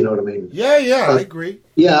 If you know what I mean. Yeah, I agree.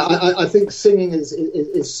 Yeah, I think singing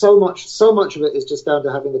is so much of it is just down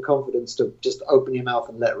to having the confidence to just open your mouth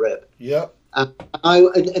and let rip. Yeah. And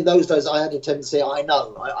in those days, I had a tendency. I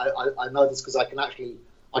know this because I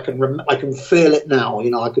can feel it now. You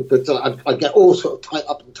know, I'd get all sort of tight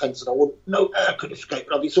up and tense, and no air could escape.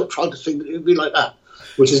 And I'd be sort of trying to sing, it would be like that,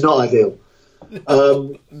 which is not ideal.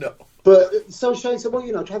 No. But so Shane said, well,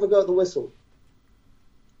 you know, have a go at the whistle,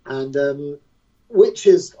 and which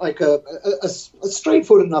is like a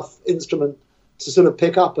straightforward enough instrument to sort of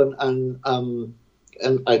pick up and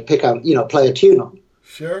pick out, play a tune on.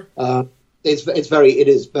 Sure. It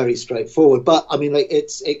is very straightforward, but I mean, like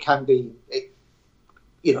it can be,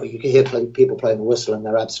 you can hear people playing the whistle and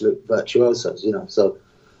they're absolute virtuosos, So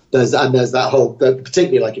there's that whole,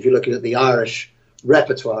 particularly like if you're looking at the Irish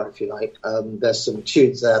repertoire, if you like, there's some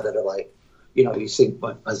tunes there that are like, you think,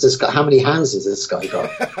 has this guy, how many hands has this guy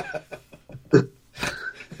got?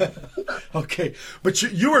 Okay, but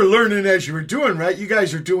you were learning as you were doing, right? You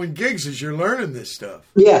guys are doing gigs as you're learning this stuff.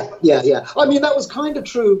 Yeah. I mean, that was kind of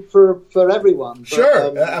true for everyone. But,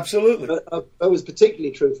 sure, absolutely. But, that was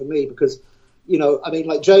particularly true for me because, I mean,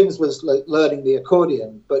 like James was learning the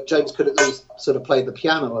accordion, but James could at least sort of play the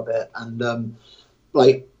piano a bit. And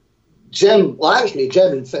Jem,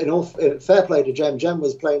 in fair play to Jem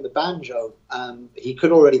was playing the banjo. He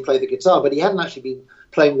could already play the guitar, but he hadn't actually been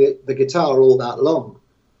playing the guitar all that long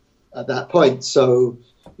at that point. So,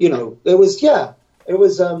 it was a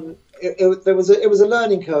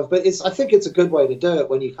learning curve, but I think it's a good way to do it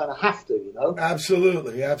when you kind of have to,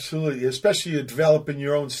 Absolutely, especially you're developing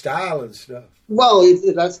your own style and stuff. Well,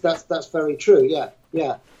 that's very true.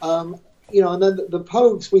 Yeah. And then the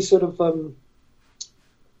pogues, we sort of I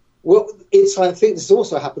think this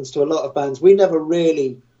also happens to a lot of bands. We never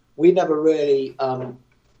really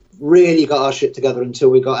got our shit together until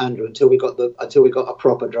we got Andrew, until we got a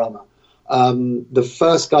proper drummer. The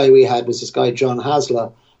first guy we had was this guy John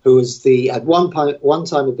Hasler, who was at one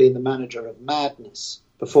time had been the manager of Madness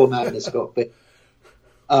before Madness got big,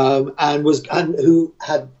 and who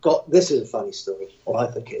had got, this is a funny story, or I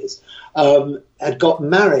think it is, had got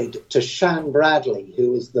married to Shan Bradley,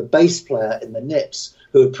 who was the bass player in the Nips,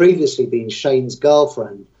 who had previously been Shane's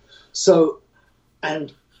girlfriend. So,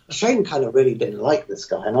 and Shane kind of really didn't like this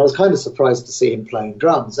guy, and I was kind of surprised to see him playing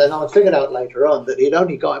drums. And I figured out later on that he'd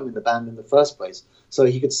only got him in the band in the first place so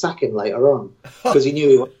he could sack him later on, because he knew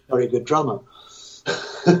he was a very good drummer.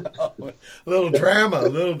 Little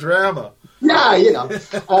drama. Yeah,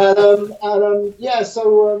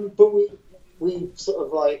 but we sort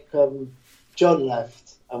of like, John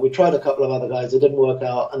left, and we tried a couple of other guys. It didn't work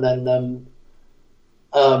out, and then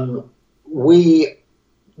we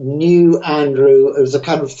knew Andrew. It was a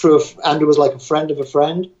kind of Andrew was like a friend of a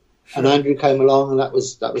friend, sure. And Andrew came along, and that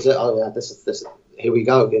was it. Oh yeah, this is here we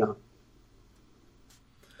go.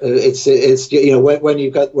 It's when you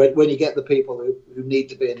get the people who need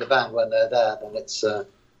to be in the band when they're there, then that's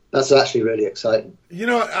actually really exciting.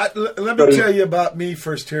 Let me tell you about me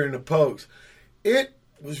first hearing the Pogues. It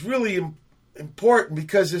was really important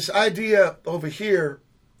because this idea over here,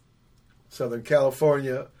 Southern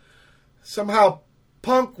California, somehow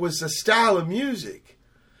punk was a style of music.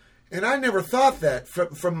 And I never thought that.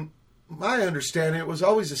 From my understanding, it was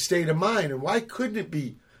always a state of mind. And why couldn't it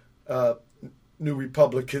be New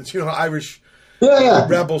Republicans, Irish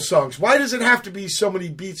rebel songs? Why does it have to be so many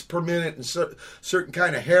beats per minute and certain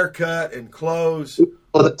kind of haircut and clothes?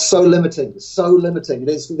 Oh, that's so limiting. That's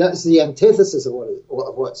the antithesis of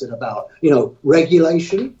what's it about.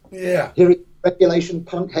 Regulation. Yeah. Here is regulation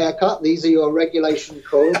punk haircut. These are your regulation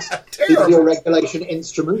chords. These are your regulation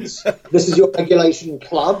instruments. This is your regulation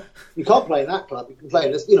club. You can't play in that club. You can play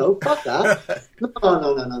in this. Fuck that.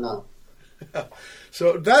 No.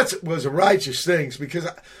 So that was a righteous thing because,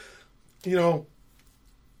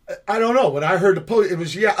 I don't know. When I heard the post, it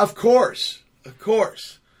was, of course.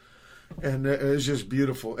 And it was just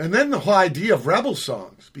beautiful. And then the whole idea of rebel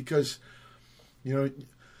songs because, and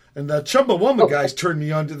the Chumbawamba guys turned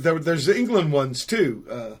me on to, there's the England ones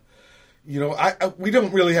too. We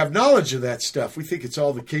don't really have knowledge of that stuff. We think it's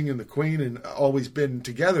all the king and the queen and always been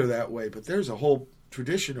together that way. But there's a whole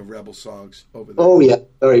tradition of rebel songs over there. Oh, yeah,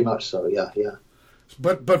 very much so, yeah.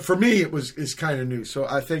 But for me, it's kind of new. So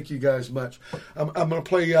I thank you guys much. I'm going to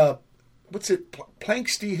play, what's it,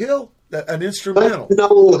 Planksty Hill? An instrumental.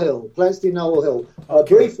 Planksty Noel Hill.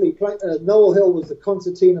 Okay. Briefly, Noel Hill was the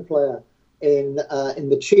concertina player in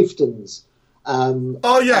the Chieftains.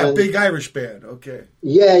 Big Irish band. Okay.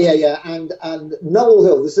 Yeah. And Noel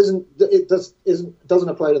Hill. Doesn't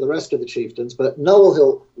apply to the rest of the Chieftains, but Noel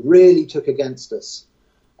Hill really took against us.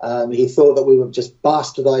 He thought that we were just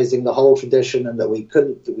bastardizing the whole tradition and that we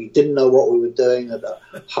didn't know what we were doing, and that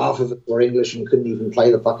half of it were English and couldn't even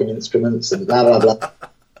play the fucking instruments and blah, blah, blah.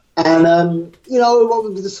 And, what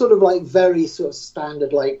was the sort of like very sort of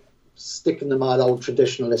standard, like stick in the mud old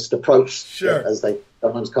traditionalist approach, sure, as they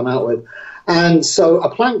sometimes come out with. And so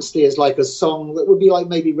a Planksty is like a song that would be like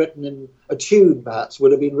maybe written in a tune, perhaps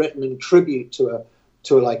would have been written in tribute to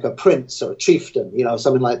to like a prince or a chieftain, you know,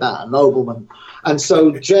 something like that, a nobleman. And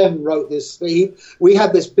so Jem wrote this. We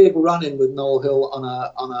had this big run-in with Noel Hill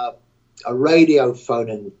on a radio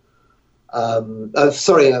phone-in. Not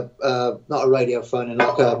a radio phone-in.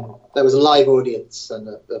 There was a live audience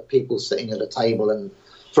and people sitting at a table and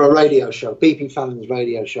for a radio show, BP Fallon's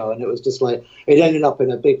radio show, and it was just like it ended up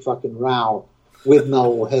in a big fucking row with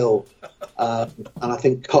Noel Hill, and I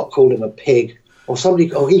think Cott called him a pig. Or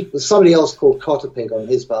somebody else called Cott a pig on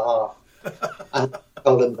his behalf, and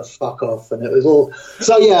told him to fuck off, and it was all.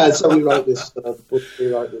 So we wrote this.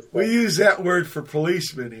 We use that word for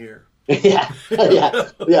policemen here. yeah.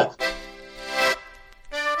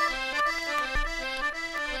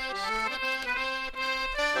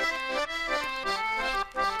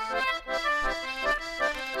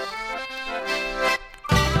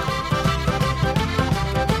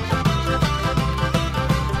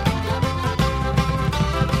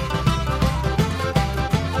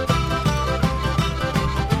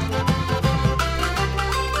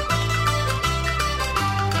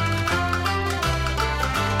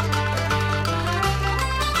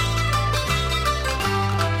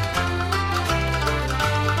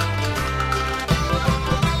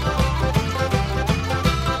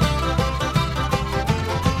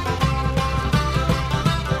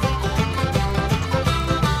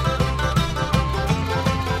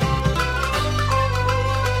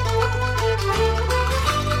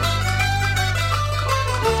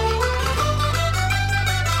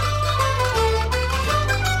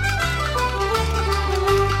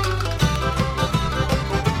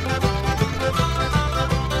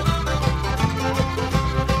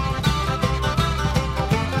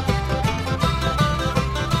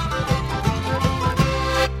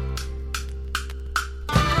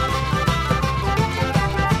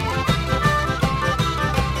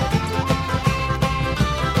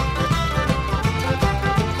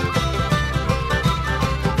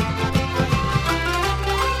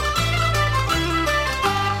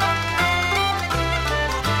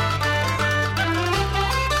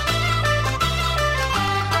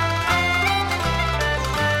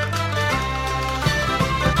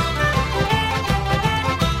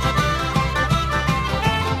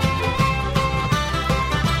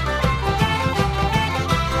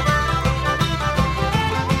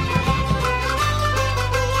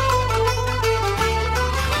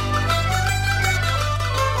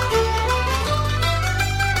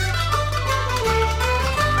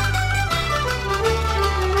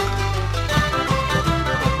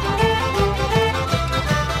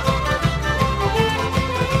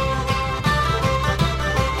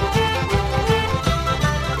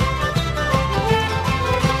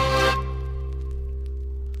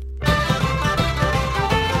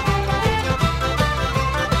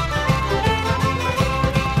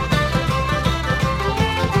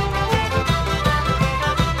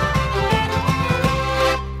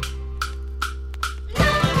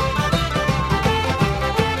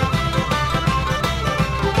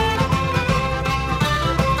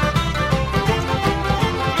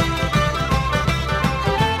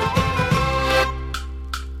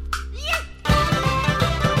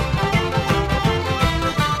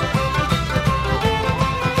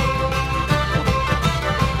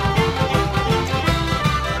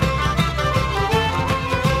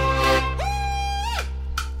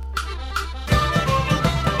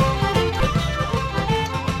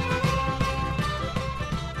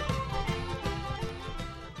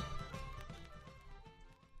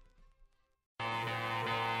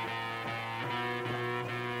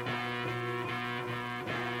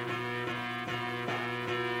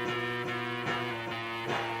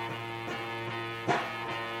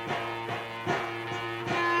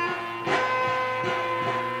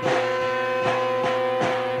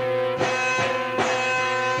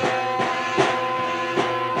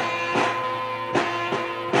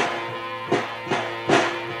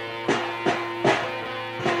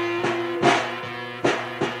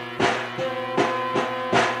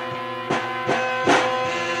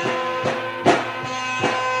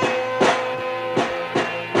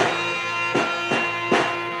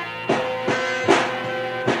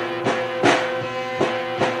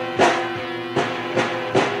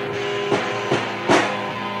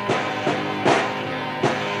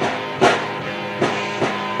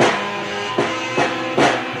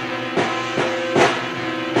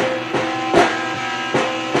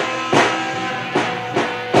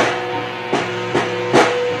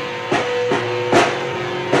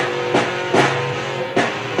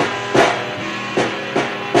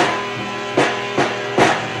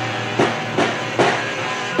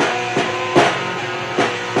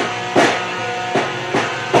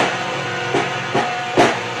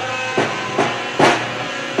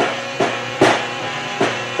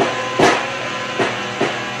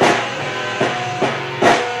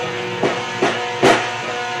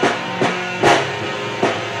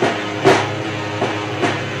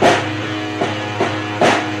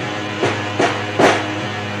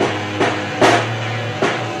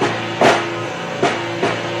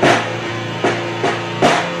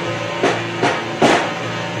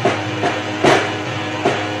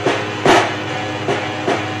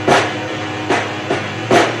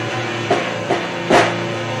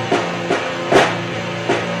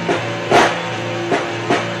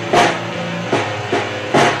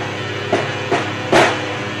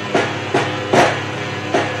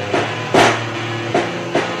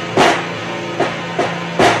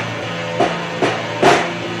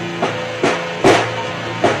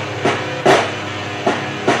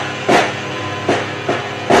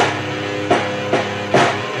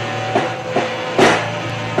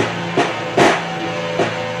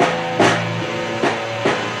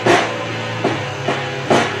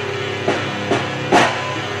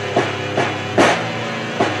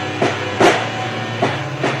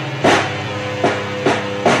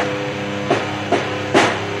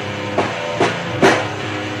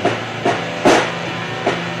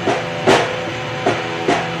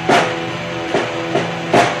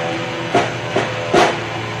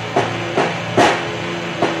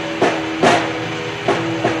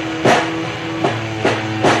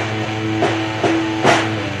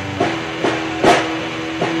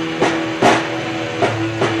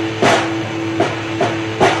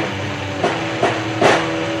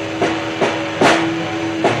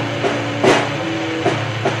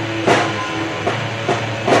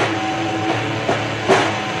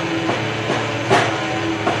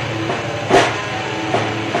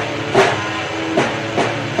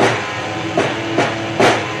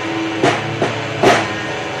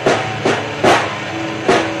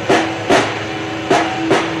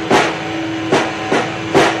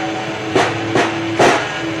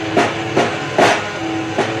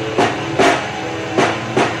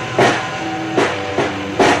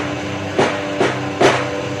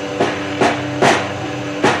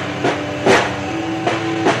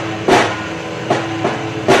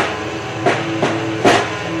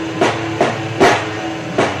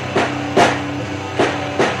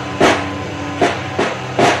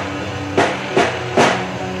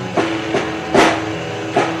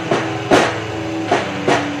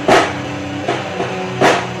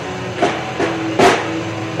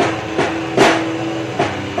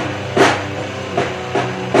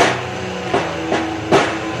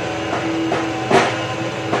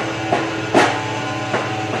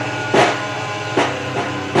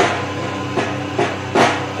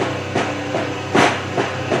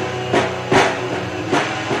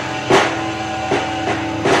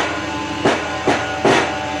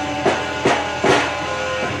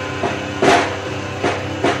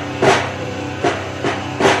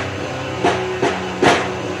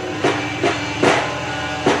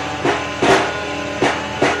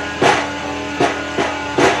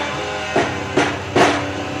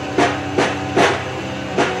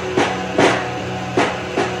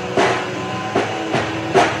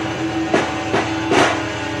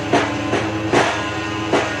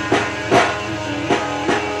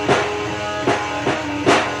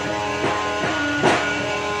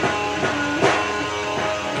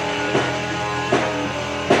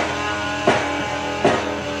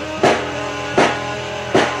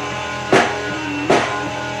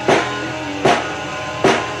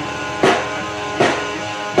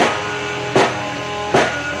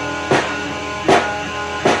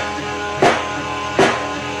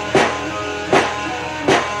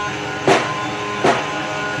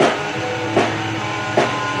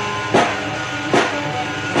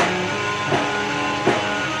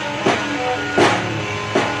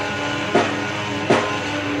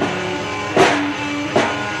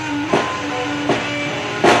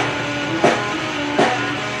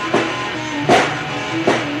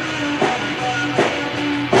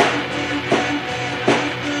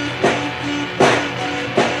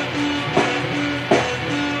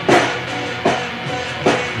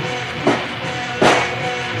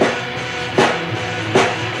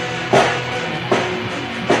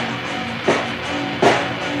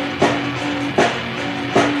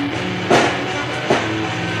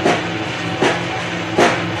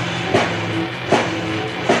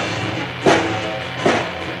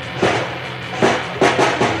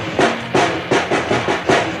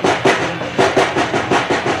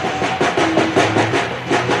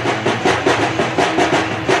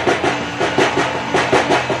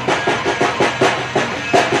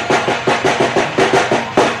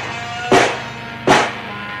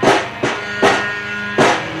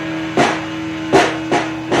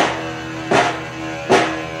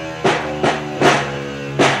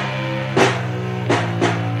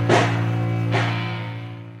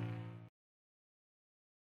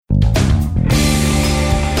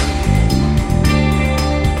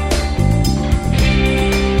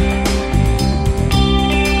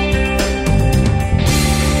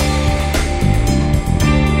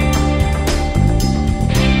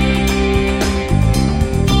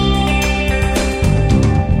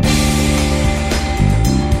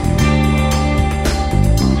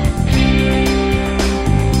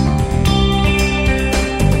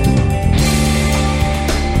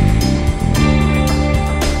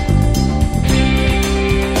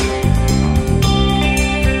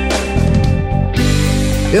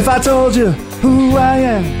 If I told you who I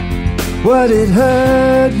am, would it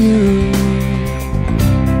hurt you?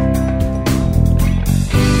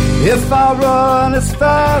 If I run as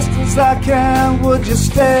fast as I can, would you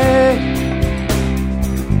stay?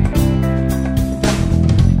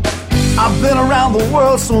 I've been around the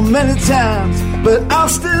world so many times, but I'm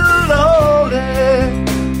still lonely.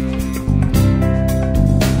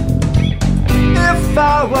 If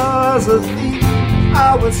I was a thief,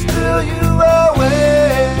 I would steal you away.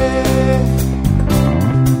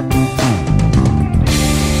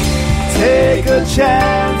 Take a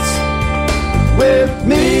chance with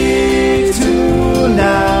me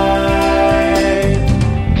tonight.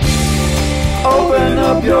 Open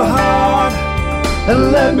up your heart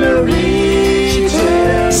and let me reach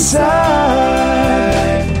inside.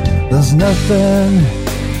 There's nothing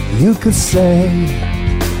you could say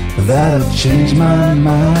that'll change my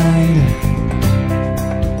mind.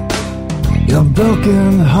 Your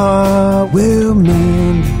broken heart will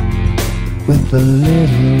mend with a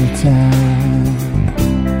little time.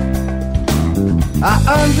 I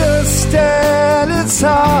understand it's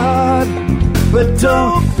hard, but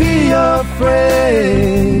don't be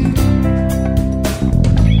afraid.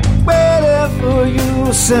 Waiting for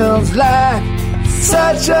you sounds like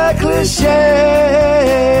such a cliche.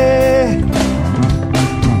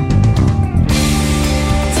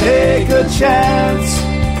 Take a chance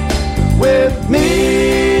with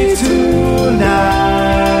me tonight.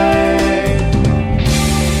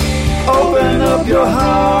 Open up your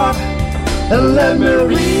heart and let me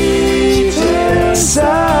reach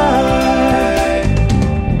inside.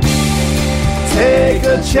 Take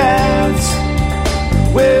a chance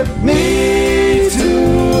with me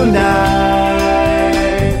tonight.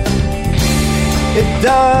 It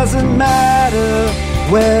doesn't matter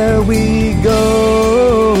where we go.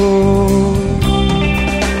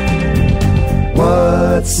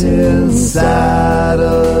 What's inside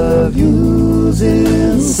of you's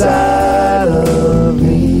inside of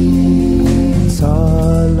me. It's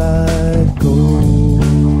all like gold.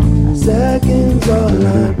 Seconds all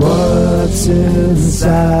like what's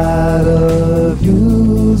inside of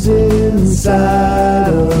you's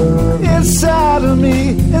inside of me. Inside of me,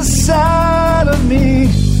 inside of me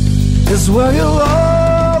is where you'll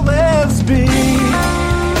always be.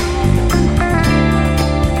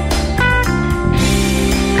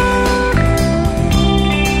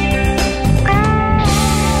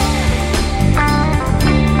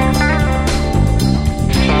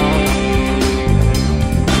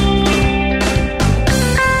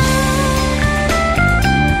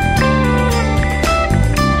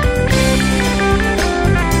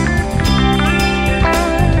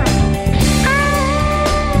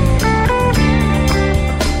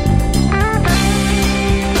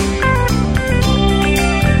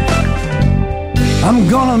 I'm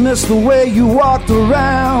gonna miss the way you walked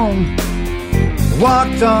around,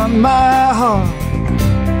 walked on my heart.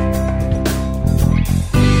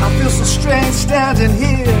 I feel so strange standing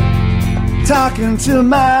here, talking to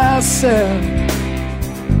myself.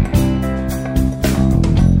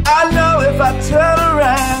 I know if I turn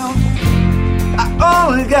around, I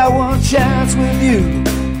only got one chance with you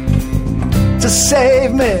to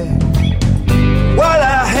save me. What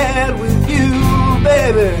I had with you,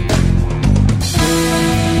 baby.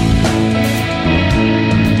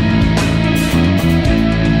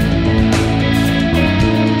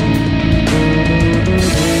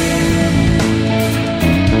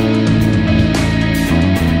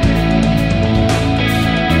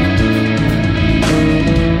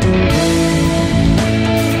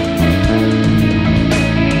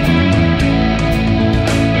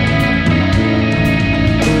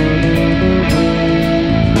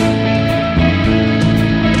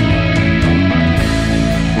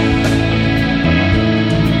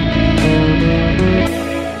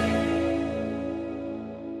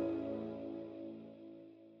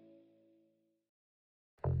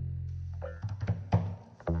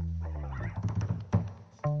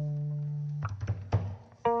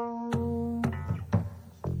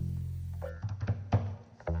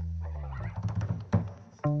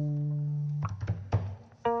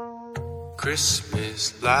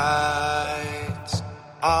 Christmas lights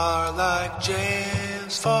are like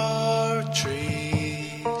jams for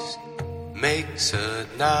trees. Makes a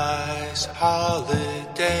nice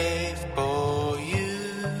holiday for you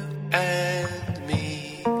and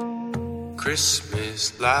me.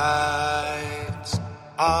 Christmas lights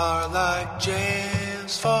are like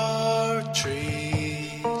jams for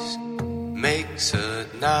trees. Makes a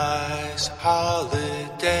nice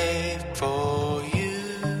holiday for you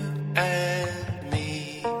and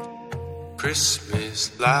me.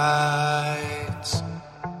 Christmas lights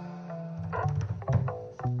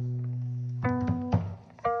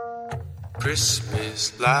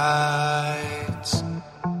Christmas lights.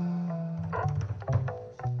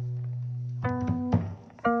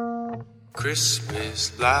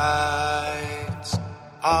 Christmas lights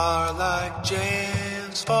are like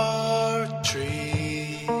jams for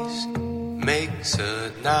trees. Makes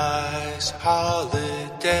a nice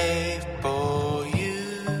holiday for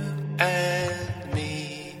you and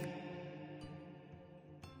me.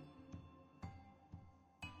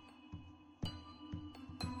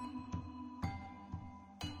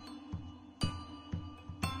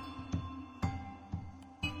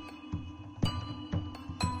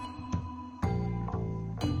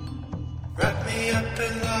 Wrap me up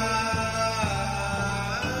in lights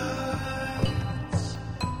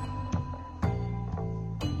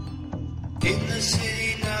in the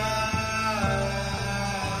city night,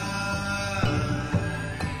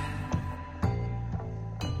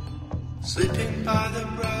 sleeping by the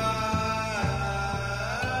bright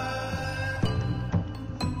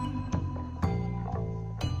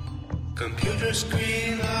computer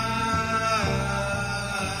screen light.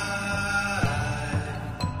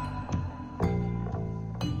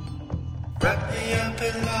 Wrap me up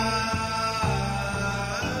in lights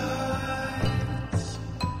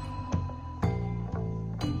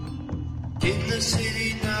in the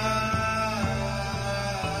city night,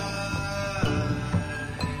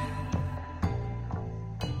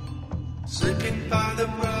 sleeping by the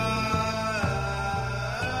bright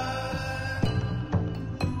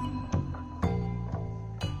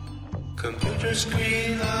computer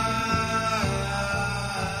screen light.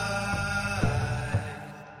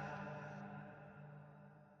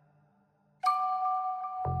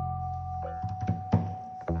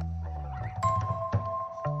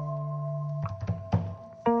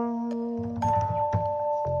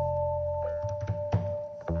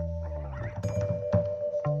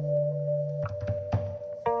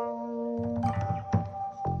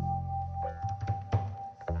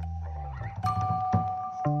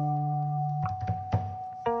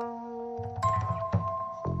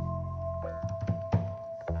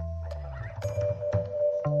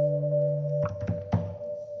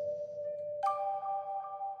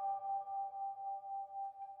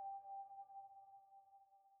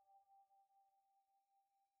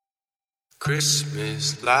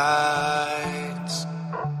 Christmas lights.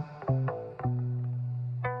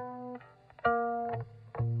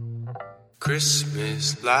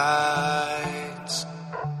 Christmas lights.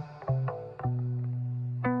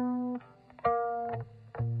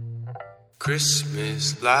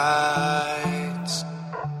 Christmas lights.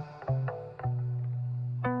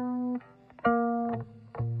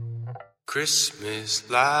 Christmas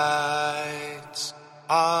lights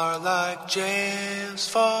are like jams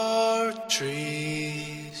for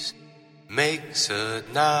trees. Makes a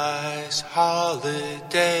nice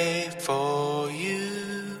holiday for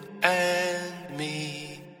you and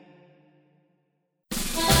me.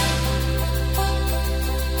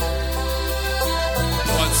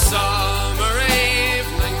 One summer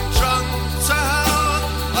evening, drunk to hell,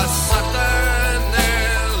 I sat there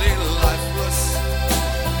nearly lifeless.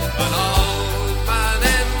 An old man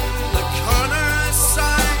in the corner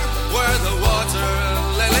sang where the water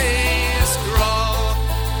lilies grow,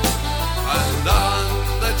 and on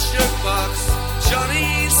the jukebox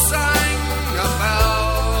Johnny sang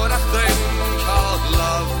about a thing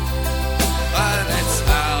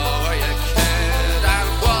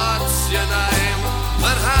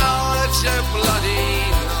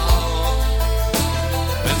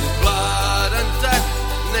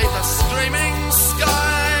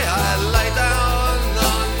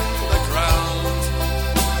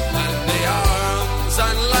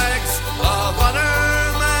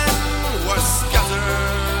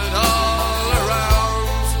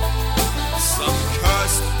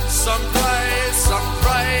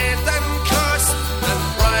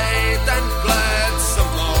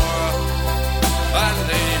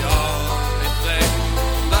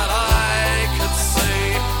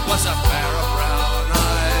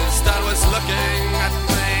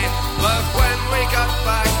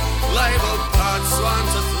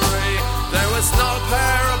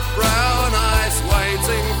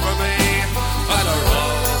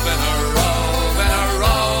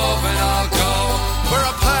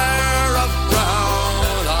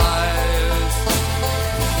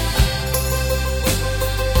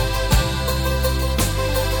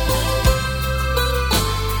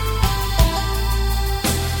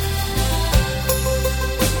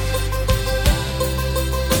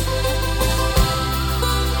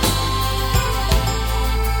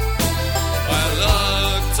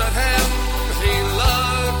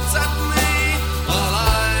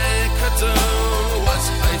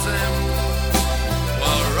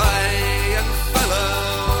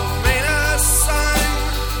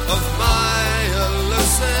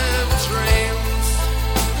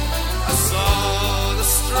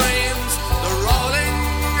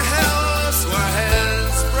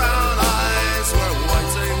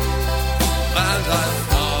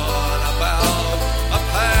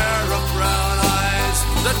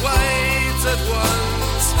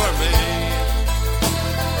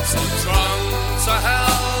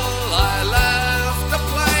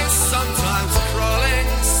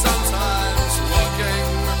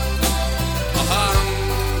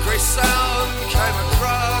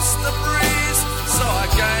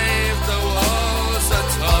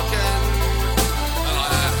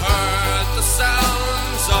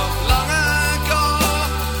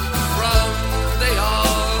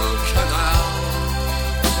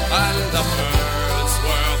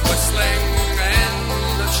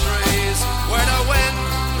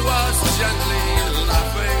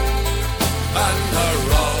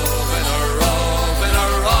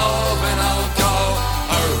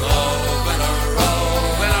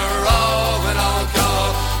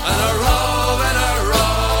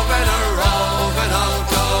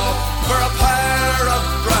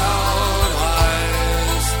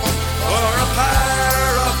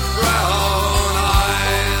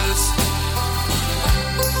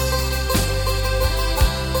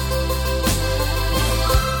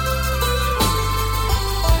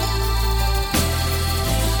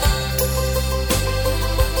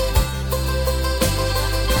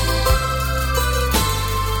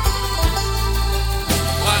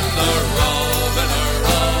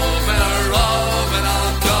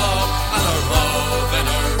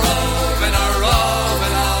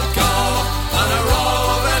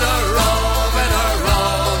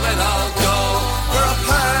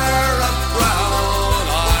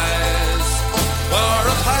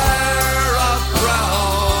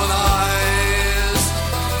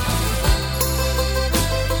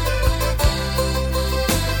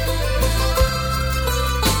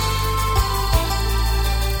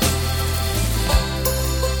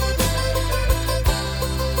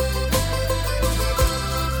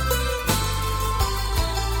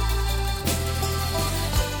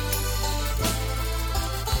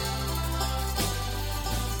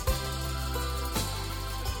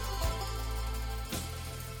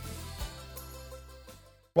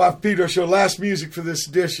Well, Pedro Show, last music for this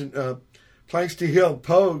edition. Planks to Hill,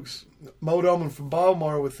 Pogues, Mo Doman from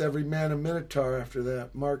Baltimore with Every Man a Minotaur after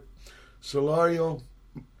that. Mark Solario,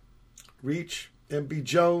 Reach, M.B.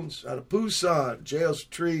 Jones out of Busan, Jails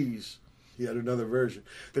Trees. He had another version.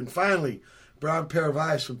 Then finally, Brown Pair of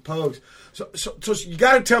Eyes from Pogues. So you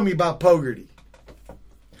got to tell me about Poguetry.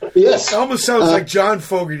 Yes. It almost sounds like John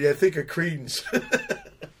Fogerty. I think of Creedence. Yeah.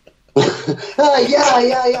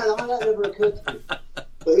 That never occurred to me.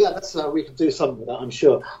 But yeah, that's we can do something with that, I'm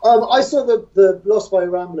sure. I saw the Lost Boy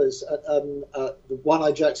Ramblers at the One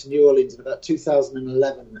Eye Jacks in New Orleans in about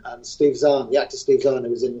 2011, and Steve Zahn, the actor Steve Zahn,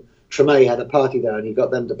 who was in Treme, had a party there, and he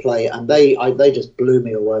got them to play, and they just blew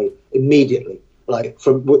me away immediately. I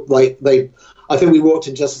think we walked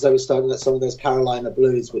in just as they were starting that song, there's Carolina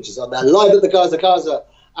Blues, which is on their Live at the Casa Casa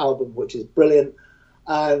album, which is brilliant.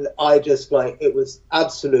 And I just it was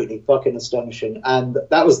absolutely fucking astonishing. And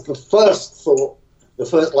that was the first thought.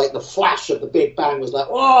 The flash of the big bang was like,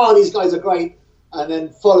 oh, these guys are great. And then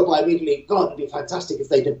followed by immediately, God, it'd be fantastic if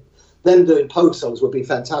they did. Them doing Pogue songs would be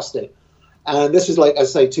fantastic. And this was, like I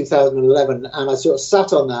say, 2011. And I sort of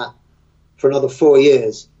sat on that for another 4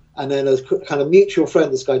 years. And then a kind of mutual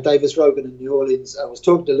friend, this guy, Davis Rogan in New Orleans, I was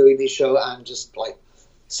talking to Louis Michaud and just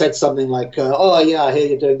said something like, oh, yeah, I hear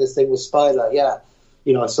you're doing this thing with Spider. Yeah.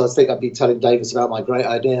 So I think I'd be telling Davis about my great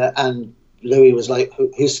idea. And Louis was like,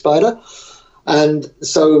 who's Spider? And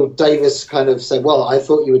so Davis kind of said, well, I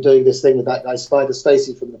thought you were doing this thing with that guy, Spider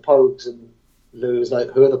Stacy from the Pogues. And Louis was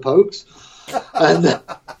like, who are the Pogues? and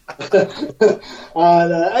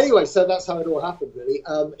anyway, so that's how it all happened, really.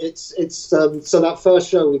 So that first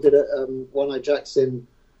show we did at One Eye Jacks in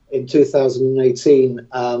 2018,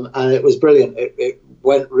 and it was brilliant. It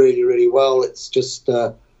went really, really well. It's just,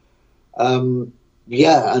 and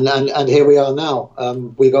here we are now.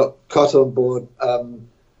 We got Cot on board.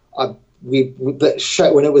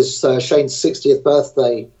 When it was Shane's 60th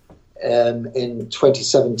birthday in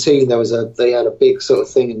 2017, they had a big sort of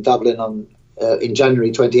thing in Dublin in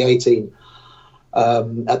January 2018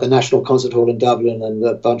 at the National Concert Hall in Dublin, and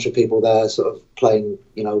a bunch of people there sort of playing,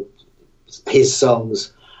 his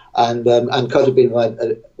songs, and Cot had been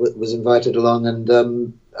was invited along, and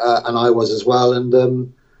I was as well,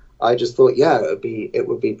 and I just thought, it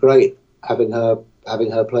would be great having her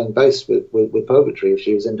playing bass with Poguetry if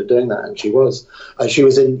she was into doing that, and she was. She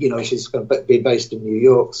was in, she's going to be based in New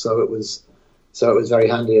York, so it was very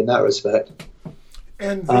handy in that respect.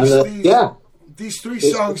 And these three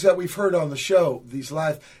songs that we've heard on the show, these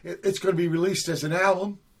live, it's going to be released as an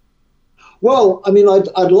album. Well, I mean,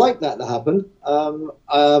 I'd like that to happen. I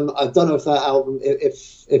don't know if that album,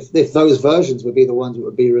 if those versions would be the ones that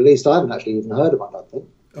would be released. I haven't actually even heard of them, I don't think.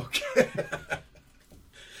 Okay.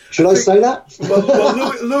 Should I say that?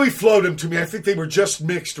 well Louis flowed them to me. I think they were just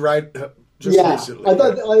mixed, right? Recently.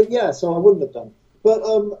 So I wouldn't have done. But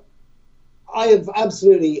I have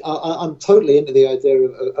absolutely, I'm totally into the idea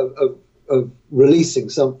of releasing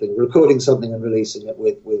something, recording something and releasing it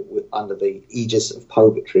with under the aegis of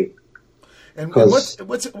Poguetry. And what's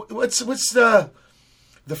the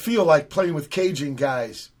feel like playing with Cajun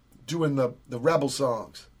guys doing the rebel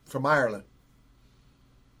songs from Ireland?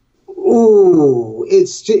 Ooh,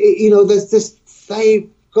 it's, there's this, they've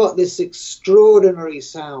got this extraordinary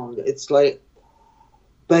sound. It's like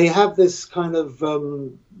they have this kind of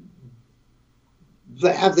real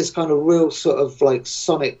sort of like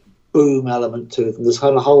sonic boom element to them. This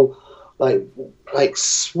kind of whole like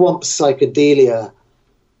swamp psychedelia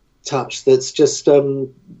touch that's just they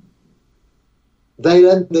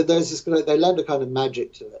lend a kind of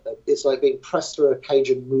magic to it. It's like being pressed through a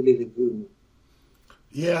Cajun moulin lagoon.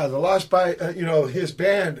 Yeah, the Lost by his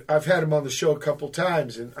band. I've had him on the show a couple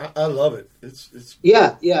times, and I love it. It's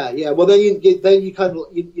yeah. Well, then you kind of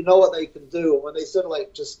you know what they can do, and when they sort of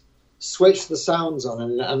like just switch the sounds on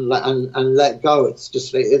and let go,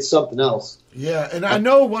 it's something else. Yeah, and I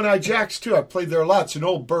know One Eye Jacks too. I played there a lot. It's an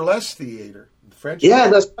old burlesque theater in French. Yeah,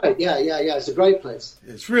 that's right. Yeah. It's a great place.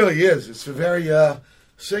 It really is. It's a very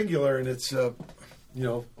singular, and it's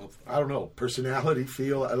I don't know, personality,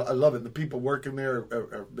 feel. I love it. The people working there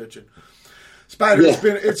are bitching. Spider, it's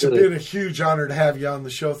been a huge honor to have you on the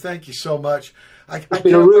show. Thank you so much. It's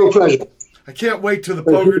been a real pleasure. I can't wait till the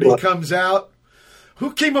Poguetry comes out.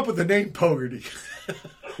 Who came up with the name Poguetry?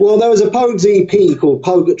 Well, there was a Pogues EP called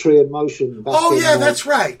Poguetry in Motion. That's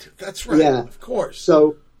right. Yeah, of course.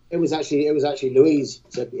 So it was actually Louise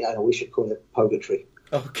said, we should call it Poguetry.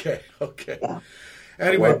 Okay. Yeah.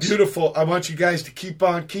 Anyway, beautiful. I want you guys to keep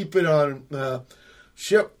it on.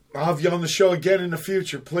 Ship, I'll have you on the show again in the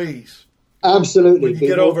future, please. Absolutely. When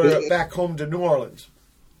you get back home to New Orleans.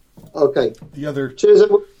 Okay. The other. Cheers,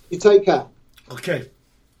 everyone. You take care. Okay.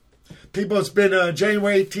 People, it's been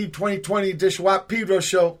January 18, 2020 edition of Pedro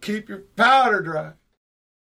Show. Keep your powder dry.